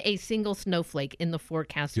seen a single snowflake in the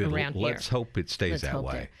forecast Good. around here. Let's hope it stays that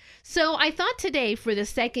way. So I thought today for the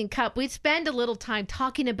second cup, we'd spend a little time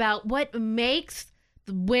talking about what makes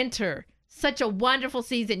the winter such a wonderful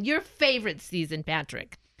season. Your favorite season,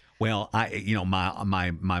 Patrick. Well,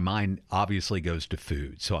 my mind obviously goes to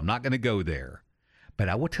food, so I'm not going to go there. But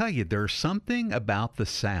I will tell you, there's something about the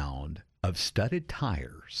sound of studded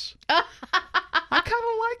tires. I kind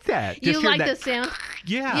of like that. You Just hearing like that the sound?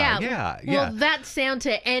 Yeah. Well, that sound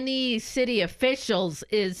to any city officials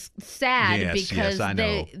is sad because I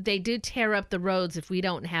know. they do tear up the roads if we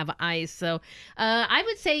don't have ice. So I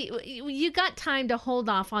would say you got time to hold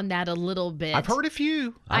off on that a little bit. I've heard a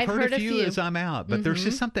few. I've heard a few as I'm out, but there's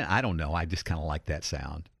just something, I don't know. I just kind of like that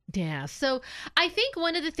sound. Yeah. So I think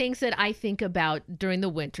one of the things that I think about during the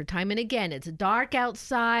winter time, and again, it's dark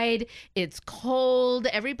outside, it's cold,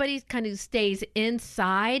 everybody kind of stays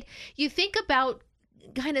inside. You think about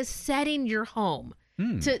kind of setting your home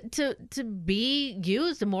to be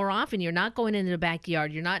used more often. You're not going into the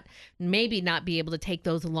backyard. You're not maybe not be able to take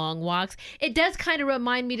those long walks. It does kind of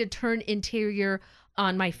remind me to turn interior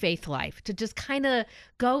on my faith life, to just kind of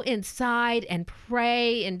go inside and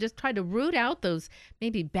pray and just try to root out those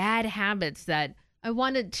maybe bad habits that I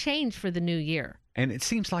want to change for the new year. And it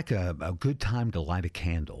seems like a good time to light a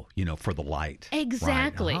candle, for the light.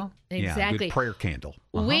 Exactly. Right? Exactly. Yeah, a good prayer candle.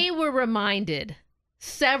 We were reminded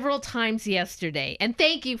several times yesterday, and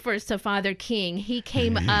thank you first to Father King. He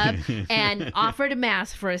came up and offered a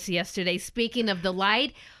mass for us yesterday. Speaking of the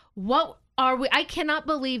light, what are we? I cannot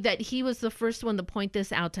believe that he was the first one to point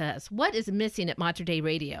this out to us. What is missing at Mater Dei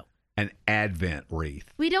Radio? An Advent wreath.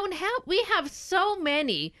 We have so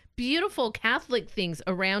many beautiful Catholic things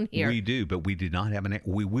around here. We do, but we did not have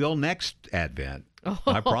we will next Advent.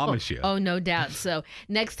 I promise you. Oh, no doubt. So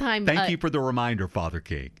next time. Thank you for the reminder, Father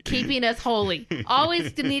King. Keeping us holy.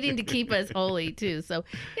 Always needing to keep us holy, too. So,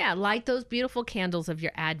 yeah, light those beautiful candles of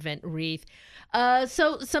your Advent wreath.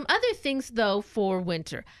 So some other things, though, for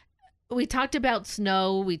winter. We talked about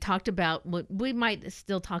snow. We talked about, we might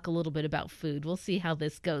still talk a little bit about food. We'll see how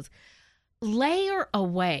this goes. Layer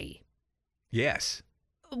away. Yes.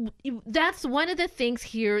 That's one of the things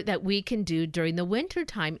here that we can do during the winter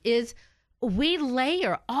time is we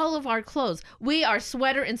layer all of our clothes. We are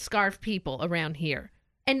sweater and scarf people around here.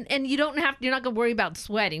 And you're not going to worry about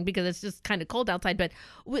sweating because it's just kind of cold outside, but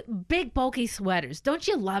with big bulky sweaters. Don't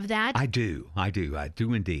you love that? I do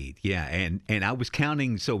indeed. Yeah. And I was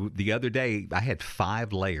counting. So the other day I had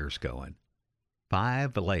 5 layers going.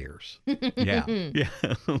 5 layers. Yeah. Yeah.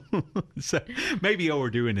 So maybe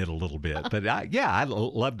overdoing it a little bit, but I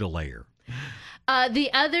love to layer. The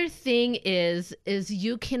other thing is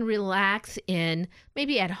you can relax in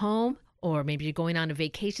maybe at home or maybe you're going on a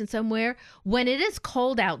vacation somewhere, when it is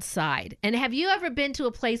cold outside. And have you ever been to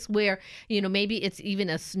a place where, maybe it's even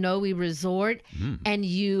a snowy resort and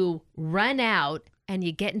you run out and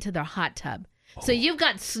you get into the hot tub? So you've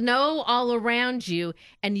got snow all around you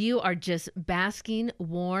and you are just basking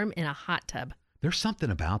warm in a hot tub. There's something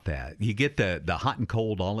about that. You get the hot and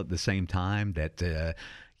cold all at the same time that,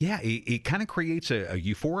 it kind of creates a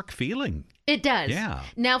euphoric feeling. It does. Yeah.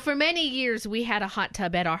 Now, for many years, we had a hot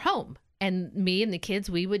tub at our home. And me and the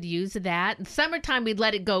kids, we would use that. In summertime, we'd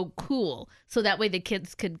let it go cool. So that way the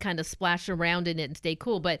kids could kind of splash around in it and stay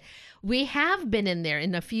cool. But we have been in there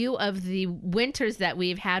in a few of the winters that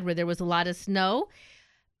we've had where there was a lot of snow.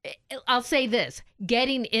 I'll say this,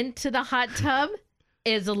 getting into the hot tub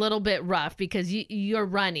is a little bit rough because you're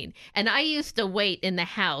running. And I used to wait in the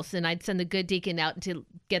house and I'd send the good deacon out to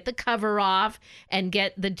get the cover off and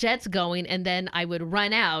get the jets going. And then I would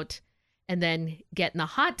run out and then get in the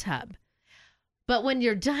hot tub. But when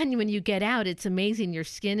you're done, when you get out, it's amazing. Your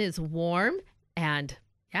skin is warm and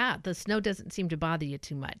the snow doesn't seem to bother you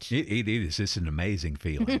too much. It is. It's an amazing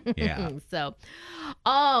feeling. Yeah. So,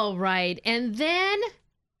 all right. And then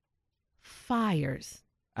fires.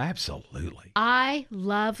 Absolutely. I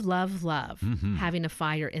love having a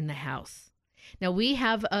fire in the house. Now we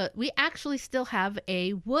actually still have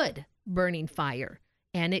a wood burning fire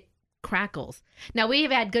and it crackles. Now we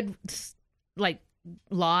have had good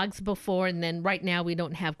logs before, and then right now we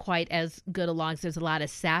don't have quite as good of logs. There's a lot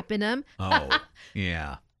of sap in them. Oh,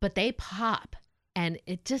 yeah. But they pop, and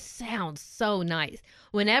it just sounds so nice.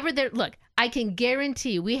 Whenever I can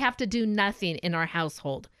guarantee we have to do nothing in our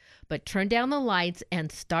household but turn down the lights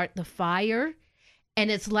and start the fire,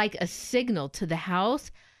 and it's like a signal to the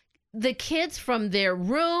house. The kids from their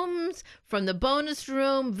rooms, from the bonus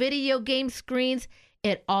room, video game screens,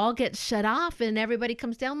 it all gets shut off, and everybody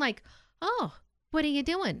comes down like, oh, what are you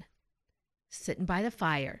doing? Sitting by the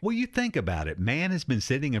fire. Well, you think about it. Man has been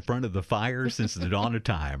sitting in front of the fire since the dawn of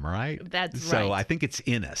time, right? That's right. So I think it's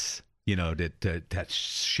in us, to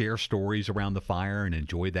share stories around the fire and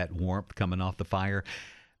enjoy that warmth coming off the fire.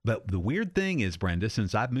 But the weird thing is, Brenda,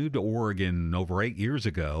 since I've moved to Oregon over 8 years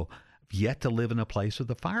ago, yet to live in a place with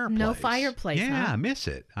a fireplace. No fireplace. Yeah, huh? I miss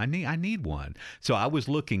it. I need one. So I was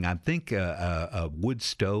looking. I think a wood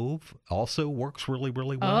stove also works really,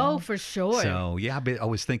 really well. Oh, for sure. So yeah, I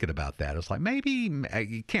was thinking about that. It's like maybe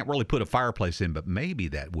you can't really put a fireplace in, but maybe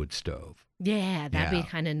that wood stove. Yeah, that'd be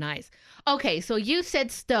kind of nice. Okay, so you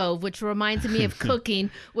said stove, which reminds me of cooking,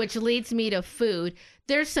 which leads me to food.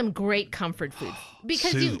 There's some great comfort foods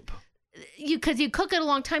because Soup. Because you cook it a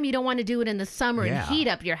long time, you don't want to do it in the summer and Yeah. heat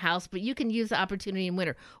up your house, but you can use the opportunity in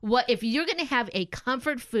winter. What if you're going to have a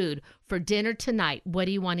comfort food for dinner tonight? What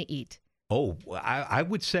do you want to eat? Oh, I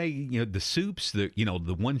would say the soups, the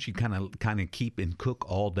ones you kind of keep and cook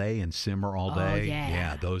all day and simmer all day.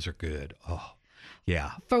 yeah. Those are good. Oh,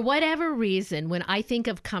 yeah. For whatever reason, when I think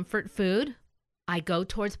of comfort food, I go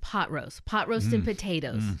towards pot roast and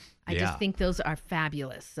potatoes. I yeah. just think those are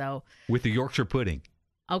fabulous. So With the Yorkshire pudding.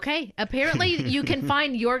 okay, apparently you can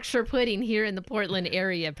find Yorkshire pudding here in the Portland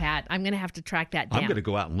area, Pat. I'm going to have to track that down. I'm going to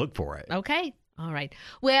go out and look for it. Okay. All right.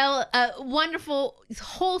 Well, a wonderful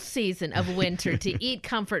whole season of winter to eat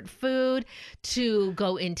comfort food, to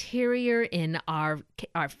go interior in our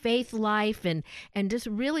faith life, and just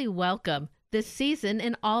really welcome this season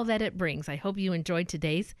and all that it brings. I hope you enjoyed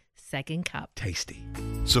today's Second Cup. Tasty.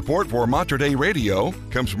 Support for Mater Dei Radio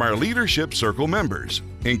comes from our Leadership Circle members,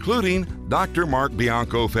 including Dr. Mark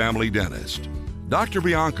Bianco, family dentist. Dr.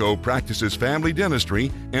 Bianco practices family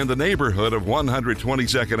dentistry in the neighborhood of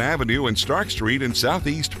 122nd Avenue and Stark Street in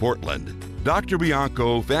Southeast Portland. Dr.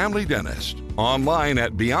 Bianco, family dentist, online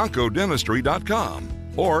at biancodentistry.com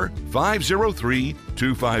or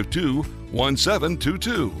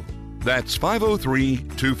 503-252-1722. That's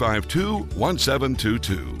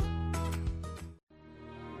 503-252-1722.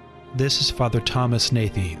 This is Father Thomas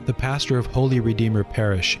Nathy, the pastor of Holy Redeemer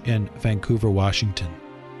Parish in Vancouver, Washington.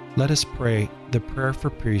 Let us pray the Prayer for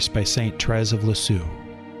Peace by St. Therese of Lisieux.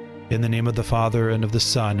 In the name of the Father, and of the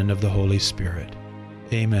Son, and of the Holy Spirit.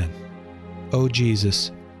 Amen. O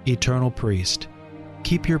Jesus, eternal priest,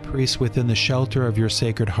 keep your priests within the shelter of your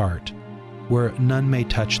sacred heart, where none may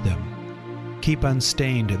touch them. Keep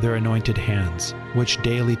unstained their anointed hands, which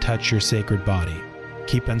daily touch your sacred body.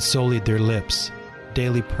 Keep unsullied their lips,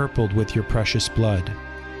 daily purpled with your precious blood.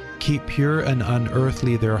 Keep pure and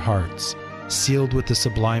unearthly their hearts, sealed with the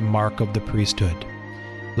sublime mark of the priesthood.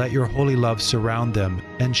 Let your holy love surround them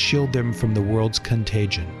and shield them from the world's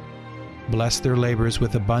contagion. Bless their labors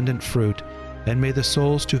with abundant fruit, and may the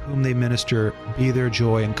souls to whom they minister be their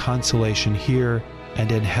joy and consolation here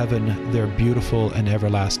and in heaven their beautiful and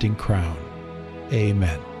everlasting crown.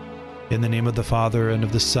 Amen. In the name of the Father, and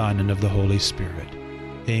of the Son, and of the Holy Spirit.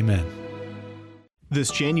 Amen.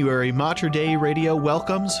 This January, Mater Dei Radio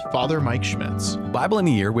welcomes Father Mike Schmitz. Bible in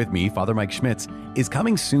a Year with me, Father Mike Schmitz, is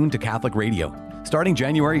coming soon to Catholic Radio. Starting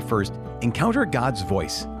January 1st, encounter God's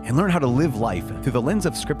voice and learn how to live life through the lens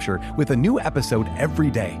of Scripture with a new episode every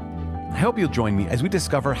day. I hope you'll join me as we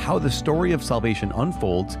discover how the story of salvation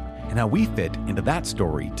unfolds and how we fit into that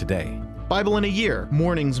story today. Bible in a Year,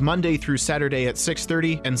 mornings Monday through Saturday at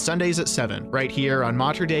 6:30 and Sundays at 7, right here on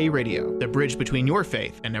Mater Dei Radio, the bridge between your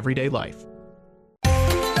faith and everyday life.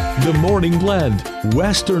 The Morning Blend,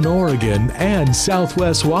 Western Oregon and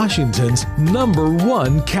Southwest Washington's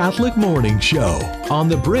 #1 Catholic morning show. On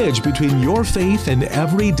the bridge between your faith and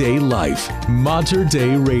everyday life. Mater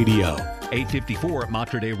Dei Radio. 8:54 at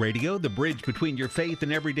Mater Dei Radio, the bridge between your faith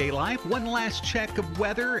and everyday life. One last check of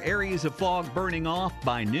weather. Areas of fog burning off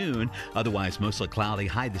by noon. Otherwise, mostly cloudy.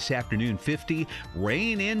 High this afternoon, 50.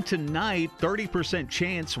 Rain in tonight, 30%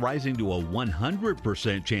 chance, rising to a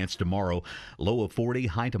 100% chance tomorrow. Low of 40,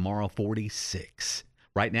 high tomorrow, 46.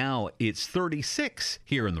 Right now, it's 36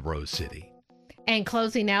 here in the Rose City. And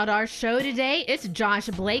closing out our show today, it's Josh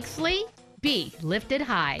Blakesley, Be Lifted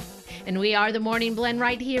High. And we are the Morning Blend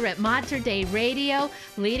right here at Mater Dei Radio,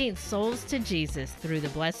 leading souls to Jesus through the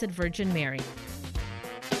Blessed Virgin Mary.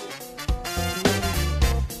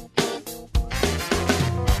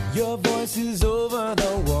 Your voice is over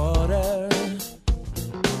the water.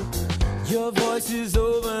 Your voice is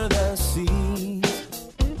over the seas.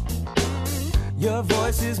 Your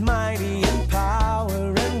voice is mighty in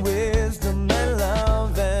power and wisdom and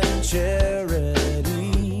love and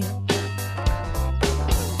charity.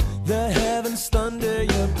 The heavens thunder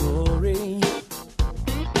your glory.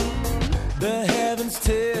 The heavens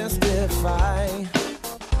testify.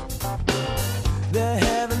 The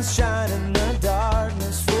heavens shine in the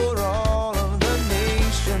darkness for all of the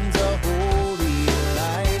nations a holy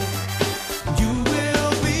light. You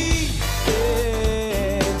will be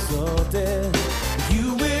exalted.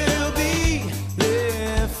 You will be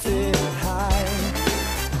lifted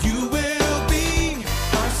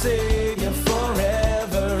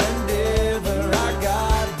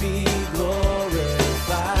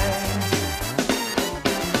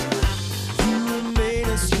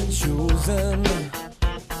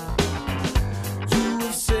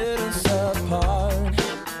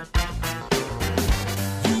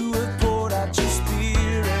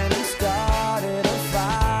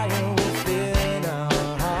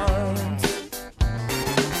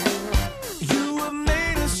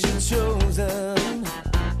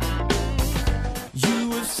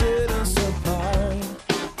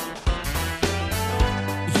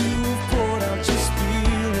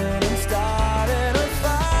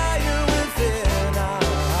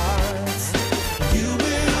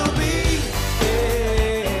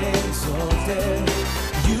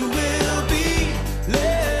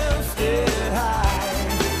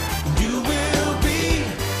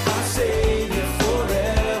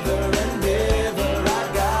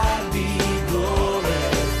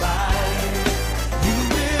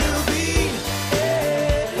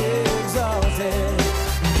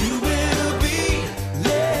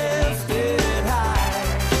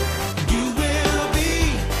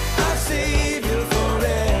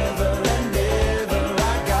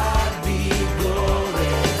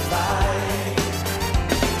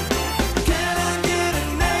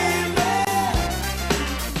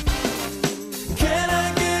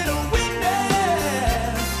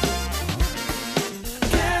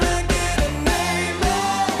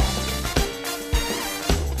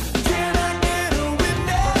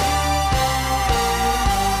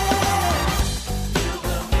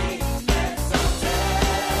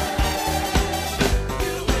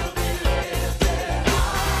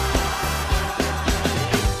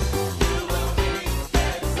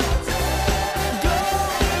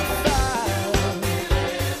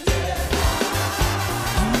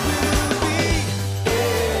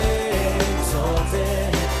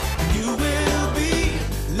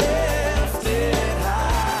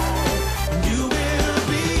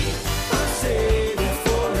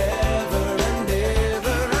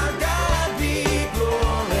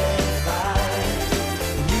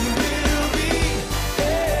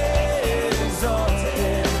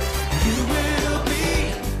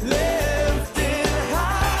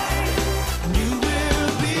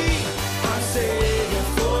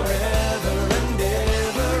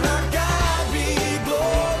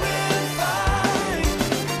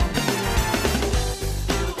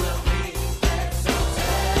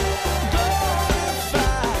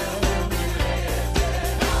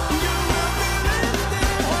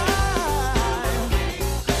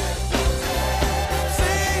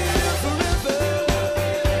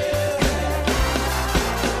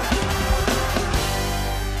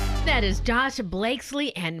Josh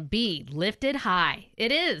Blakesley and Be Lifted High.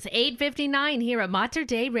 It is 8:59 here at Mater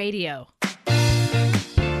Dei Radio.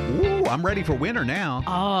 Ooh, I'm ready for winter now.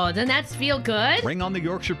 Oh, doesn't that feel good? Bring on the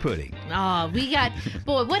Yorkshire pudding. Oh,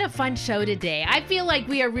 boy, what a fun show today. I feel like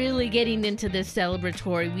we are really getting into this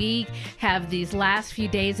celebratory week, have these last few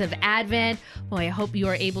days of Advent. Boy, I hope you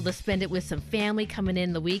are able to spend it with some family coming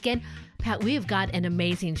in the weekend. Pat, we have got an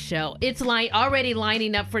amazing show. It's already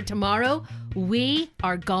lining up for tomorrow. We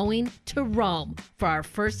are going to Rome for our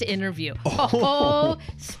first interview. Oh,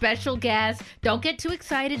 special guest. Don't get too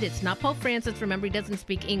excited. It's not Pope Francis. Remember, he doesn't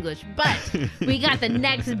speak English. But we got the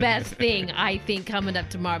next best thing, I think, coming up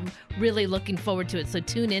tomorrow. I'm really looking forward to it. So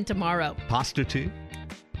tune in tomorrow. Pasta too?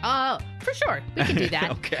 For sure. We can do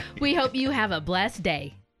that. Okay. We hope you have a blessed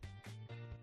day.